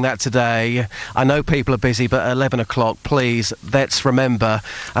of hearing that today, I know people are busy, but at 11 o'clock, please, let's remember.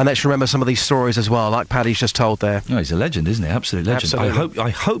 And let's remember some of these stories as well, like Paddy's just told there. Oh, he's a legend, isn't he? Absolute legend. Absolutely. I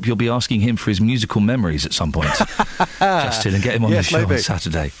hope you'll be asking him for his musical memories at some point, Justin, and get him on the show on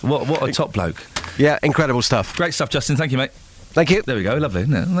Saturday. What a top bloke. Yeah, incredible stuff. Great stuff, Justin. Thank you, mate. Thank you. There we go. Lovely,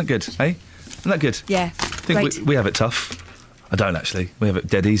 isn't it? Isn't that good, eh? Isn't that good? Yeah. I think we have it tough. I don't actually. We have it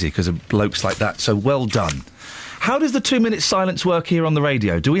dead easy because of blokes like that. So well done. How does the 2-minute silence work here on the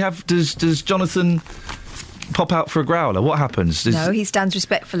radio? Does Jonathan pop out for a growler? What happens? No, he stands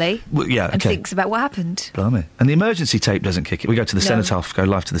respectfully and thinks about what happened. Blimey. And the emergency tape doesn't kick it. We go to the cenotaph, go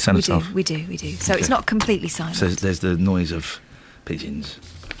live to the cenotaph. We do. So it's not completely silent. So there's the noise of pigeons.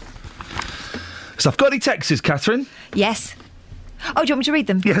 So I've got any texts, Catherine? Yes. Oh, do you want me to read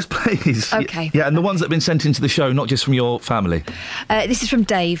them? Yes, please. OK. Yeah, and the ones that have been sent into the show, not just from your family. This is from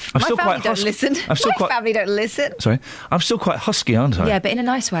Dave. My family don't listen. Family don't listen. Sorry? I'm still quite husky, aren't I? Yeah, but in a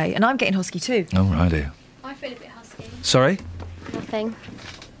nice way. And I'm getting husky too. Oh, right, dear. I feel a bit husky. Sorry? Nothing.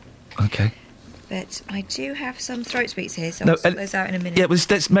 OK. But I do have some throat speaks here, so I'll sort those out in a minute. Yeah,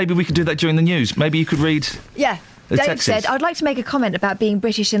 maybe we could do that during the news. Maybe you could read... Yeah. Dave said, I'd like to make a comment about being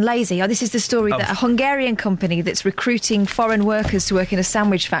British and lazy. This is the story that a Hungarian company that's recruiting foreign workers to work in a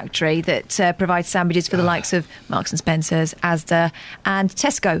sandwich factory that provides sandwiches for the likes of Marks and Spencer's, Asda and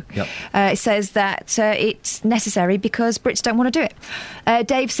Tesco. Yep. It says that it's necessary because Brits don't want to do it.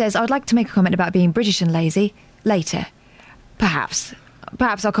 Dave says, I'd like to make a comment about being British and lazy later. Perhaps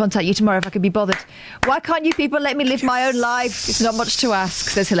I'll contact you tomorrow if I can be bothered. Why can't you people let me live my own life? It's not much to ask,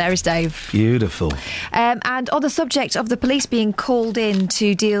 says hilarious Dave. Beautiful. And on the subject of the police being called in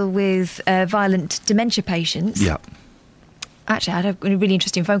to deal with violent dementia patients... Yeah. Actually, I had a really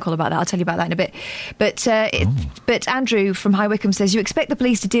interesting phone call about that. I'll tell you about that in a bit. But Andrew from High Wycombe says, you expect the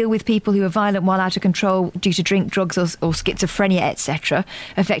police to deal with people who are violent while out of control due to drink, drugs or schizophrenia, etc.,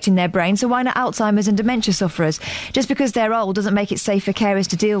 affecting their brain. So why not Alzheimer's and dementia sufferers? Just because they're old doesn't make it safe for carers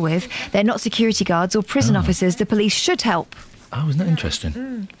to deal with. They're not security guards or prison officers. The police should help. Oh, isn't that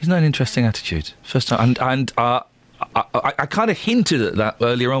interesting? Isn't that an interesting attitude? First time, and I kind of hinted at that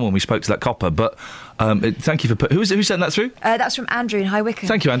earlier on when we spoke to that copper, but thank you for... Who sent that through? That's from Andrew in High Wycombe.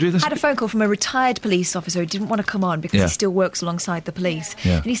 Thank you, Andrew. Had a phone call from a retired police officer who didn't want to come on because he still works alongside the police.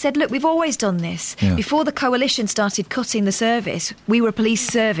 Yeah. And he said, look, we've always done this. Yeah. Before the coalition started cutting the service, we were a police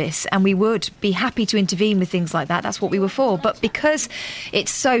service and we would be happy to intervene with things like that. That's what we were for. But because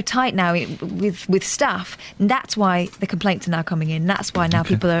it's so tight now with staff, that's why the complaints are now coming in. That's why now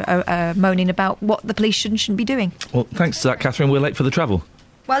people are moaning about what the police shouldn't be doing. Well, thanks to that, Catherine. We're late for the travel.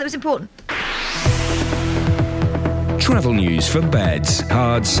 Well, it was important. Travel news for beds,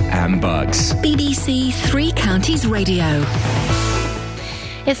 cards and bugs. BBC Three Counties Radio.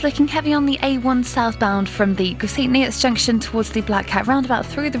 It's looking heavy on the A1 southbound from the St Neots junction towards the Black Cat roundabout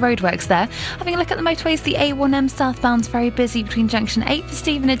through the roadworks there. Having a look at the motorways, the A1M southbound's very busy between junction 8 for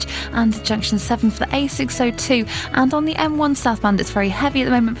Stevenage and junction 7 for the A602. And on the M1 southbound, it's very heavy at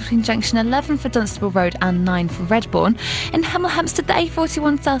the moment between junction 11 for Dunstable Road and 9 for Redbourne. In Hemel Hempstead, the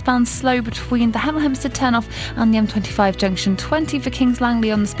A41 southbound slow between the Hemel Hempstead turnoff and the M25 junction 20 for Kings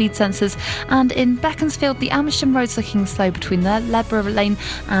Langley on the speed sensors. And in Beaconsfield, the Amersham Road's looking slow between the Ledborough Lane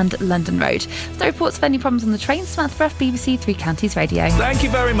and London Road. No reports of any problems on the train. Samantha Bruff, BBC Three Counties Radio. Thank you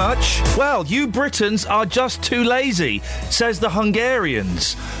very much. Well, you Britons are just too lazy, says the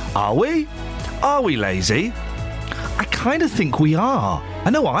Hungarians. Are we? Are we lazy? I kind of think we are. I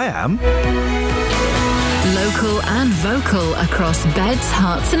know I am. Local and vocal across beds,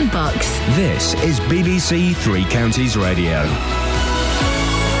 hearts and bucks. This is BBC Three Counties Radio.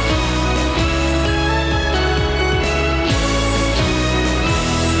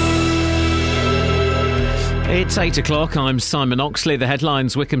 It's 8 o'clock. I'm Simon Oxley. The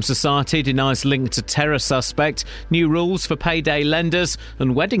headlines: Wickham Society denies link to terror suspect, new rules for payday lenders,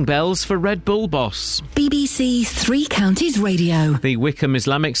 and wedding bells for Red Bull boss. BBC Three Counties Radio. The Wickham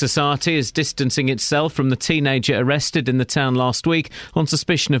Islamic Society is distancing itself from the teenager arrested in the town last week on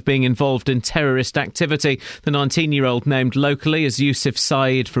suspicion of being involved in terrorist activity. The 19-year-old, named locally as Yusuf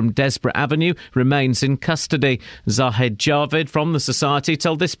Saeed from Desborough Avenue, remains in custody. Zahed Javid from the Society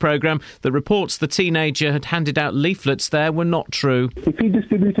told this programme that reports the teenager had handed out leaflets there were not true. If he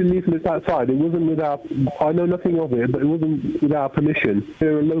distributed leaflets outside, it wasn't without, I know nothing of it, but it wasn't without permission.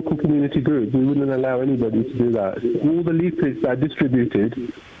 They're a local community group. We wouldn't allow anybody to do that. All the leaflets that are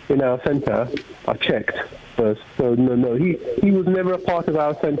distributed in our centre are checked first. So no, he was never a part of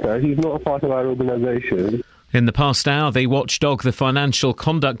our centre. He's not a part of our organisation. In the past hour, the watchdog, the Financial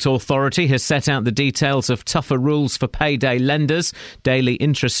Conduct Authority, has set out the details of tougher rules for payday lenders. Daily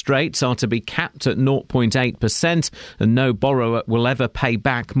interest rates are to be capped at 0.8%, and no borrower will ever pay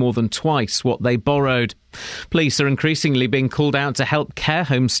back more than twice what they borrowed. Police are increasingly being called out to help care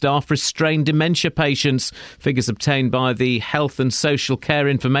home staff restrain dementia patients. Figures obtained by the Health and Social Care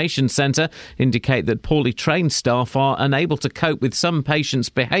Information Centre indicate that poorly trained staff are unable to cope with some patients'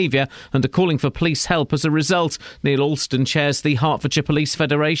 behaviour and are calling for police help as a result. Neil Alston chairs the Hertfordshire Police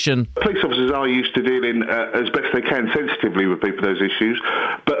Federation. Police officers are used to dealing as best they can sensitively with people those issues,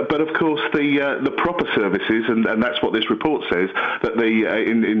 but of course the proper services, and that's what this report says, that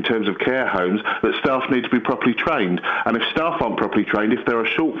in terms of care homes, that staff need to be properly trained, and if staff aren't properly trained, if there are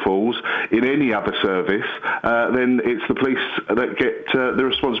shortfalls in any other service, then it's the police that get the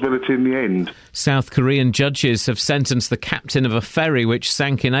responsibility in the end. South Korean judges have sentenced the captain of a ferry which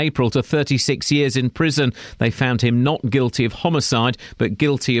sank in April to 36 years in prison. They found him not guilty of homicide but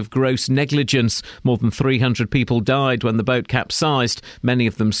guilty of gross negligence. More than 300 people died when the boat capsized, many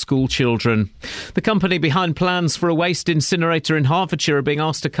of them school children. The company behind plans for a waste incinerator in Hertfordshire are being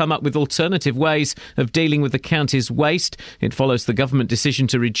asked to come up with alternative ways of dealing with the county's waste. It follows the government decision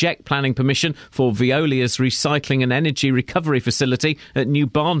to reject planning permission for Veolia's recycling and energy recovery facility at New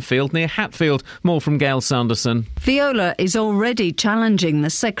Barnfield near Hatfield. More from Gail Sanderson. Veolia is already challenging the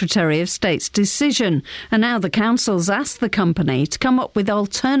Secretary of State's decision, and now the council's asked the company to come up with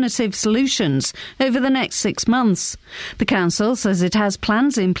alternative solutions over the next 6 months. The council says it has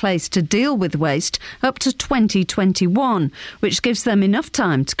plans in place to deal with waste up to 2021, which gives them enough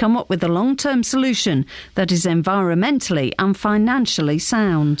time to come up with a long-term solution that is environmentally and financially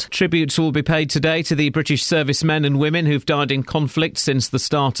sound. Tributes will be paid today to the British servicemen and women who've died in conflict since the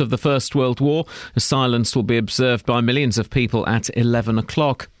start of the First World War. A silence will be observed by millions of people at 11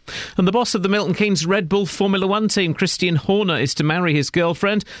 o'clock. And the boss of the Milton Keynes Red Bull Formula One team, Christian Horner, is to marry his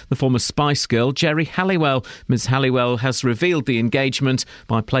girlfriend, the former Spice Girl, Geri Halliwell. Ms Halliwell has revealed the engagement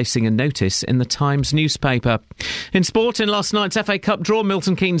by placing a notice in the Times newspaper. In sport, in last night's FA Cup draw,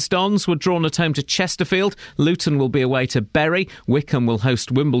 Milton Keynes Dons were drawn at home to Chesterfield. Luton will be away to Bury. Wickham will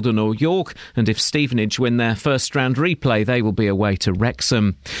host Wimbledon or York. And if Stevenage win their first round replay, they will be away to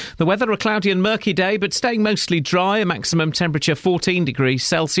Wrexham. The weather, a cloudy and murky day, but staying mostly dry, a maximum temperature 14 degrees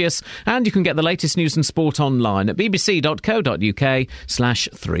Celsius. And you can get the latest news and sport online at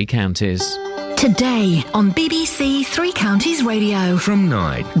bbc.co.uk/3 counties. Today on BBC Three Counties Radio. From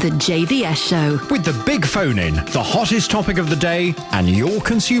 9. The JVS Show. With the big phone in, the hottest topic of the day, and your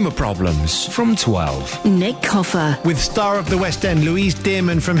consumer problems. From 12. Nick Coffer. With star of the West End, Louise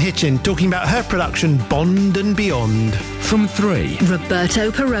Dearman from Hitchin, talking about her production, Bond and Beyond. From 3. Roberto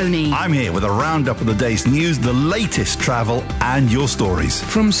Perroni. I'm here with a roundup of the day's news, the latest travel, and your stories.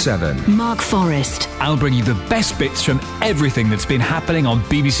 From 7. Mark Forrest. I'll bring you the best bits from everything that's been happening on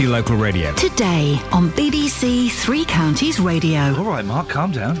BBC Local Radio. Today Day on BBC Three Counties Radio. All right, Mark,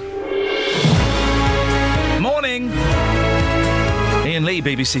 calm down. Morning. Iain Lee,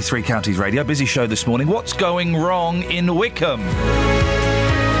 BBC Three Counties Radio. Busy show this morning. What's going wrong in Wickham?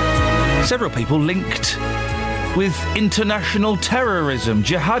 Several people linked with international terrorism.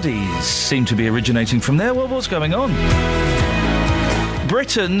 Jihadis seem to be originating from there. Well, what's going on?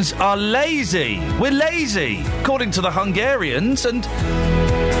 Britons are lazy. We're lazy, according to the Hungarians, and,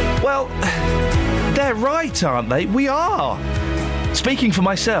 well, they're right, aren't they? We are. Speaking for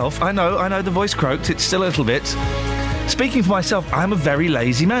myself, I know the voice croaked, it's still a little bit. Speaking for myself, I'm a very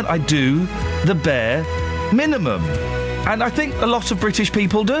lazy man. I do the bare minimum. And I think a lot of British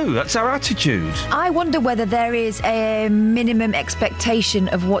people do. That's our attitude. I wonder whether there is a minimum expectation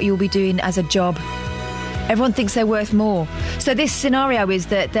of what you'll be doing as a job. Everyone thinks they're worth more. So this scenario is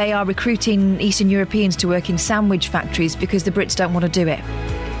that they are recruiting Eastern Europeans to work in sandwich factories because the Brits don't want to do it.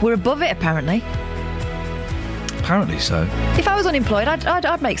 We're above it, apparently. Apparently so. If I was unemployed,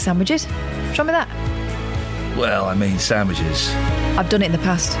 I'd make sandwiches. Show me that. Well, I mean, sandwiches. I've done it in the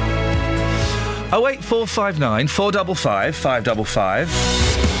past. 08459 455 555.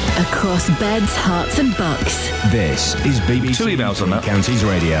 Across beds, hearts and bucks. This is BBC 2 emails on that. Counties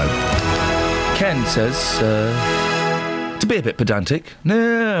Radio. Ken says, to be a bit pedantic.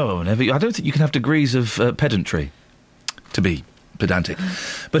 No, never. I don't think you can have degrees of pedantry to be pedantic.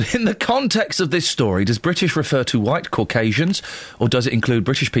 But in the context of this story, does British refer to white Caucasians, or does it include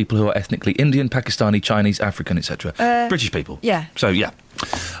British people who are ethnically Indian, Pakistani, Chinese, African, etc.? British people. Yeah. So, yeah.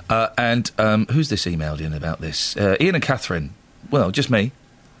 And who's this emailed in about this? Ian and Catherine. Well, just me.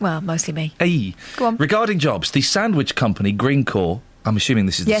 Well, mostly me. Hey. Go on. Regarding jobs, the sandwich company Greencore, I'm assuming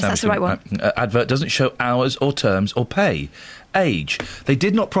this is the sandwich sandwich that's the right one. Advert doesn't show hours or terms or pay. Age. They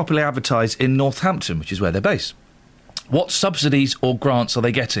did not properly advertise in Northampton, which is where they're based. What subsidies or grants are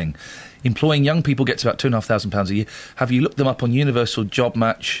they getting? Employing young people gets about £2,500 a year. Have you looked them up on Universal Job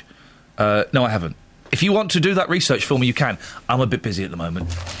Match? No, I haven't. If you want to do that research for me, you can. I'm a bit busy at the moment.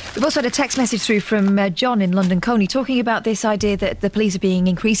 We've also had a text message through from John in London Coney talking about this idea that the police are being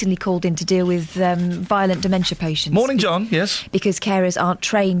increasingly called in to deal with violent dementia patients. Morning, John. Yes. Because carers aren't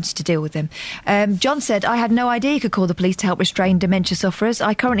trained to deal with them. John said, I had no idea you could call the police to help restrain dementia sufferers.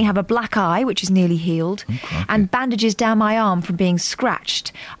 I currently have a black eye, which is nearly healed, and bandages down my arm from being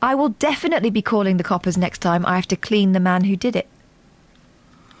scratched. I will definitely be calling the coppers next time I have to clean the man who did it.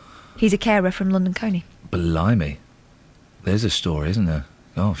 He's a carer from London Coney. Blimey. There's a story, isn't there?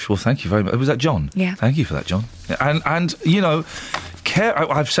 Gosh, well, thank you very much. Was that John? Yeah. Thank you for that, John. And you know,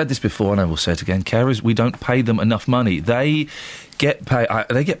 I've said this before and I will say it again, carers, we don't pay them enough money. They get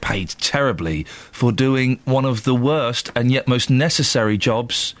paid terribly for doing one of the worst and yet most necessary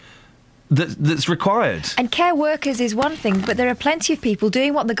jobs that's required. And care workers is one thing, but there are plenty of people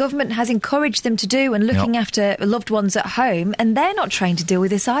doing what the government has encouraged them to do and looking after loved ones at home, and they're not trained to deal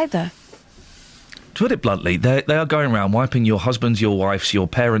with this either. To put it bluntly, they are going around wiping your husband's, your wife's, your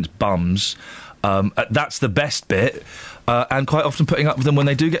parents' bums. That's the best bit. And quite often putting up with them when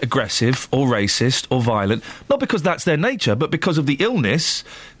they do get aggressive or racist or violent. Not because that's their nature, but because of the illness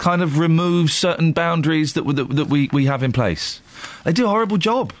kind of removes certain boundaries that we have in place. They do a horrible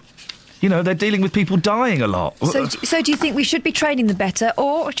job. You know, they're dealing with people dying a lot. So do you think we should be training them better,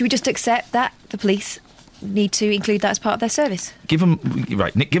 or do we just accept that the police need to include that as part of their service? Give them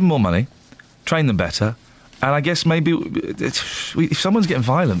more money, train them better, and I guess maybe if someone's getting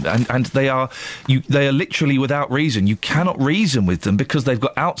violent and they are literally without reason, you cannot reason with them because they've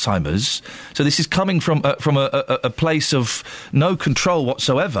got Alzheimer's. So this is coming from a place of no control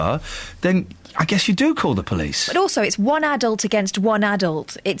whatsoever. Then I guess you do call the police. But also, it's one adult against one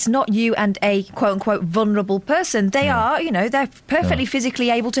adult. It's not you and a quote-unquote vulnerable person. They are, they're perfectly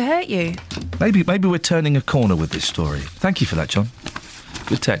physically able to hurt you. Maybe we're turning a corner with this story. Thank you for that, John.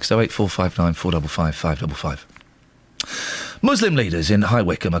 Good text, 08459 455 555. Muslim leaders in High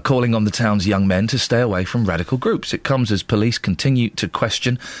Wycombe are calling on the town's young men to stay away from radical groups. It comes as police continue to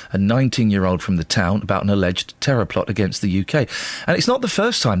question a 19-year-old from the town about an alleged terror plot against the UK. And it's not the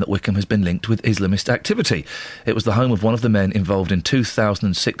first time that Wycombe has been linked with Islamist activity. It was the home of one of the men involved in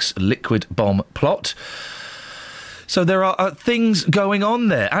 2006 liquid bomb plot. So there are things going on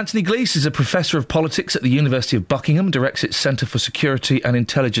there. Anthony Gleeson is a professor of politics at the University of Buckingham, directs its Centre for Security and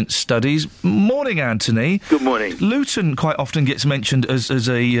Intelligence Studies. Morning, Anthony. Good morning. Luton quite often gets mentioned as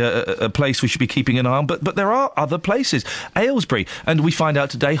a place we should be keeping an eye on, but there are other places. Aylesbury, and we find out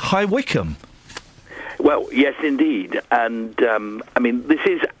today, High Wycombe. Well, yes, indeed. And, this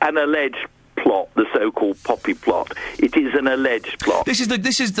is an alleged plot, the so-called Poppy plot. It is an alleged plot. This is the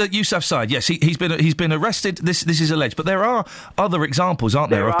Yousaf side. Yes, he's been arrested. This is alleged, but there are other examples,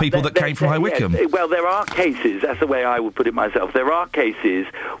 aren't there, of people that came from High Wycombe? Yes. Well, there are cases. That's the way I would put it myself. There are cases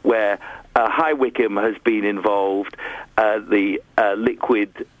where High Wycombe has been involved. The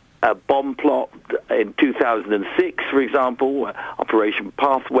liquid bomb plot in 2006, for example, Operation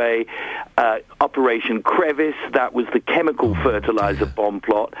Pathway, Operation Crevice, that was the chemical fertiliser bomb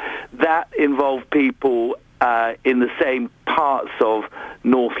plot. That involved people in the same parts of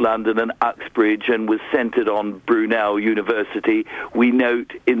North London and Uxbridge and was centred on Brunel University. We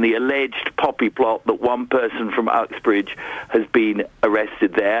note in the alleged Poppy plot that one person from Uxbridge has been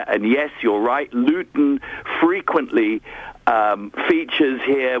arrested there. And yes, you're right, Luton frequently features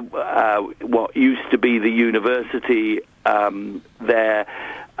here what used to be the university there.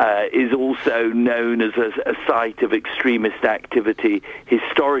 Is also known as a site of extremist activity,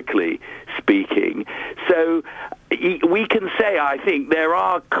 historically speaking. So we can say, I think, there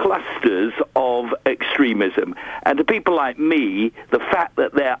are clusters of extremism. And to people like me, the fact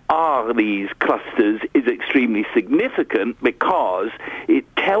that there are these clusters is extremely significant because it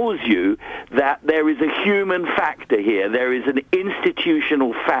tells you that there is a human factor here. There is an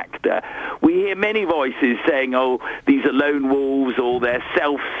institutional factor. We hear many voices saying, oh, these are lone wolves, or they're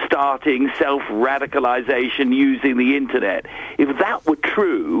self-starting, self-radicalization using the internet. If that were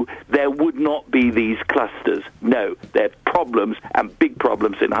true, there would not be these clusters. No, there are problems, and big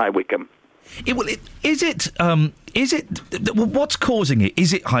problems, in High Wycombe. Is it what's causing it?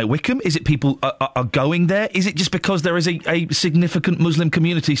 Is it High Wycombe? Is it people are going there? Is it just because there is a significant Muslim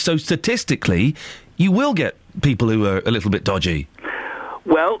community? So statistically, you will get people who are a little bit dodgy.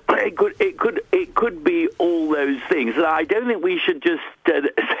 Well, it could be all those things. I don't think we should just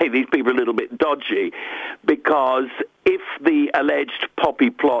say these people are a little bit dodgy, because if the alleged Poppy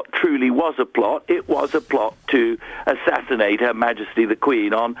plot truly was a plot, it was a plot to assassinate Her Majesty the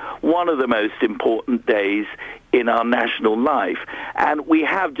Queen on one of the most important days in our national life. And we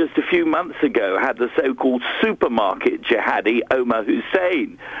have just a few months ago had the so-called supermarket jihadi Omar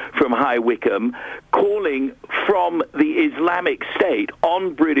Hussein from High Wycombe calling from the Islamic State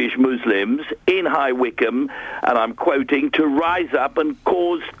on British Muslims in High Wycombe, and I'm quoting, to rise up and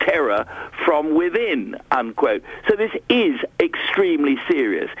cause terror from within, unquote. So this is extremely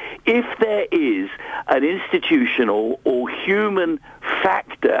serious. If there is an institutional or human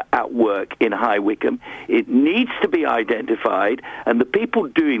factor at work in High Wycombe, it needs to be identified, and the people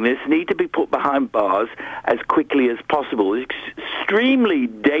doing this need to be put behind bars as quickly as possible. It's extremely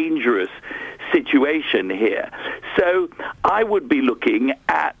dangerous situation here. So I would be looking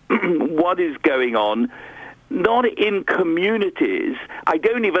at what is going on, not in communities. I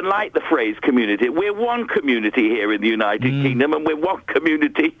don't even like the phrase community. We're one community here in the United Kingdom, and we're one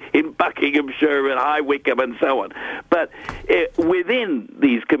community in Buckinghamshire and High Wycombe and so on. But within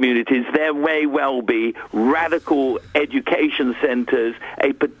these communities, there may well be radical education centres,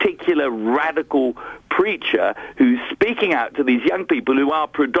 a particular radical preacher who's speaking out to these young people who are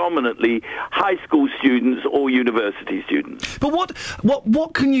predominantly high school students or university students. But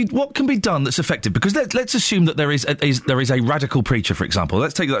what can be done that's effective? Because let's assume that there is a radical preacher, for example.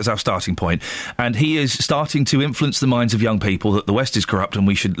 Let's take that as our starting point, and he is starting to influence the minds of young people that the West is corrupt and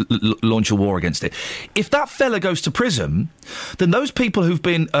we should launch a war against it. If that fella goes to prison, then those people who've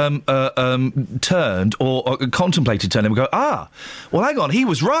been turned or contemplated turning will go, well, hang on, he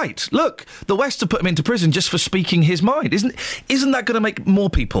was right. Look, the West have put him into prison just for speaking his mind. Isn't that going to make more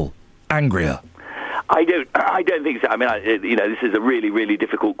people angrier? I don't think so. I mean, this is a really, really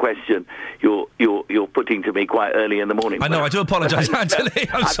difficult question you're putting to me quite early in the morning. I know. I do apologise, Anthony.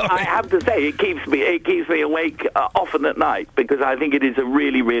 I'm sorry. I have to say, it keeps me awake often at night, because I think it is a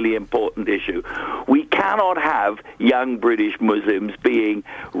really, really important issue. We cannot have young British Muslims being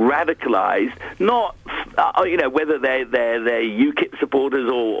radicalised, not whether they're UKIP supporters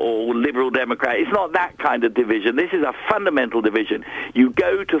or Liberal Democrat. It's not that kind of division. This is a fundamental division. You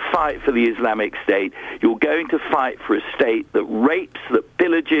go to fight for the Islamic State. You're going to fight for a state that rapes, that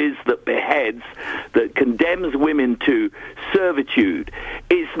pillages, that beheads, that condemns women to servitude.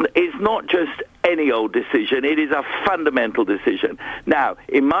 It's not just any old decision. It is a fundamental decision. Now,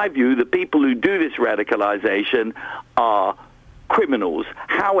 in my view, the people who do this radicalisation are criminals.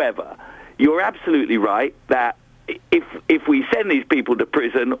 However, you're absolutely right that if we send these people to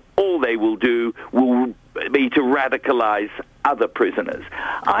prison, all they will do will be to radicalise other prisoners.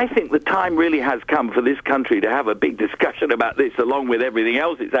 I think the time really has come for this country to have a big discussion about this, along with everything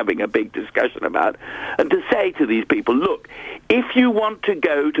else it's having a big discussion about, and to say to these people, look, if you want to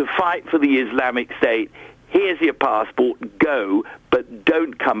go to fight for the Islamic State, here's your passport, go, but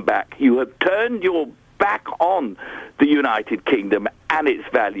don't come back. You have turned your back on the United Kingdom and its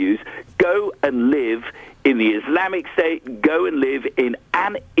values. Go and live in the Islamic State, go and live in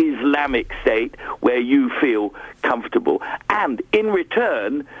an Islamic state where you feel comfortable. And in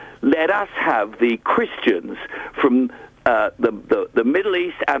return, let us have the Christians from the Middle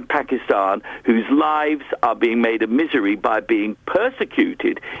East and Pakistan whose lives are being made a misery by being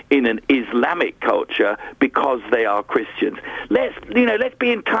persecuted in an Islamic culture because they are Christians. Let's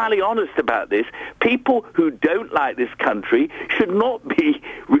be entirely honest about this. People who don't like this country should not be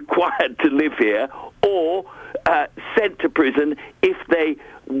required to live here or sent to prison if they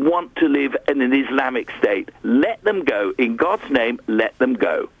want to live in an Islamic state. Let them go. In God's name, let them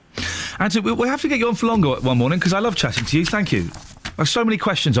go. Anthony, we have to get you on for longer one morning because I love chatting to you. Thank you. There's so many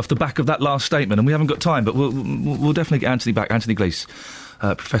questions off the back of that last statement, and we haven't got time, but we'll definitely get Anthony back. Anthony Gleeson,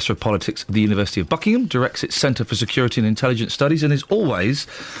 Professor of Politics at the University of Buckingham, directs its Centre for Security and Intelligence Studies, and is always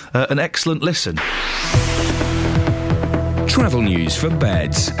an excellent listen. Travel news for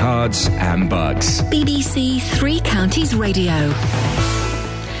beds, cards and bugs. BBC Three Counties Radio.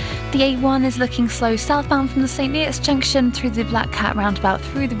 The A1 is looking slow southbound from the St Neots Junction through the Black Cat roundabout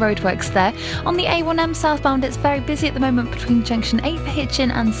through the roadworks there. On the A1M southbound, it's very busy at the moment between junction 8 for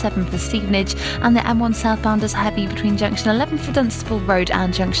Hitchin and 7 for Stevenage, and the M1 southbound is heavy between junction 11 for Dunstable Road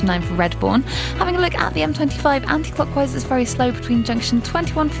and junction 9 for Redbourne. Having a look at the M25 anti-clockwise, it's very slow between junction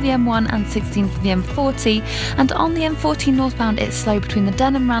 21 for the M1 and 16 for the M40, and on the M40 northbound, it's slow between the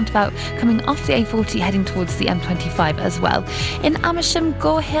Denham roundabout coming off the A40 heading towards the M25 as well. In Amersham,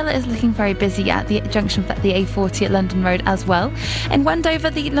 Gore Hill is looking very busy at the junction for the A40 at London Road as well. In Wendover,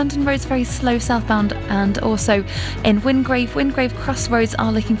 the London Road's very slow southbound, and also in Wingrave crossroads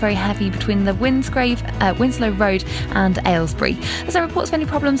are looking very heavy between the Winslow Road and Aylesbury. There's no reports of any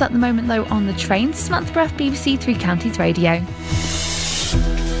problems at the moment though on the trains. Samantha Breath, BBC Three Counties Radio.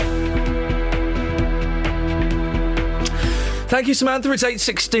 Thank you, Samantha. It's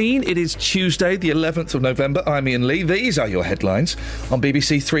 8:16. It is Tuesday, the 11th of November. I'm Iain Lee. These are your headlines on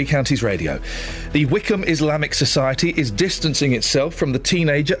BBC Three Counties Radio. The Wickham Islamic Society is distancing itself from the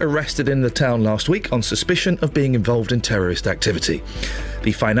teenager arrested in the town last week on suspicion of being involved in terrorist activity.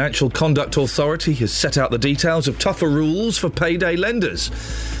 The Financial Conduct Authority has set out the details of tougher rules for payday lenders.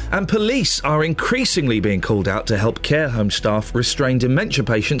 And police are increasingly being called out to help care home staff restrain dementia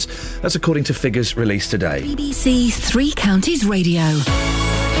patients. That's according to figures released today. BBC Three Counties Radio.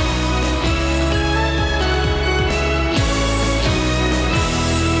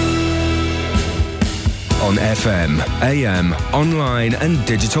 On FM, AM, online and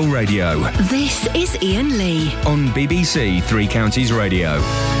digital radio. This is Iain Lee. On BBC Three Counties Radio.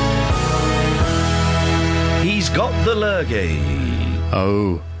 He's got the lurgy.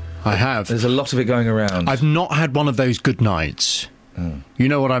 Oh, I have. There's a lot of it going around. I've not had one of those good nights. Oh. You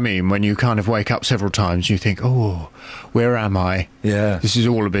know what I mean? When you kind of wake up several times, you think, oh, where am I? Yeah. This is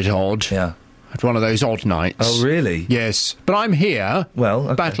all a bit odd. Yeah. I had one of those odd nights. Oh, really? Yes. But I'm here. Well,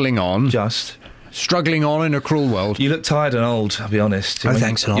 okay. Battling on. Just. Struggling on in a cruel world. You look tired and old, I'll be honest. Oh,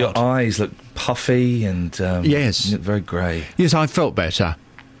 thanks a lot. Your eyes look puffy and yes. You look very grey. Yes, I felt better.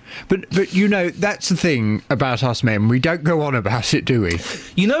 But you know, that's the thing about us men. We don't go on about it, do we?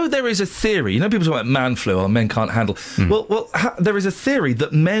 You know, there is a theory. You know, people talk about man flu or men can't handle. Well, there is a theory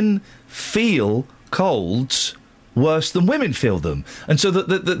that men feel colds worse than women feel them. And so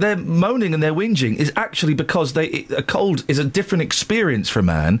that their moaning and their whinging is actually because a cold is a different experience for a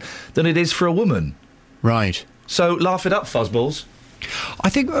man than it is for a woman. Right. So laugh it up, fuzzballs. I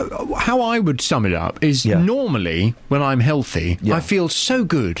think how I would sum it up is normally when I'm healthy, I feel so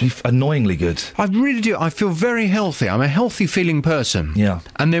good. Annoyingly good. I really do. I feel very healthy. I'm a healthy feeling person. Yeah.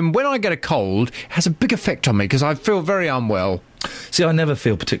 And then when I get a cold, it has a big effect on me because I feel very unwell. See, I never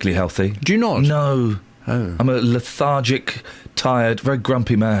feel particularly healthy. Do you not? No. Oh. I'm a lethargic, tired, very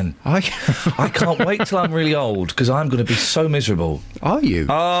grumpy man. I can't wait till I'm really old because I'm going to be so miserable. Are you?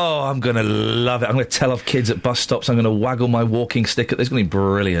 Oh, I'm going to love it. I'm going to tell off kids at bus stops. I'm going to waggle my walking stick. It's going to be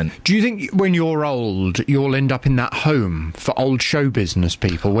brilliant. Do you think when you're old, you'll end up in that home for old show business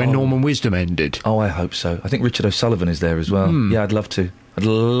people where Norman Wisdom ended? Oh, I hope so. I think Richard O'Sullivan is there as well. Yeah, I'd love to. I'd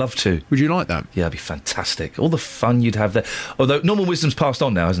love to. Would you like that? Yeah, it'd be fantastic. All the fun you'd have there. Although Norman Wisdom's passed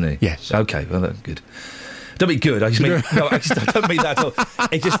on now, hasn't he? Yes. Okay, well, that's good. Don't be good. I just mean I don't mean that at all.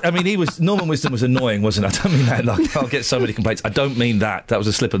 It just, I mean, Norman Wisdom was annoying, wasn't it? I don't mean that. Like, I'll get so many complaints. I don't mean that. That was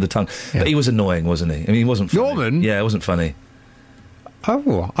a slip of the tongue. Yeah. But he was annoying, wasn't he? I mean, he wasn't funny. Norman? Yeah, it wasn't funny.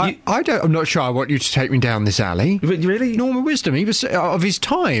 I'm not sure I want you to take me down this alley. Really? Norman Wisdom, he was of his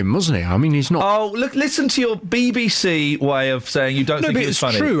time, wasn't he? I mean, he's not... Oh, look, listen to your BBC way of saying you don't think he was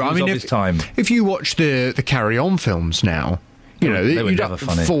funny. No, but it's true. He was of his time. If you watch the Carry On films now... they were you're never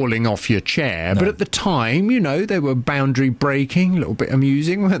funny. Falling off your chair. No. But at the time, they were boundary breaking, a little bit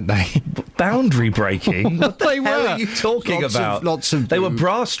amusing, weren't they? Boundary breaking? What the They hell were. are you talking about? Lots of... They were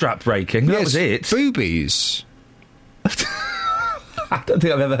bra strap breaking. That was it. Boobies. I don't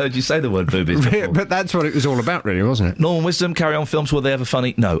think I've ever heard you say the word boobies before. But that's what it was all about, really, wasn't it? Norman Wisdom, Carry On films, were they ever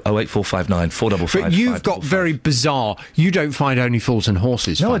funny? No. 08459 455. But you've got very bizarre... You don't find Only Fools and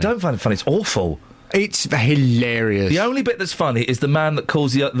Horses funny. No, I don't find it funny. It's awful. It's hilarious. The only bit that's funny is the man that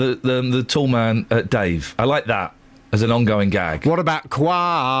calls the tall man Dave. I like that as an ongoing gag. What about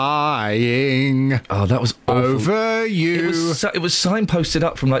crying? Oh, that was awful. Over you. It was signposted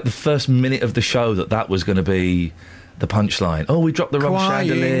up from like the first minute of the show that was going to be the punchline. Oh, we dropped the wrong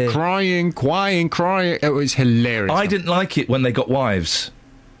chandelier. Crying. It was hilarious. I didn't like it when they got wives.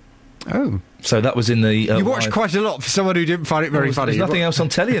 Oh. So that was in the... you watched quite a lot for someone who didn't find it very funny. There's nothing else on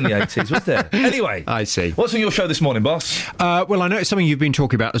telly in the 80s, was there? Anyway. I see. What's on your show this morning, boss? Well, I know it's something you've been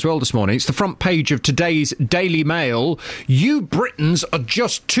talking about as well this morning. It's the front page of today's Daily Mail. You Britons are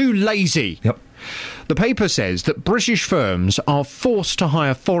just too lazy. Yep. The paper says that British firms are forced to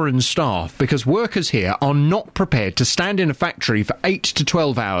hire foreign staff because workers here are not prepared to stand in a factory for 8 to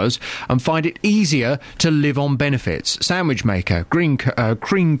 12 hours and find it easier to live on benefits. Sandwich maker Green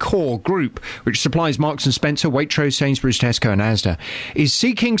Core Group, which supplies Marks & Spencer, Waitrose, Sainsbury's, Tesco and Asda, is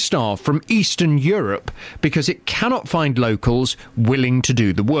seeking staff from Eastern Europe because it cannot find locals willing to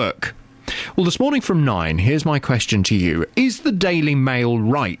do the work. Well, this morning from 9, here's my question to you. Is the Daily Mail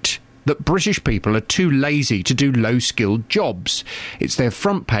right that British people are too lazy to do low-skilled jobs? It's their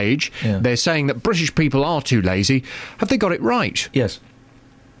front page. Yeah. They're saying that British people are too lazy. Have they got it right? Yes.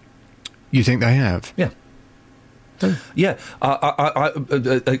 You think they have? Yeah. Yeah.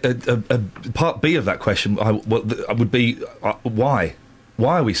 Part B of that question would be why?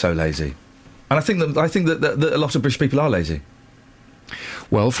 Why are we so lazy? And I think that a lot of British people are lazy.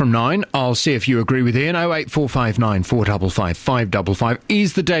 Well, from 9, I'll see if you agree with Ian. 08459 455 555.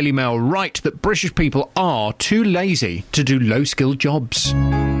 Is the Daily Mail right that British people are too lazy to do low-skilled jobs?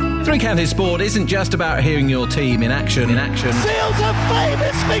 Three Counties Sport isn't just about hearing your team in action. Feels a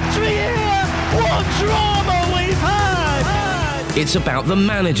famous victory here! What drama we've had! It's about the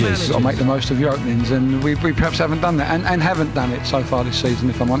managers. You've got to make the most of your openings, and we perhaps haven't done that, and haven't done it so far this season,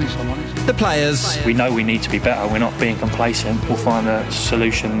 if I'm honest. The players. We know we need to be better. We're not being complacent. We'll find a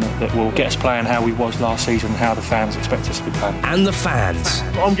solution that will get us playing how we was last season, how the fans expect us to be playing. And the fans.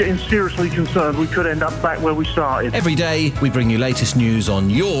 I'm getting seriously concerned we could end up back where we started. Every day, we bring you latest news on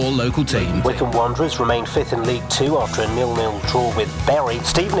your local team. Wycombe Wanderers remain 5th in League 2 after a 0-0 draw with Bury.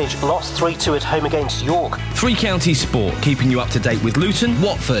 Stevenage lost 3-2 at home against York. Three Counties Sport, keeping you up to date with Luton,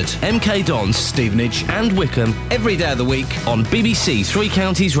 Watford, MK Dons, Stevenage and Wycombe every day of the week on BBC Three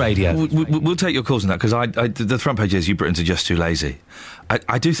Counties Radio. We'll take your calls on that, because the front page is you Britons are just too lazy.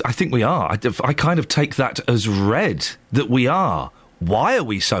 I think we are. I kind of take that as read, that we are. Why are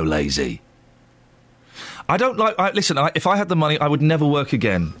we so lazy? I don't like... listen, if I had the money, I would never work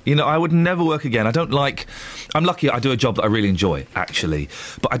again. I would never work again. I don't like... I'm lucky I do a job that I really enjoy, actually.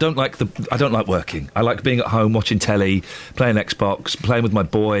 But I don't like working. I like being at home, watching telly, playing Xbox, playing with my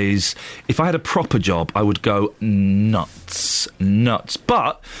boys. If I had a proper job, I would go nuts.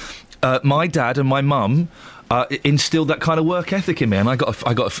 But my dad and my mum... instilled that kind of work ethic in me, and I got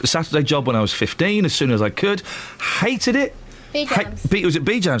a Saturday job when I was 15, as soon as I could. Hated it. B-Jams. Was it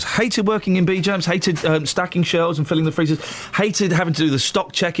B-Jams? Hated working in B-Jams, hated stacking shelves and filling the freezers, hated having to do the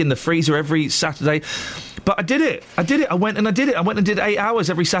stock check in the freezer every Saturday. But I did it. I went and did it. I went and did 8 hours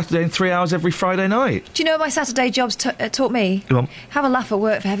every Saturday and 3 hours every Friday night. Do you know what my Saturday jobs taught me? Go on. Have a laugh at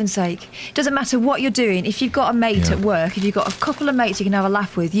work, for heaven's sake. Doesn't matter what you're doing. If you've got a mate at work, if you've got a couple of mates you can have a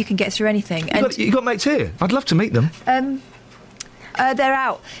laugh with, you can get through anything. You got mates here? I'd love to meet them. They're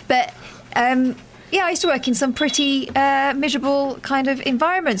out. But... yeah, I used to work in some pretty miserable kind of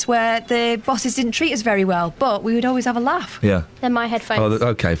environments where the bosses didn't treat us very well, but we would always have a laugh. Yeah. They're my headphones. Oh,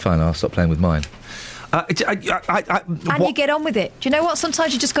 OK, fine, I'll stop playing with mine. And you get on with it. Do you know what?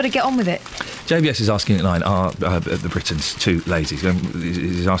 Sometimes you just got to get on with it. JBS is asking at 9, are the Britons too lazy?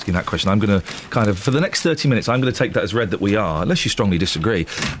 He's asking that question. I'm going to kind of, for the next 30 minutes, I'm going to take that as read that we are, unless you strongly disagree.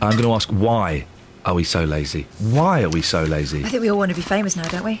 I'm going to ask why are we so lazy? Why are we so lazy? I think we all want to be famous now,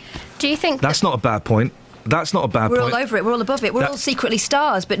 don't we? Do you think... That's not a bad point. That's not a bad point. We're all over it. We're all above it. We're all secretly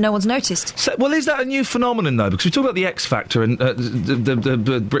stars, but no one's noticed. So, well, is that a new phenomenon, though? Because we talk about the X Factor and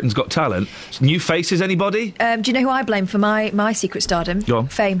the Britain's Got Talent. New faces, anybody? Do you know who I blame for my secret stardom? Go on.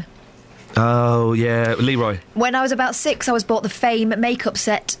 Fame. Oh, yeah, Leroy. When I was about 6, I was bought the Fame makeup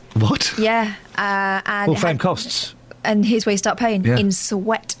set. What? Yeah. And well, Fame costs. And here's where you start paying. Yeah. In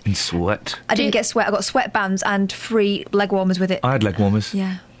sweat. In sweat. I didn't get sweat. I got sweatbands and free leg warmers with it. I had leg warmers.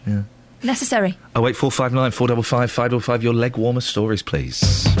 Yeah. Yeah. Necessary. 08459 455 555. Your leg warmer stories,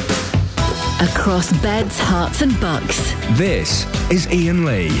 please. Across beds, hearts and bucks. This is Iain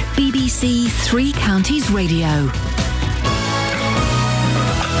Lee. BBC Three Counties Radio.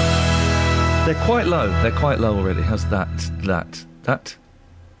 They're quite low. They're quite low already. How's that?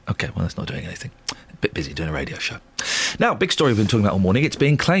 Okay, well, that's not doing anything. A bit busy doing a radio show. Now, big story we've been talking about all morning. It's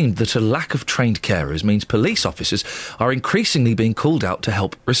being claimed that a lack of trained carers means police officers are increasingly being called out to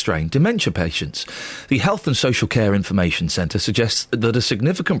help restrain dementia patients. The Health and Social Care Information Centre suggests that a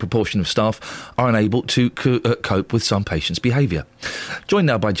significant proportion of staff are unable to cope with some patients' behaviour. Joined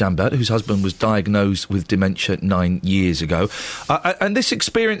now by Jan Burt, whose husband was diagnosed with dementia 9 years ago. And this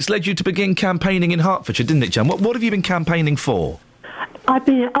experience led you to begin campaigning in Hertfordshire, didn't it, Jan? What have you been campaigning for? Hi,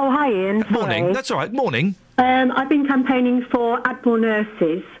 Ian. Morning. Sorry. That's all right. Morning. I've been campaigning for Admiral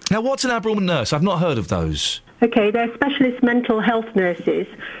nurses. Now, what's an Admiral nurse? I've not heard of those. OK, they're specialist mental health nurses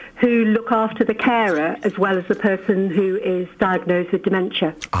who look after the carer as well as the person who is diagnosed with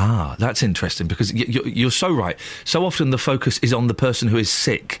dementia. Ah, that's interesting, because you're so right. So often the focus is on the person who is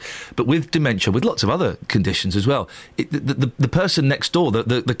sick, but with dementia, with lots of other conditions as well, the person next door,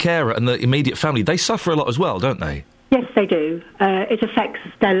 the carer and the immediate family, they suffer a lot as well, don't they? Yes, they do. It affects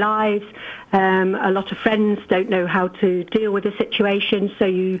their lives. A lot of friends don't know how to deal with the situation, so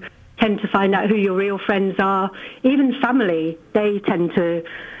you tend to find out who your real friends are. Even family, they tend to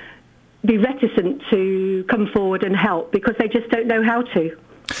be reticent to come forward and help because they just don't know how to.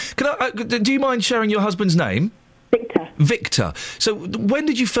 Do you mind sharing your husband's name? Victor. Victor. So when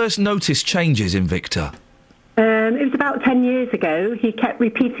did you first notice changes in Victor? It was about 10 years ago. He kept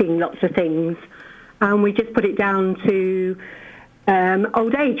repeating lots of things. And we just put it down to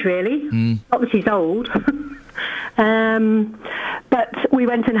old age, really. Not that he's old. But we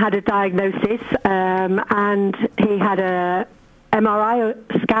went and had a diagnosis, and he had a MRI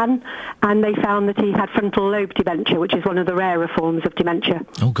scan, and they found that he had frontal lobe dementia, which is one of the rarer forms of dementia.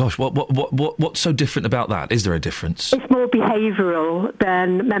 Oh, gosh. What's so different about that? Is there a difference? It's more behavioural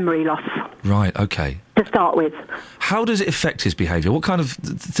than memory loss. Right, OK. To start with. How does it affect his behaviour? What kind of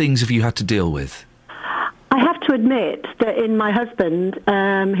things have you had to deal with? I have to admit that in my husband,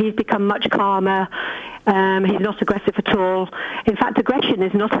 he's become much calmer. He's not aggressive at all. In fact, aggression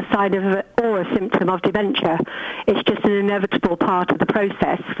is not a sign of or a symptom of dementia. It's just an inevitable part of the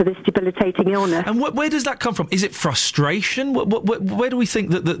process for this debilitating illness. And where does that come from? Is it frustration? Where do we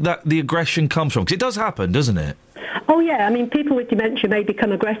think that the aggression comes from? Because it does happen, doesn't it? Oh, yeah. I mean, people with dementia may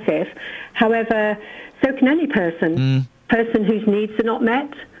become aggressive. However, so can any person. Person whose needs are not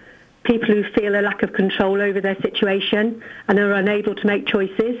met. People who feel a lack of control over their situation and are unable to make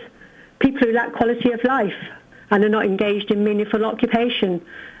choices. People who lack quality of life and are not engaged in meaningful occupation.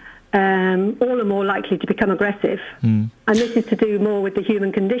 All are more likely to become aggressive. And this is to do more with the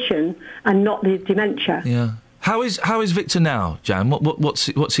human condition and not the dementia. Yeah. How is Victor now, Jan? What's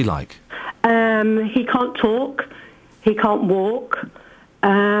he like? He can't talk. He can't walk.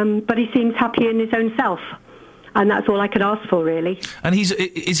 But he seems happy in his own self. And that's all I could ask for, really. And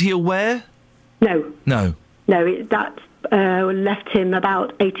is he aware? No. No. No, that left him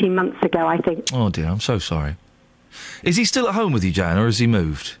about 18 months ago, I think. Oh, dear, I'm so sorry. Is he still at home with you, Jan, or has he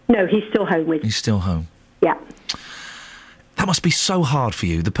moved? No, he's still home with me. He's still home? Yeah. That must be so hard for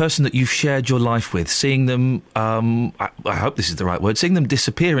you, the person that you've shared your life with, seeing them, I hope this is the right word, seeing them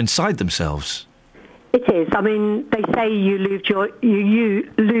disappear inside themselves. It is. I mean, they say you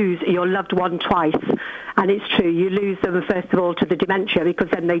lose your loved one twice, and it's true. You lose them, first of all, to the dementia, because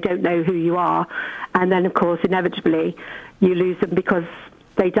then they don't know who you are, and then, of course, inevitably, you lose them because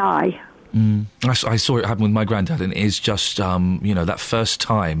they die. I saw it happen with my granddad, and it is just, that first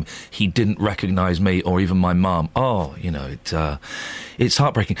time he didn't recognise me or even my mum. Oh, it's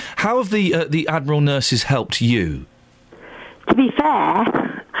heartbreaking. How have the Admiral nurses helped you? To be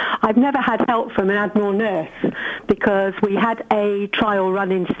fair, I've never had help from an Admiral nurse because we had a trial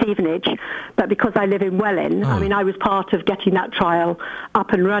run in Stevenage, but because I live in Welling, I was part of getting that trial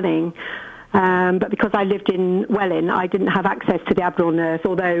up and running. But because I lived in Welling, I didn't have access to the Admiral nurse,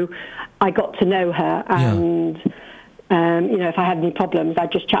 although I got to know her and, if I had any problems,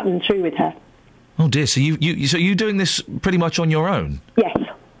 I'd just chat them through with her. Oh, dear. So you're doing this pretty much on your own? Yes.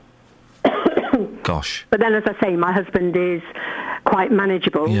 gosh. But then, as I say, my husband is quite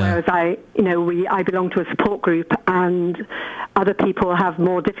manageable, whereas I belong to a support group, and other people have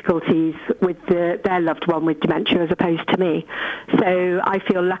more difficulties with their loved one with dementia as opposed to me. So I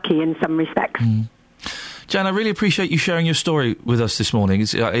feel lucky in some respects. Jan, I really appreciate you sharing your story with us this morning.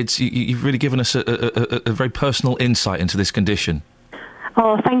 You've really given us a very personal insight into this condition.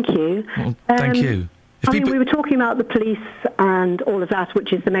 Oh, thank you. Well, thank you. We were talking about the police and all of that,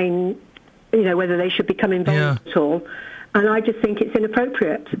 which is the main, whether they should become involved at all. And I just think it's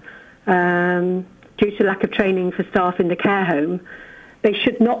inappropriate. Due to lack of training for staff in the care home, they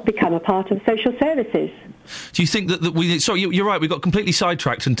should not become a part of social services. Do you think that we... Sorry, you're right, we got completely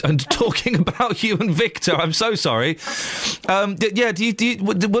sidetracked and talking about you and Victor. I'm so sorry. Where do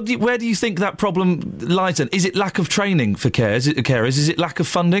you think that problem lies then? Is it lack of training for carers? Is it lack of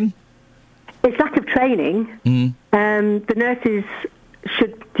funding? It's lack of training. The nurses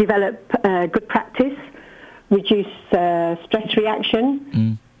should develop good practice, reduce stress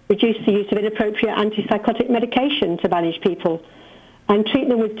reaction, reduce the use of inappropriate antipsychotic medication to manage people, and treat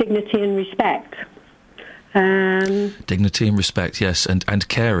them with dignity and respect. Dignity and respect, yes, and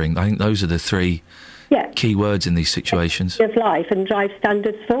caring. I think those are the three key words in these situations. Of life and drive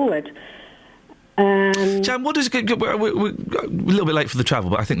standards forward. Jan, what is... We're a little bit late for the travel,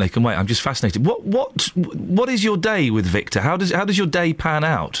 but I think they can wait. I'm just fascinated. What is your day with Victor? How does your day pan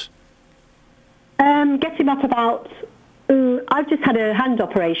out? Get him up about... I've just had a hand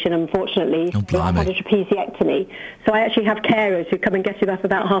operation, unfortunately. I've had a trapeziectomy. So I actually have carers who come and get him up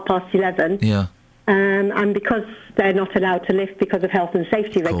about 11:30. Yeah. And because they're not allowed to lift because of health and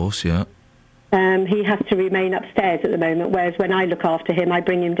safety regulations. Of course, yeah. He has to remain upstairs at the moment, whereas when I look after him, I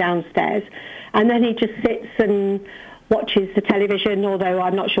bring him downstairs. And then he just sits and watches the television, although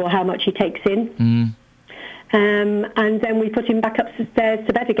I'm not sure how much he takes in. And then we put him back upstairs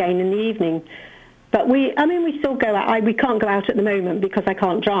to bed again in the evening. But we still go out. We can't go out at the moment because I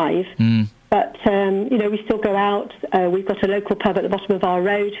can't drive. But, we still go out. We've got a local pub at the bottom of our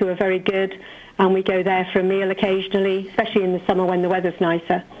road who are very good, and we go there for a meal occasionally, especially in the summer when the weather's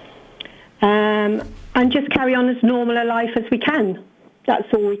nicer. And just carry on as normal a life as we can. That's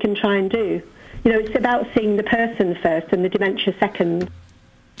all we can try and do. It's about seeing the person first and the dementia second.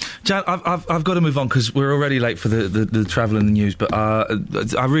 Jan, I've got to move on because we're already late for the travel and the news, but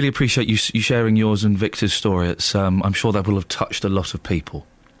I really appreciate you sharing yours and Victor's story. I'm sure that will have touched a lot of people.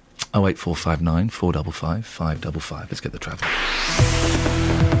 08459 455 555. Let's get the travel.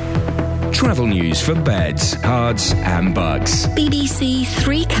 Travel news for beds, cards and bugs. BBC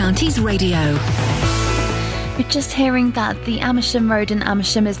Three Counties Radio. We're just hearing that the Amersham Road in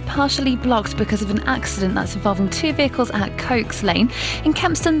Amersham is partially blocked because of an accident that's involving two vehicles at Cokes Lane. In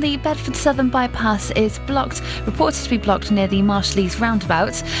Kempston, the Bedford Southern Bypass is blocked, reported to be blocked near the Marshalleys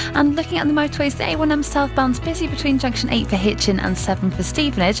roundabout. And looking at the motorways, the A1M southbound's busy between junction 8 for Hitchin and 7 for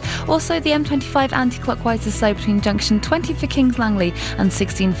Stevenage. Also, the M25 anti-clockwise is slow between junction 20 for Kings Langley and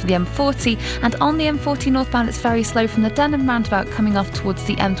 16 for the M40. And on the M40 northbound, it's very slow from the Denham roundabout coming off towards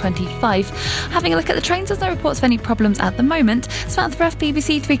the M25. Having a look at the trains, there's no reports of any problems at the moment. Samantha Ruff,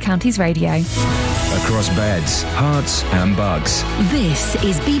 BBC Three Counties Radio. Across beds, hearts and bugs. This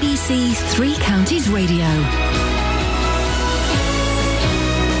is BBC Three Counties Radio.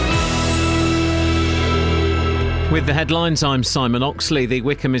 With the headlines, I'm Simon Oxley. The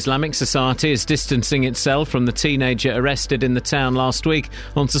Wickham Islamic Society is distancing itself from the teenager arrested in the town last week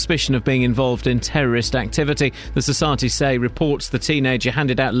on suspicion of being involved in terrorist activity. The society say reports the teenager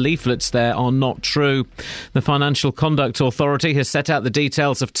handed out leaflets there are not true. The Financial Conduct Authority has set out the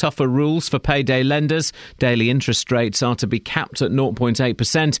details of tougher rules for payday lenders. Daily interest rates are to be capped at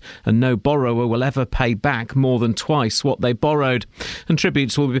 0.8% and no borrower will ever pay back more than twice what they borrowed. And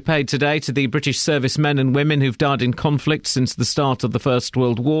tributes will be paid today to the British servicemen and women who've died in conflict since the start of the First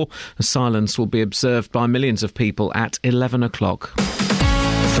World War. A silence will be observed by millions of people at 11 o'clock.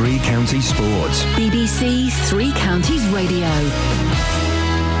 Three Counties Sports. BBC Three Counties Radio.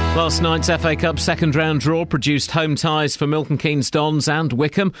 Last night's FA Cup second round draw produced home ties for Milton Keynes Dons and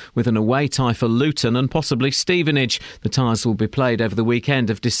Wickham, with an away tie for Luton and possibly Stevenage. The ties will be played over the weekend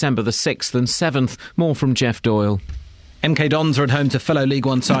of December the 6th and 7th. More from Jeff Doyle. MK Dons are at home to fellow League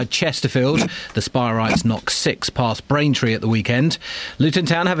One side Chesterfield. The Spireites knocked 6 past Braintree at the weekend. Luton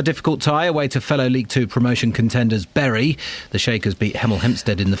Town have a difficult tie away to fellow League 2 promotion contenders Bury. The Shakers beat Hemel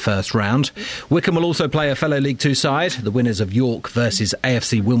Hempstead in the first round. Wickham will also play a fellow League 2 side, the winners of York versus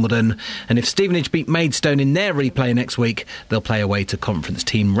AFC Wimbledon. And if Stevenage beat Maidstone in their replay next week, they'll play away to conference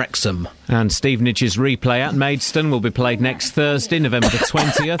team Wrexham. And Stevenage's replay at Maidstone will be played next Thursday, November the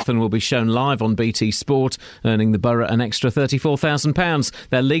 20th, and will be shown live on BT Sport, earning the Borough an extra £34,000.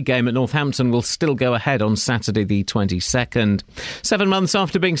 Their league game at Northampton will still go ahead on Saturday the 22nd. 7 months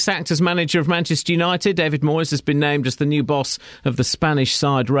after being sacked as manager of Manchester United, David Moyes has been named as the new boss of the Spanish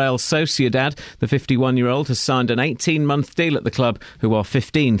side Real Sociedad. The 51-year-old has signed an 18-month deal at the club, who are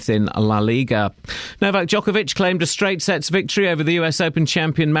 15th in La Liga. Novak Djokovic claimed a straight sets victory over the US Open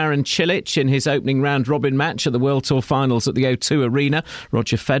champion Marin Cilic in his opening round-robin match at the World Tour Finals at the O2 Arena.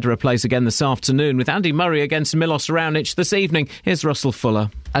 Roger Federer plays again this afternoon, with Andy Murray against Milos Raonic this evening. Here's Russell Fuller.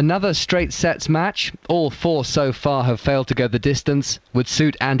 Another straight sets match. All 4 so far have failed to go the distance. Would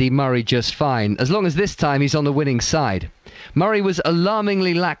suit Andy Murray just fine, as long as this time he's on the winning side. Murray was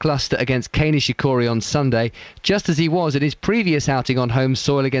alarmingly lacklustre against Kei Nishikori on Sunday, just as he was in his previous outing on home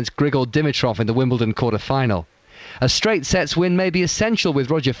soil against Grigor Dimitrov in the Wimbledon quarter-final. A straight sets win may be essential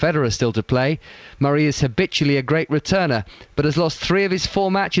with Roger Federer still to play. Murray is habitually a great returner, but has lost 3 of his 4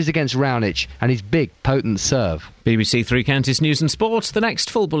 matches against Raonic and his big, potent serve. BBC Three Counties News and Sport. The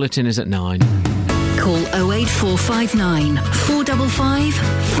next full bulletin is at 9. Call 08459 455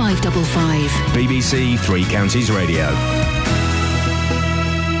 555. BBC Three Counties Radio.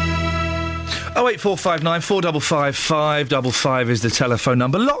 08459 455 555 is the telephone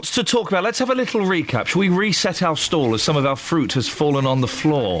number. Lots to talk about. Let's have a little recap. Shall we reset our stall as some of our fruit has fallen on the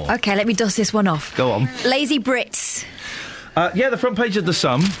floor? OK, let me dust this one off. Go on. Lazy Brits. The front page of The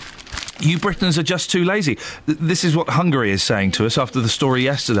Sun. You Britons are just too lazy. This is what Hungary is saying to us after the story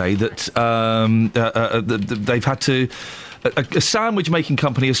yesterday that they've had to... A sandwich-making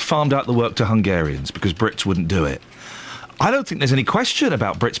company has farmed out the work to Hungarians because Brits wouldn't do it. I don't think there's any question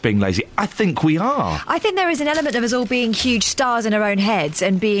about Brits being lazy. I think we are. I think there is an element of us all being huge stars in our own heads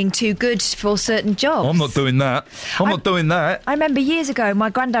and being too good for certain jobs. I'm not doing that. I'm not doing that. I remember years ago, my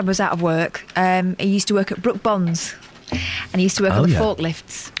granddad was out of work. He used to work at Brook Bonds. And he used to work on the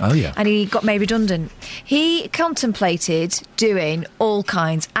forklifts. Oh, yeah. And he got made redundant. He contemplated doing all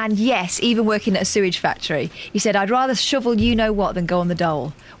kinds, and yes, even working at a sewage factory. He said, I'd rather shovel you-know-what than go on the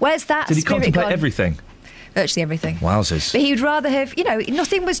dole. Where's that Did he spirit contemplate gone? everything? Virtually everything. Wowzers. But he would rather have,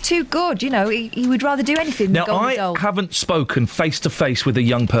 nothing was too good, he would rather do anything than go on the dole. Now, I haven't spoken face-to-face with a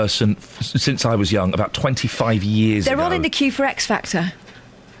young person since I was young, about 25 years ago. They're all in the queue for X Factor.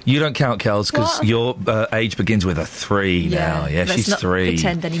 You don't count, Kels, because your age begins with a 3 now. Yeah, let's she's not 3.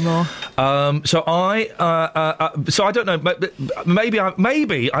 Pretend anymore. So I don't know. Maybe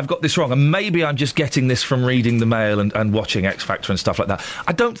I've got this wrong, and maybe I'm just getting this from reading the Mail and watching X Factor and stuff like that.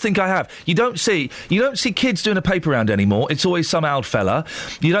 I don't think I have. You don't see kids doing a paper round anymore. It's always some old fella.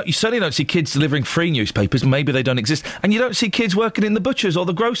 You certainly don't see kids delivering free newspapers. Maybe they don't exist, and you don't see kids working in the butchers or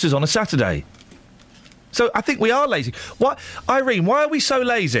the grocers on a Saturday. So I think we are lazy. Irene, why are we so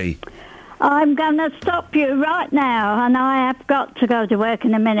lazy? I'm going to stop you right now, and I have got to go to work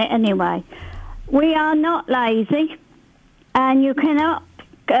in a minute anyway. We are not lazy, and you cannot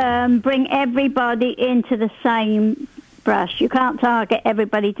bring everybody into the same brush. You can't target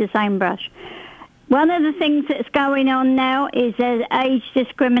everybody to the same brush. One of the things that's going on now is there's age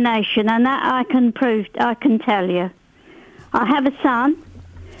discrimination, and that I can tell you. I have a son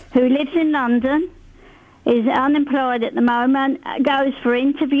who lives in London, is unemployed at the moment, goes for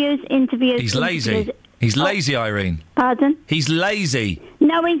interviews. He's lazy. He's lazy, Irene. Pardon? He's lazy.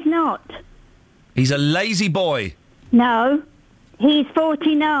 No, he's not. He's a lazy boy. No, he's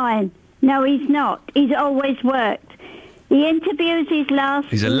 49. No, he's not. He's always worked. He interviews his last...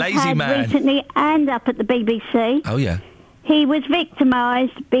 He's a lazy man. ...recently and up at the BBC. Oh, yeah. He was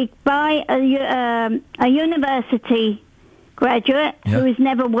victimised by a university graduate who has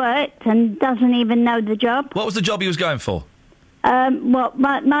never worked and doesn't even know the job. What was the job he was going for?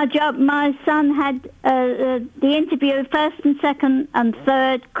 My job, my son had the interview, first and second and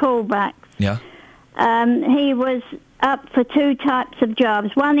third callbacks. Yeah. He was up for 2 types of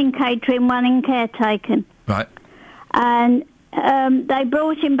jobs, one in catering, one in caretaking. Right. And they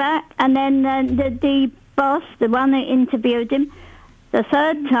brought him back, and then the boss, the one that interviewed him, the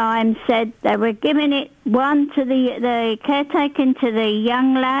third time said they were giving it one to the caretaking to the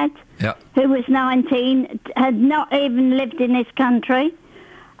young lad who was 19, had not even lived in this country,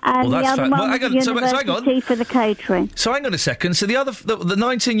 and the other one was university for the catering. So hang on a second. So the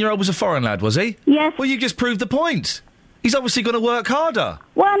 19-year-old was a foreign lad, was he? Yes. Well, you just proved the point. He's obviously going to work harder.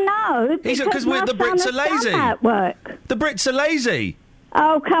 Well, no, because the Brits are lazy. At work. The Brits are lazy.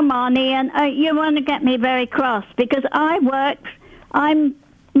 Oh, come on, Ian. You want to get me very cross because I'm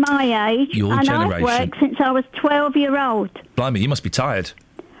my age, and I've worked since I was 12-year-old. Blimey, you must be tired.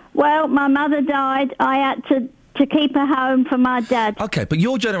 Well, my mother died. I had to to keep a home for my dad. Okay, but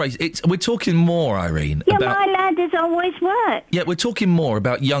your generation, we're talking more, Irene. Yeah, about, my lad has always worked. Yeah, we're talking more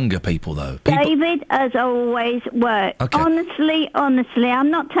about younger people, though. David has always worked. Okay. Honestly, I'm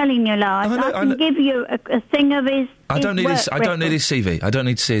not telling you lies. I can give you a thing of his. I don't need his CV. I don't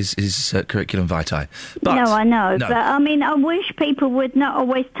need to see his curriculum vitae. But, no, I know. But, I mean, I wish people would not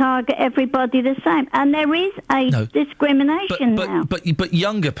always target everybody the same. And there is age discrimination now. But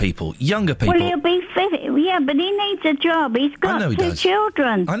younger people. Well, he'll be 50. Yeah, but he needs a job. He's got two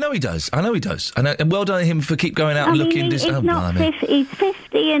children. I know he does. And well done to him for keep going out and looking. He's not 50. He's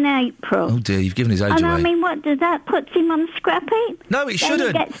 50 in April. Oh, dear, you've given his age and away. I mean, what does that put him on the scrap heap? No, it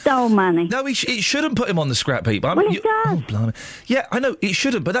shouldn't. He gets stole money. No, it shouldn't put him on the scrap heap. Well, it does. Oh, blimey. Yeah, I know, it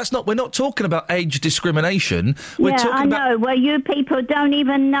shouldn't, but we're not talking about age discrimination. We're talking about... I know. Well, you people don't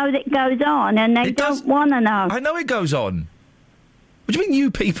even know that goes on, and they don't want to know. I know it goes on. What do you mean,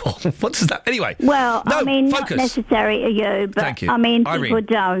 you people? What does that... Anyway. Well, no, I mean, focus. not necessary to you, but Thank you. I mean, Irene, people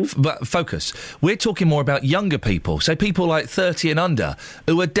don't. But focus. We're talking more about younger people, so people like 30 and under,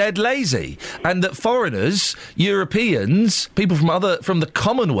 who are dead lazy, and that foreigners, Europeans, people from the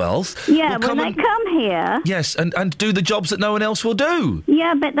Commonwealth... Yeah, well, they come here... Yes, and do the jobs that no one else will do.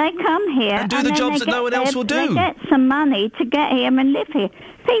 Yeah, but they come here... And do the jobs that no one else will do. They get some money to get here and live here.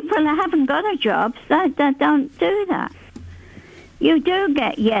 People that haven't got a job, they don't do that. You do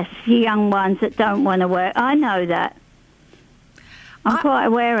get, young ones that don't want to work. I know that. I'm quite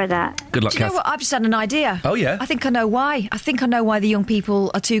aware of that. Good luck, Do you know what? I've just had an idea. Oh, yeah? I think I know why. I think I know why the young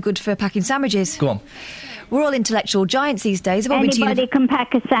people are too good for packing sandwiches. Go on. We're all intellectual giants these days. Anybody can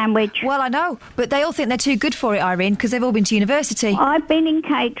pack a sandwich. Well, I know, but they all think they're too good for it, Irene, because they've all been to university. I've been in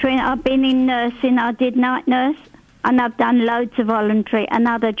catering, I've been in nursing, I did night nurse, and I've done loads of voluntary and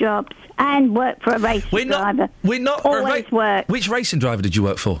other jobs, and worked for a racing driver. We're not... Always worked. Which racing driver did you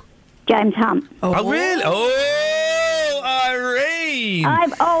work for? James Hunt. Oh, really? Oh, Irene!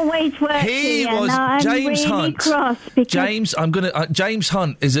 I've always worked He here, was and I'm James really Hunt. cross because James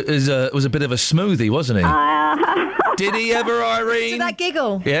Hunt was a bit of a smoothie, wasn't he? Did he ever, Irene? So that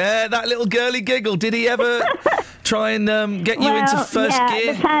giggle. Yeah, that little girly giggle. Did he ever try and get you into first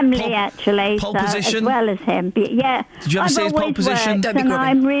gear? The family actually, pole so, position, as well as him. But yeah, did you ever see his pole position? Worked, and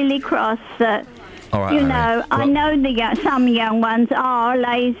I'm really cross that. All right, you know, I know some young ones are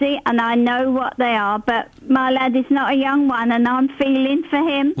lazy, and I know what they are, but my lad is not a young one, and I'm feeling for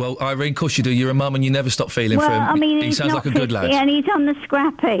him. Well, Irene, of course you do. You're a mum, and you never stop feeling for him. I mean, he sounds like a good lad. And he's on the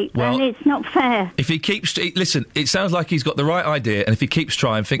scrap heap, and it's not fair. If he keeps... Listen, it sounds like he's got the right idea, and if he keeps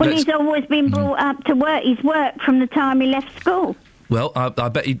trying... he's always been brought up to work. He's worked from the time he left school. Well, I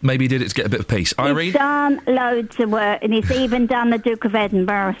bet he maybe did it to get a bit of peace. Irene? He's done loads of work, and he's even done the Duke of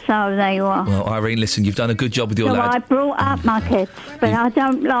Edinburgh, so there you are. Well, Irene, listen, you've done a good job with your lad. I brought up my kids, but I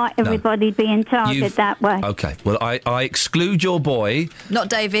don't like everybody being targeted that way. OK, well, I exclude your boy. Not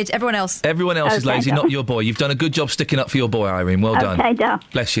David, everyone else. Everyone else is lazy, not your boy. You've done a good job sticking up for your boy, Irene. Well done. OK, Dad.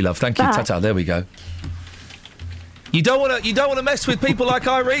 Bless you, love. Thank you. Ta-ta, there we go. You don't want to mess with people like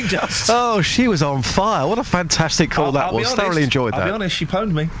Irene, just. Oh, she was on fire. What a fantastic call that was. Thoroughly enjoyed that. I'll be honest, she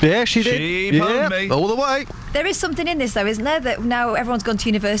pwned me. Yeah, she did. She pwned me. All the way. There is something in this, though, isn't there? That now everyone's gone to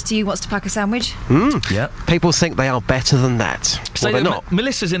university who wants to pack a sandwich. Yeah. People think they are better than that. Well, they're not.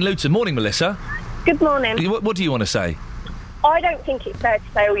 Melissa's in Luton. Morning, Melissa. Good morning. What do you want to say? I don't think it's fair to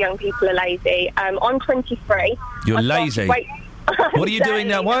say all young people are lazy. I'm 23. You're lazy? What are you doing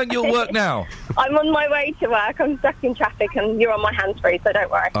now? Why aren't you at work now? I'm on my way to work. I'm stuck in traffic and you're on my hands-free, so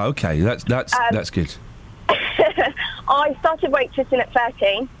don't worry. OK, that's good. I started waitressing at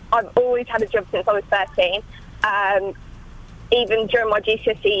 13. I've always had a job since I was 13. Even during my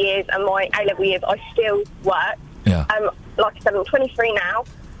GCSE years and my A-level years, I still work. Yeah. Like I said, I'm 23 now.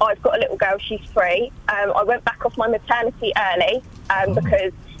 I've got a little girl, she's 3. I went back off my maternity early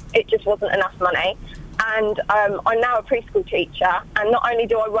because it just wasn't enough money. And I'm now a preschool teacher, and not only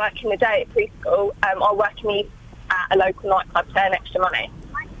do I work in the day at preschool, I work in the evening at a local nightclub to earn extra money.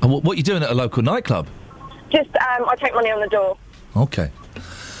 And what are you doing at a local nightclub? Just, I take money on the door. OK.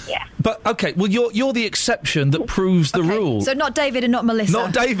 Yeah. But, OK, well, you're the exception that proves the rule. So not David and not Melissa.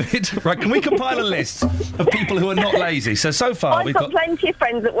 Not David. Right, can we compile a list of people who are not lazy? So far I've got plenty of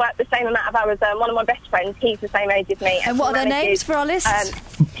friends that work the same amount of hours. One of my best friends, he's the same age as me. And what are their names for our list?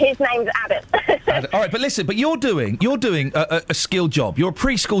 His name's Adam. All right, but listen, you're doing a skilled job. You're a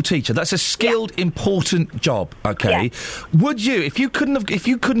preschool teacher. That's a skilled, important job. Okay. Yeah. Would you, if you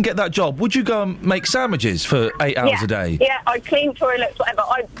couldn't get that job, would you go and make sandwiches for 8 hours a day? Yeah, I'd clean toilets, whatever.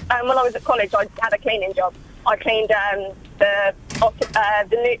 When I was at college, I had a cleaning job. I cleaned the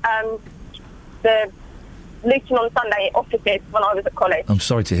Luton on Sunday offices when I was at college. I'm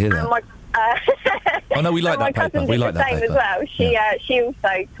sorry to hear that. Oh no, we like And that my paper. cousin We did like the that same paper. as well. She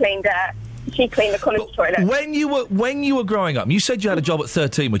also cleaned. She cleaned the college toilet. When you were growing up, you said you had a job at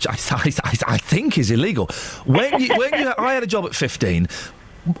 13, which I think is illegal. I had a job at 15.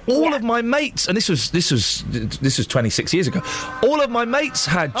 All of my mates, and this was 26 years ago. All of my mates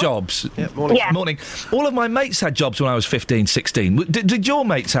had jobs. Morning. Yeah. Morning. All of my mates had jobs when I was 15, 16. Did your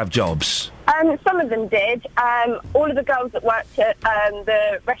mates have jobs? Some of them did. All of the girls that worked at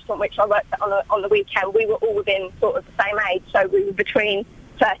the restaurant which I worked at on the weekend, we were all within sort of the same age, so we were between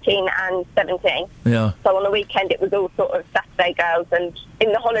 13 and 17. Yeah. So on the weekend it was all sort of Saturday girls, and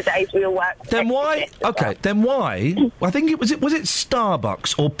in the holidays we all worked. Then why? Okay. Then why? I think was it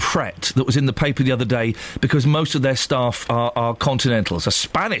Starbucks or Pret that was in the paper the other day because most of their staff are continentals, are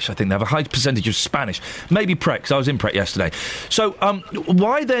Spanish. I think they have a high percentage of Spanish. Maybe Pret, because I was in Pret yesterday. So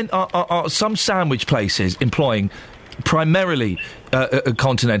why then are some sandwich places employing primarily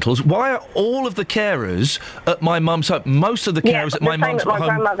continentals? Why are all of the carers at my mum's home, most of the carers at my mum's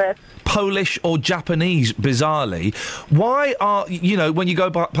home, Polish or Japanese, bizarrely? Why are, when you go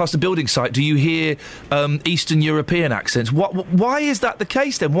past the building site, do you hear Eastern European accents? Why is that the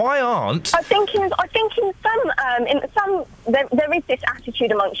case then? Why aren't... I think in some there is this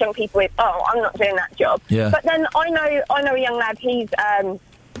attitude amongst young people with, I'm not doing that job. Yeah. But then I know a young lad, he's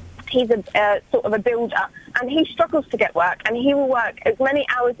a sort of a builder, and he struggles to get work, and he will work as many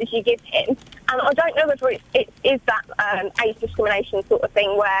hours as you give him. And I don't know whether it is that age discrimination sort of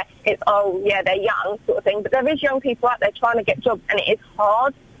thing where it's, they're young sort of thing, but there is young people out there trying to get jobs, and it is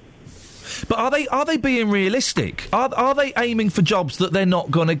hard. But are they being realistic? Are they aiming for jobs that they're not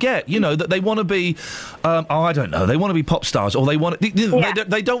going to get? That they want to be, I don't know, they want to be pop stars, or they want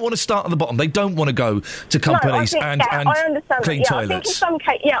they don't want to start at the bottom. They don't want to go to companies and clean toilets.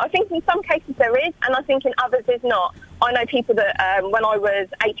 I think in some cases there is, and I think in others there's not. I know people that when I was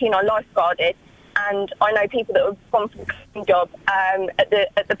 18 I lifeguarded, and I know people that have gone for the cleaning job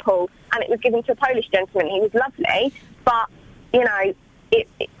at the pool, and it was given to a Polish gentleman. He was lovely, but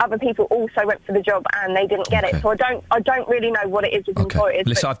other people also went for the job and they didn't get it. So I don't really know what it is with employers.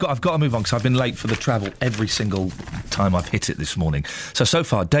 Listen, I've got to move on because I've been late for the travel every single time I've hit it this morning. So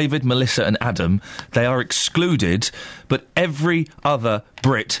far, David, Melissa and Adam, they are excluded, but every other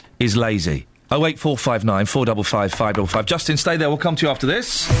Brit is lazy. 08459 455 555. Justin, stay there. We'll come to you after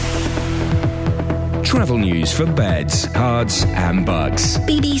this. Travel news for beds, cards and bugs.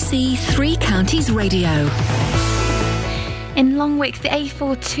 BBC Three Counties Radio. In Longwick, the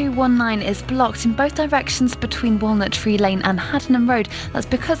A4219 is blocked in both directions between Walnut Tree Lane and Haddenham Road. That's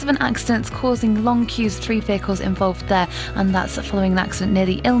because of an accident causing long queues, 3 vehicles involved there, and that's following an accident near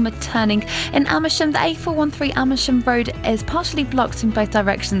the Ilmer turning. In Amersham, the A413 Amersham Road is partially blocked in both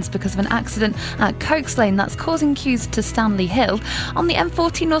directions because of an accident at Cokes Lane. That's causing queues to Stanley Hill. On the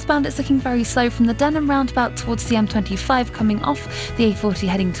M40 northbound, it's looking very slow from the Denham roundabout towards the M25, coming off the A40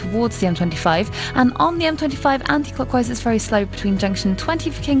 heading towards the M25. And on the M25 anti-clockwise, it's very slow between junction 20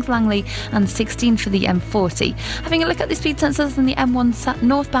 for Kings Langley and 16 for the M40. Having a look at the speed sensors, in the M1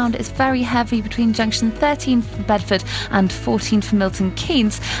 northbound is very heavy between junction 13 for Bedford and 14 for Milton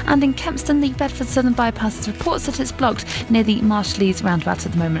Keynes. And in Kempston, the Bedford Southern Bypass reports that it's blocked near the Marshallese roundabout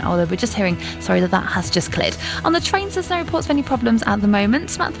at the moment, although we're just hearing, that has just cleared. On the trains, there's no reports of any problems at the moment.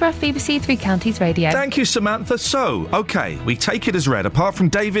 Samantha Breath, BBC Three Counties Radio. Thank you, Samantha. So, OK, we take it as read. Apart from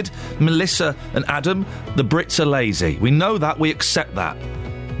David, Melissa and Adam, the Brits are lazy. We know that, we accept that.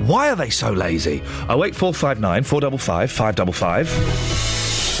 Why are they so lazy? 08459 455 555.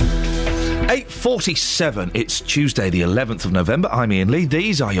 8:47. It's Tuesday, the 11th of November. I'm Iain Lee.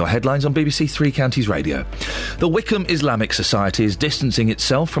 These are your headlines on BBC Three Counties Radio. The Wickham Islamic Society is distancing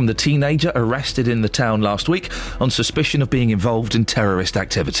itself from the teenager arrested in the town last week on suspicion of being involved in terrorist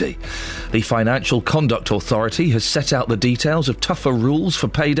activity. The Financial Conduct Authority has set out the details of tougher rules for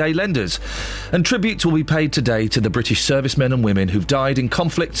payday lenders. And tributes will be paid today to the British servicemen and women who've died in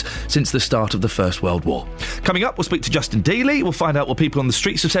conflict since the start of the First World War. Coming up, we'll speak to Justin Dealey. We'll find out what people on the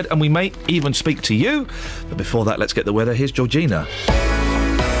streets have said, and we may even speak to you. But before that, let's get the weather. Here's Georgina.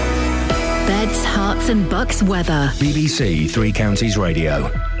 Beds, Hearts and Bucks weather. BBC Three Counties Radio.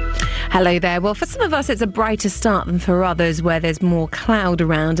 Hello there. Well, for some of us, it's a brighter start than for others where there's more cloud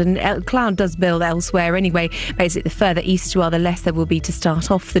around, and cloud does build elsewhere anyway. Basically, the further east you are, the less there will be to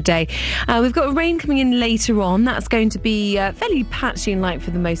start off the day. We've got rain coming in later on. That's going to be fairly patchy and light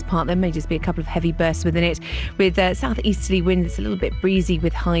for the most part. There may just be a couple of heavy bursts within it, with southeasterly wind that's a little bit breezy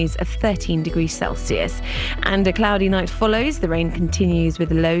with highs of 13 degrees Celsius. And a cloudy night follows. The rain continues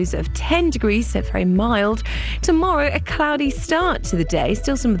with lows of 10 degrees, so very mild. Tomorrow, a cloudy start to the day.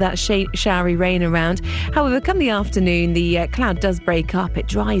 Still some of that shade showery rain around. However, come the afternoon, the cloud does break up. It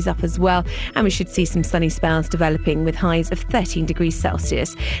dries up as well, and we should see some sunny spells developing with highs of 13 degrees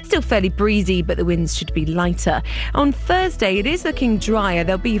Celsius. Still fairly breezy, but the winds should be lighter. On Thursday, it is looking drier.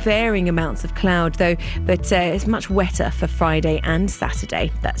 There'll be varying amounts of cloud, though, but it's much wetter for Friday and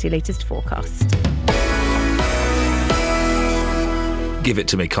Saturday. That's your latest forecast. Give it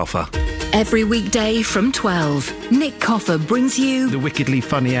to me, Coffer. Every weekday from 12, Nick Coffer brings you the wickedly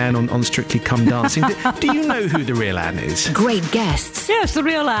funny Anne on Strictly Come Dancing. Do you know who the real Anne is? Great guests. Yes, the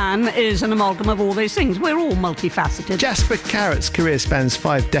real Anne is an amalgam of all these things. We're all multifaceted. Jasper Carrot's career spans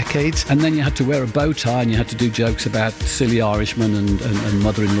 5 decades. And then you had to wear a bow tie and you had to do jokes about silly Irishmen and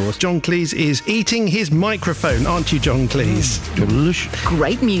mother-in-laws. John Cleese is eating his microphone, aren't you, John Cleese? Delicious.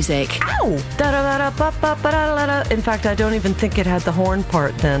 Great music. Ow! In fact, I don't even think it had the horn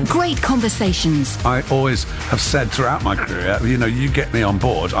part then. Great conversations. I always have said throughout my career, you get me on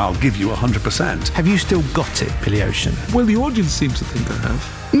board, I'll give you 100%. Have you still got it, Billy Ocean? Well, the audience seems to think I have.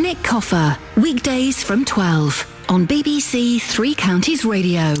 Nick Coffer, weekdays from 12 on BBC Three Counties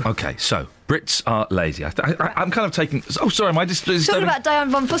Radio. OK, so Brits are lazy. I'm kind of taking... Oh, sorry, am I just... Talking about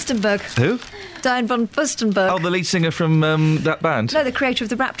Diane von Furstenberg. Who? Diane von Furstenberg. Oh, the lead singer from that band? No, the creator of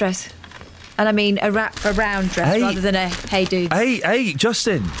the wrap dress. And I mean a round dress rather than a hey dudes. Hey,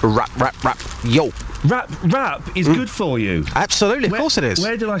 Justin. Rap, yo. Rap is good for you. Absolutely, of course it is.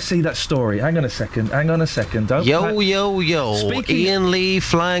 Where did I see that story? Hang on a second. Don't Yo. Ian Lee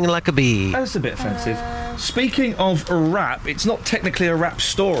flying like a bee. That's a bit offensive. Speaking of rap, it's not technically a rap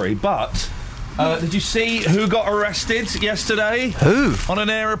story, but... did you see who got arrested yesterday? Who? On an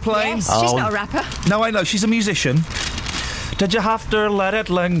aeroplane? Yes, she's not a rapper. No, I know, she's a musician. Did you have to let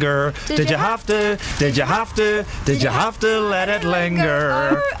it linger? Did you have to let it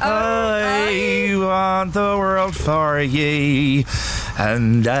linger? I want the world for ye,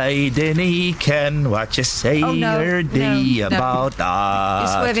 and I dinna ken what you say or do about that.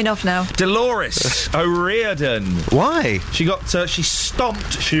 You're swerving off now. Dolores O'Riordan. Why? She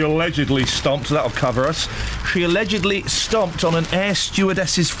allegedly stomped, that'll cover us. She allegedly stomped on an air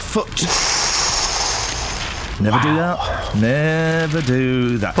stewardess's foot. Never do that. Never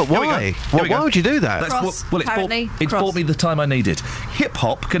do that. But why? Why would you do that? It's bought me the time I needed.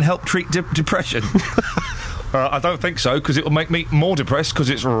 Hip-hop can help treat depression. I don't think so, because it will make me more depressed,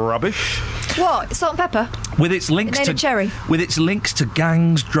 because it's rubbish. What? Salt and pepper? With its links to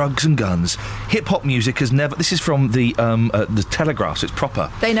gangs, drugs and guns, hip-hop music has never... This is from the Telegraph, so it's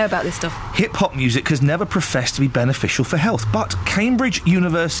proper. They know about this stuff. Hip-hop music has never professed to be beneficial for health, but Cambridge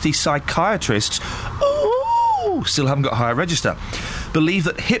University psychiatrists... still haven't got a higher register, believe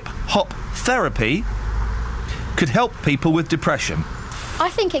that hip-hop therapy could help people with depression. I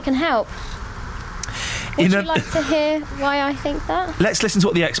think it can help. Would you like to hear why I think that? Let's listen to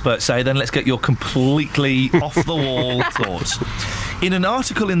what the experts say, then let's get your completely off-the-wall thoughts. In an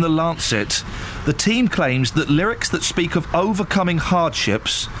article in The Lancet, the team claims that lyrics that speak of overcoming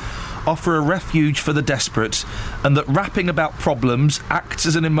hardships offer a refuge for the desperate, and that rapping about problems acts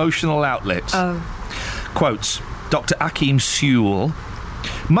as an emotional outlet. Quotes, Dr. Akeem Sewell.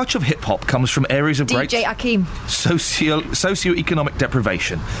 Much of hip-hop comes from areas of great socio-economic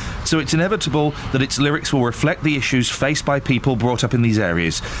deprivation, so it's inevitable that its lyrics will reflect the issues faced by people brought up in these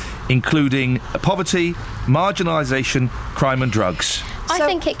areas, including poverty, marginalisation, crime and drugs. I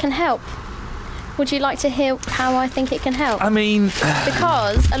think it can help. Would you like to hear how I think it can help? I mean...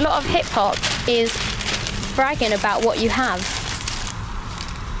 because a lot of hip-hop is bragging about what you have.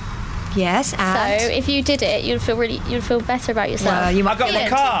 Yes, and... So, if you did it, you'd feel better about yourself. I got a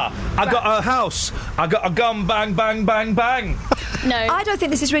car, I got a house, I got a gun, bang, bang, bang, bang. No. I don't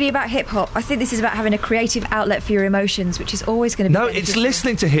think this is really about hip-hop. I think this is about having a creative outlet for your emotions, which is always going to be beneficial. It's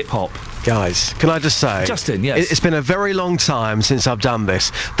listening to hip-hop. Guys, can I just say... Justin, yes. It's been a very long time since I've done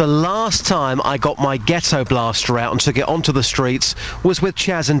this. The last time I got my ghetto blaster out and took it onto the streets was with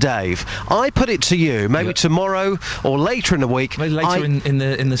Chaz and Dave. I put it to you, maybe tomorrow or later in the week. Maybe later in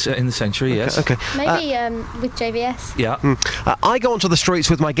the century, yes. Okay. Maybe with JVS. Yeah. I go onto the streets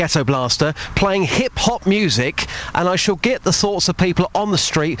with my ghetto blaster, playing hip-hop music, and I shall get the thoughts of people on the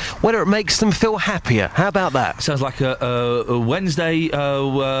street, whether it makes them feel happier. How about that? Sounds like a Wednesday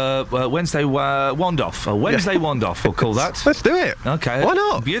wand-off. A Wednesday wand-off, we'll call that. Let's do it. Okay. Why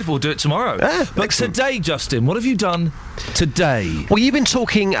not? Beautiful, we'll do it tomorrow. Yeah, but excellent. Today, Justin, what have you done today? Well, you've been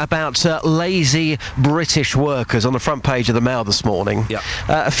talking about lazy British workers on the front page of the Mail this morning. Yeah.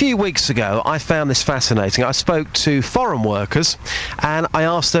 A few weeks ago, I found this fascinating. I spoke to foreign workers and I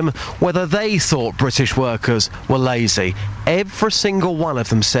asked them whether they thought British workers were lazy. Every every single one of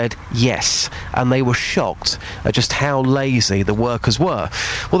them said yes, and they were shocked at just how lazy the workers were.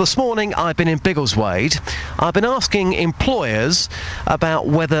 Well, this morning I've been in Biggleswade. I've been asking employers about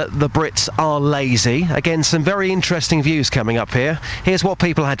whether the Brits are lazy. Again, some very interesting views coming up here. Here's what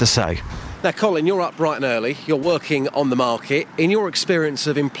people had to say. Now, Colin, you're up bright and early. You're working on the market. In your experience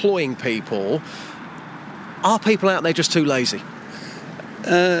of employing people, are people out there just too lazy?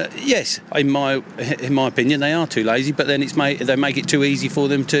 Yes, in my opinion, they are too lazy. But then they make it too easy for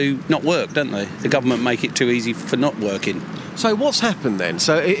them to not work, don't they? The government make it too easy for not working. So what's happened then?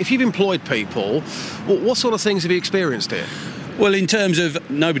 So if you've employed people, what sort of things have you experienced here? Well, in terms of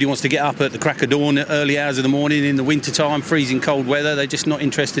nobody wants to get up at the crack of dawn, early hours of the morning, in the winter time, freezing cold weather. They're just not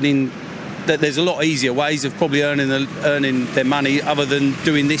interested in that. There's a lot easier ways of probably earning their money other than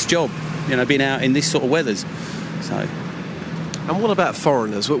doing this job. Being out in this sort of weathers. So. And what about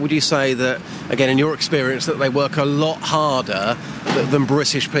foreigners? What would you say that, again, in your experience, that they work a lot harder than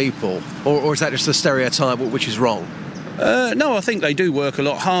British people? Or is that just a stereotype which is wrong? No, I think they do work a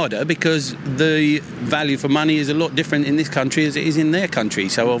lot harder because the value for money is a lot different in this country as it is in their country.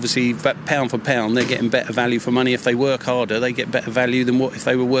 So obviously, pound for pound, they're getting better value for money. If they work harder, they get better value than what if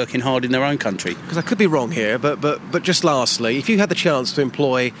they were working hard in their own country. Because I could be wrong here, but just lastly, if you had the chance to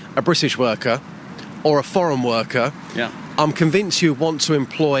employ a British worker or a foreign worker, yeah. I'm convinced you want to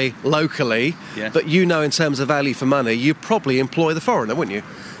employ locally, yes. But in terms of value for money, you'd probably employ the foreigner, wouldn't you?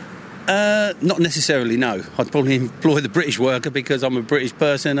 Not necessarily, no. I'd probably employ the British worker because I'm a British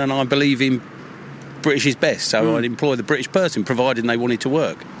person and I believe in British is best. So I'd employ the British person, provided they wanted to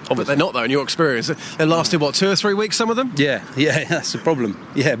work. Obviously. But they're not, though, in your experience. They lasted, 2 or 3 weeks, some of them? Yeah, that's the problem.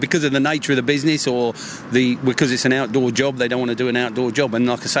 Yeah, because of the nature of the business or because it's an outdoor job, they don't want to do an outdoor job. And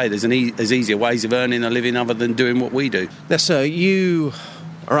like I say, there's easier ways of earning a living other than doing what we do. Now, sir, you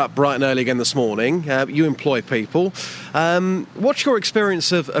are up bright and early again this morning. You employ people. What's your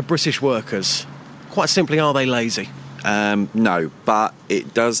experience of British workers? Quite simply, are they lazy? No, but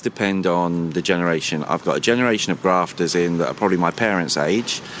it does depend on the generation. I've got a generation of grafters in that are probably my parents'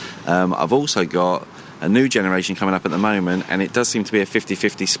 age. I've also got a new generation coming up at the moment, and it does seem to be a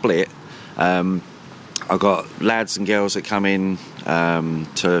 50-50 split. I've got lads and girls that come in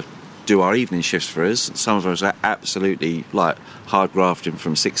to do our evening shifts for us. Some of us are absolutely hard grafting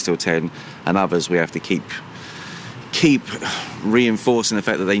from 6 till 10, and others we have to keep reinforcing the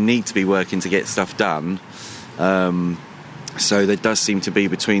fact that they need to be working to get stuff done. So there does seem to be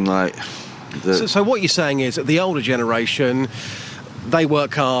between So what you're saying is that the older generation, they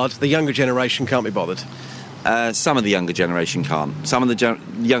work hard, the younger generation can't be bothered? Some of the younger generation can't. Some of the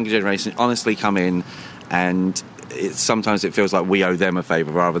younger generation honestly come in and sometimes it feels like we owe them a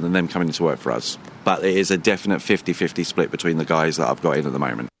favour rather than them coming to work for us. But it is a definite 50-50 split between the guys that I've got in at the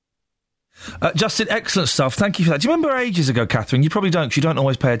moment. Justin, excellent stuff. Thank you for that. Do you remember ages ago, Catherine? You probably don't, because you don't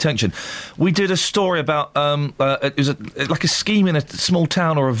always pay attention. We did a story about it was like a scheme in a small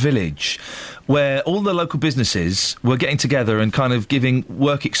town or a village where all the local businesses were getting together and kind of giving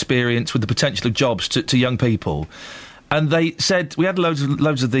work experience with the potential of jobs to young people. And they said we had loads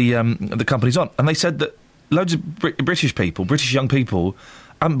of the companies on, and they said that loads of British young people,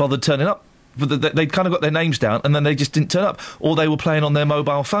 haven't bothered turning up. They'd kind of got their names down and then they just didn't turn up, or they were playing on their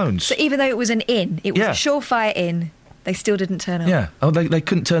mobile phones. So even though it was an inn, it was a surefire inn, they still didn't turn up. Yeah. Oh, they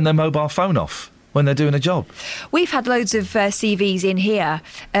couldn't turn their mobile phone off when they're doing a job. We've had loads of CVs in here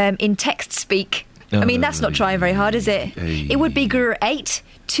in text speak. I mean, that's not trying very hard, is it? It would be Guru 8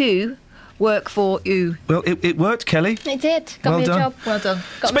 to work for you. Well, it worked, Kelly. It did. Got me a job. Well done.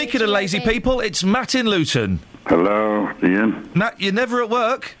 Speaking of lazy people, it's Matt in Luton. Hello, Ian. Matt, you're never at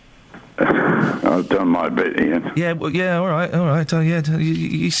work. I've done my bit, Ian. Yeah, well, yeah, all right.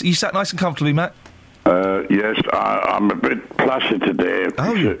 You sat nice and comfortably, Matt? Yes, I'm a bit placid today.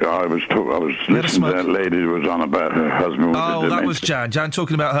 Oh, I was listening to that lady who was on about her husband with dementia. That was Jan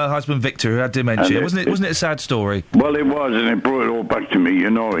talking about her husband Victor, who had dementia. Wasn't it a sad story? Well, it was, and it brought it all back to me,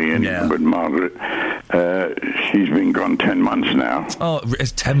 Ian. Yeah. But Margaret, she's been gone 10 months now. Oh,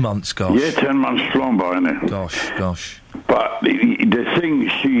 it's 10 months, gosh. Yeah, 10 months flown by, isn't it? Gosh. But the thing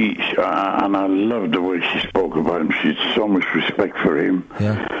and I loved the way she spoke about him. She had so much respect for him.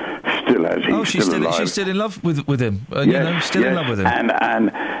 Yeah. Still has. He's still alive. She's still in love with him. Yes, still in love with him.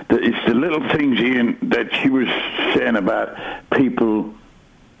 And it's the little things, Ian, that she was saying about people.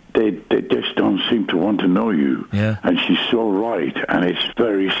 They just don't seem to want to know you. Yeah. And she's so right, and it's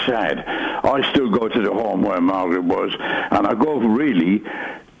very sad. I still go to the home where Margaret was, and I go really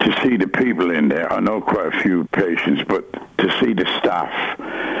to see the people in there. I know quite a few patients, but to see the staff,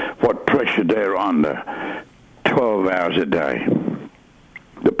 what pressure they're under, 12 hours a day.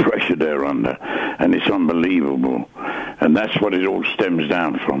 The pressure they're under, and it's unbelievable. And that's what it all stems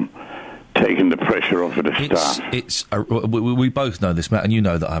down from. Taking the pressure off of the staff. We both know this, Matt, and you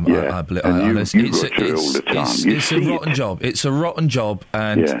know that I believe. It's a rotten job. It's a rotten job,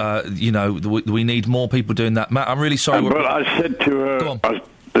 and we need more people doing that. Matt, I'm really sorry. But I said to her,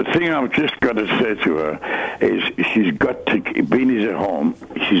 the thing I've just got to say to her is she's got to, being he's at home,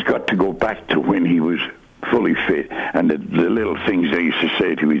 she's got to go back to when he was fully fit, and the little things they used to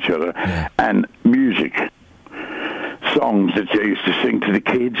say to each other, and music. Songs that they used to sing to the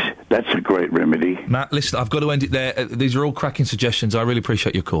kids. That's a great remedy. Matt, listen, I've got to end it there. These are all cracking suggestions. I really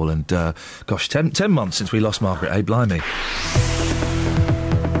appreciate your call. And, 10 months since we lost Margaret. Hey, blimey.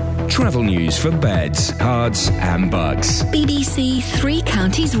 Travel news for beds, cards and bugs. BBC Three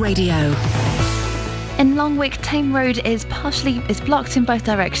Counties Radio. In Longwick, Tame Road is blocked in both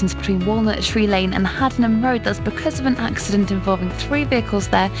directions between Walnut Tree Lane and Haddenham Road. That's because of an accident involving 3 vehicles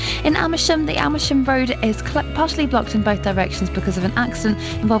there. In Amersham, the Amersham Road is partially blocked in both directions because of an accident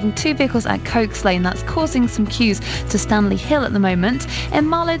involving 2 vehicles at Cokes Lane. That's causing some queues to Stanley Hill at the moment. In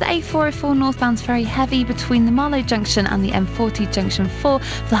Marlow, the A404 northbound's very heavy between the Marlow Junction and the M40 Junction 4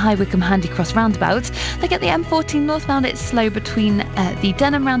 for the High Wycombe Handy Cross roundabout. Look at the M14 northbound, it's slow between the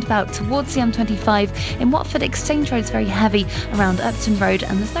Denham roundabout towards the M25. In Watford, Exchange Road is very heavy around Upton Road,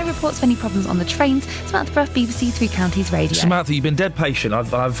 and there's no reports of any problems on the trains. Samantha Bruff, BBC Three Counties Radio. Samantha, you've been dead patient.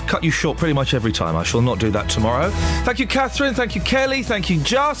 I've cut you short pretty much every time. I shall not do that tomorrow. Thank you, Catherine. Thank you, Kelly. Thank you,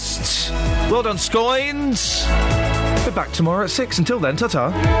 Just. Well done, Scoins. We're back tomorrow at 6. Until then, ta-ta.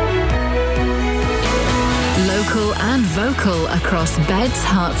 Local and vocal across beds,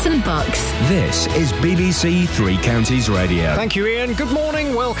 hearts and bucks. This is BBC Three Counties Radio. Thank you, Iain. Good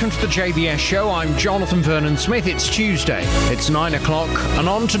morning. Welcome to the JVS show. I'm Jonathan Vernon-Smith. It's Tuesday. It's 9 o'clock, and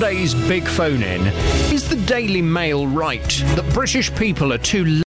on today's Big Phone In, is the Daily Mail right that British people are too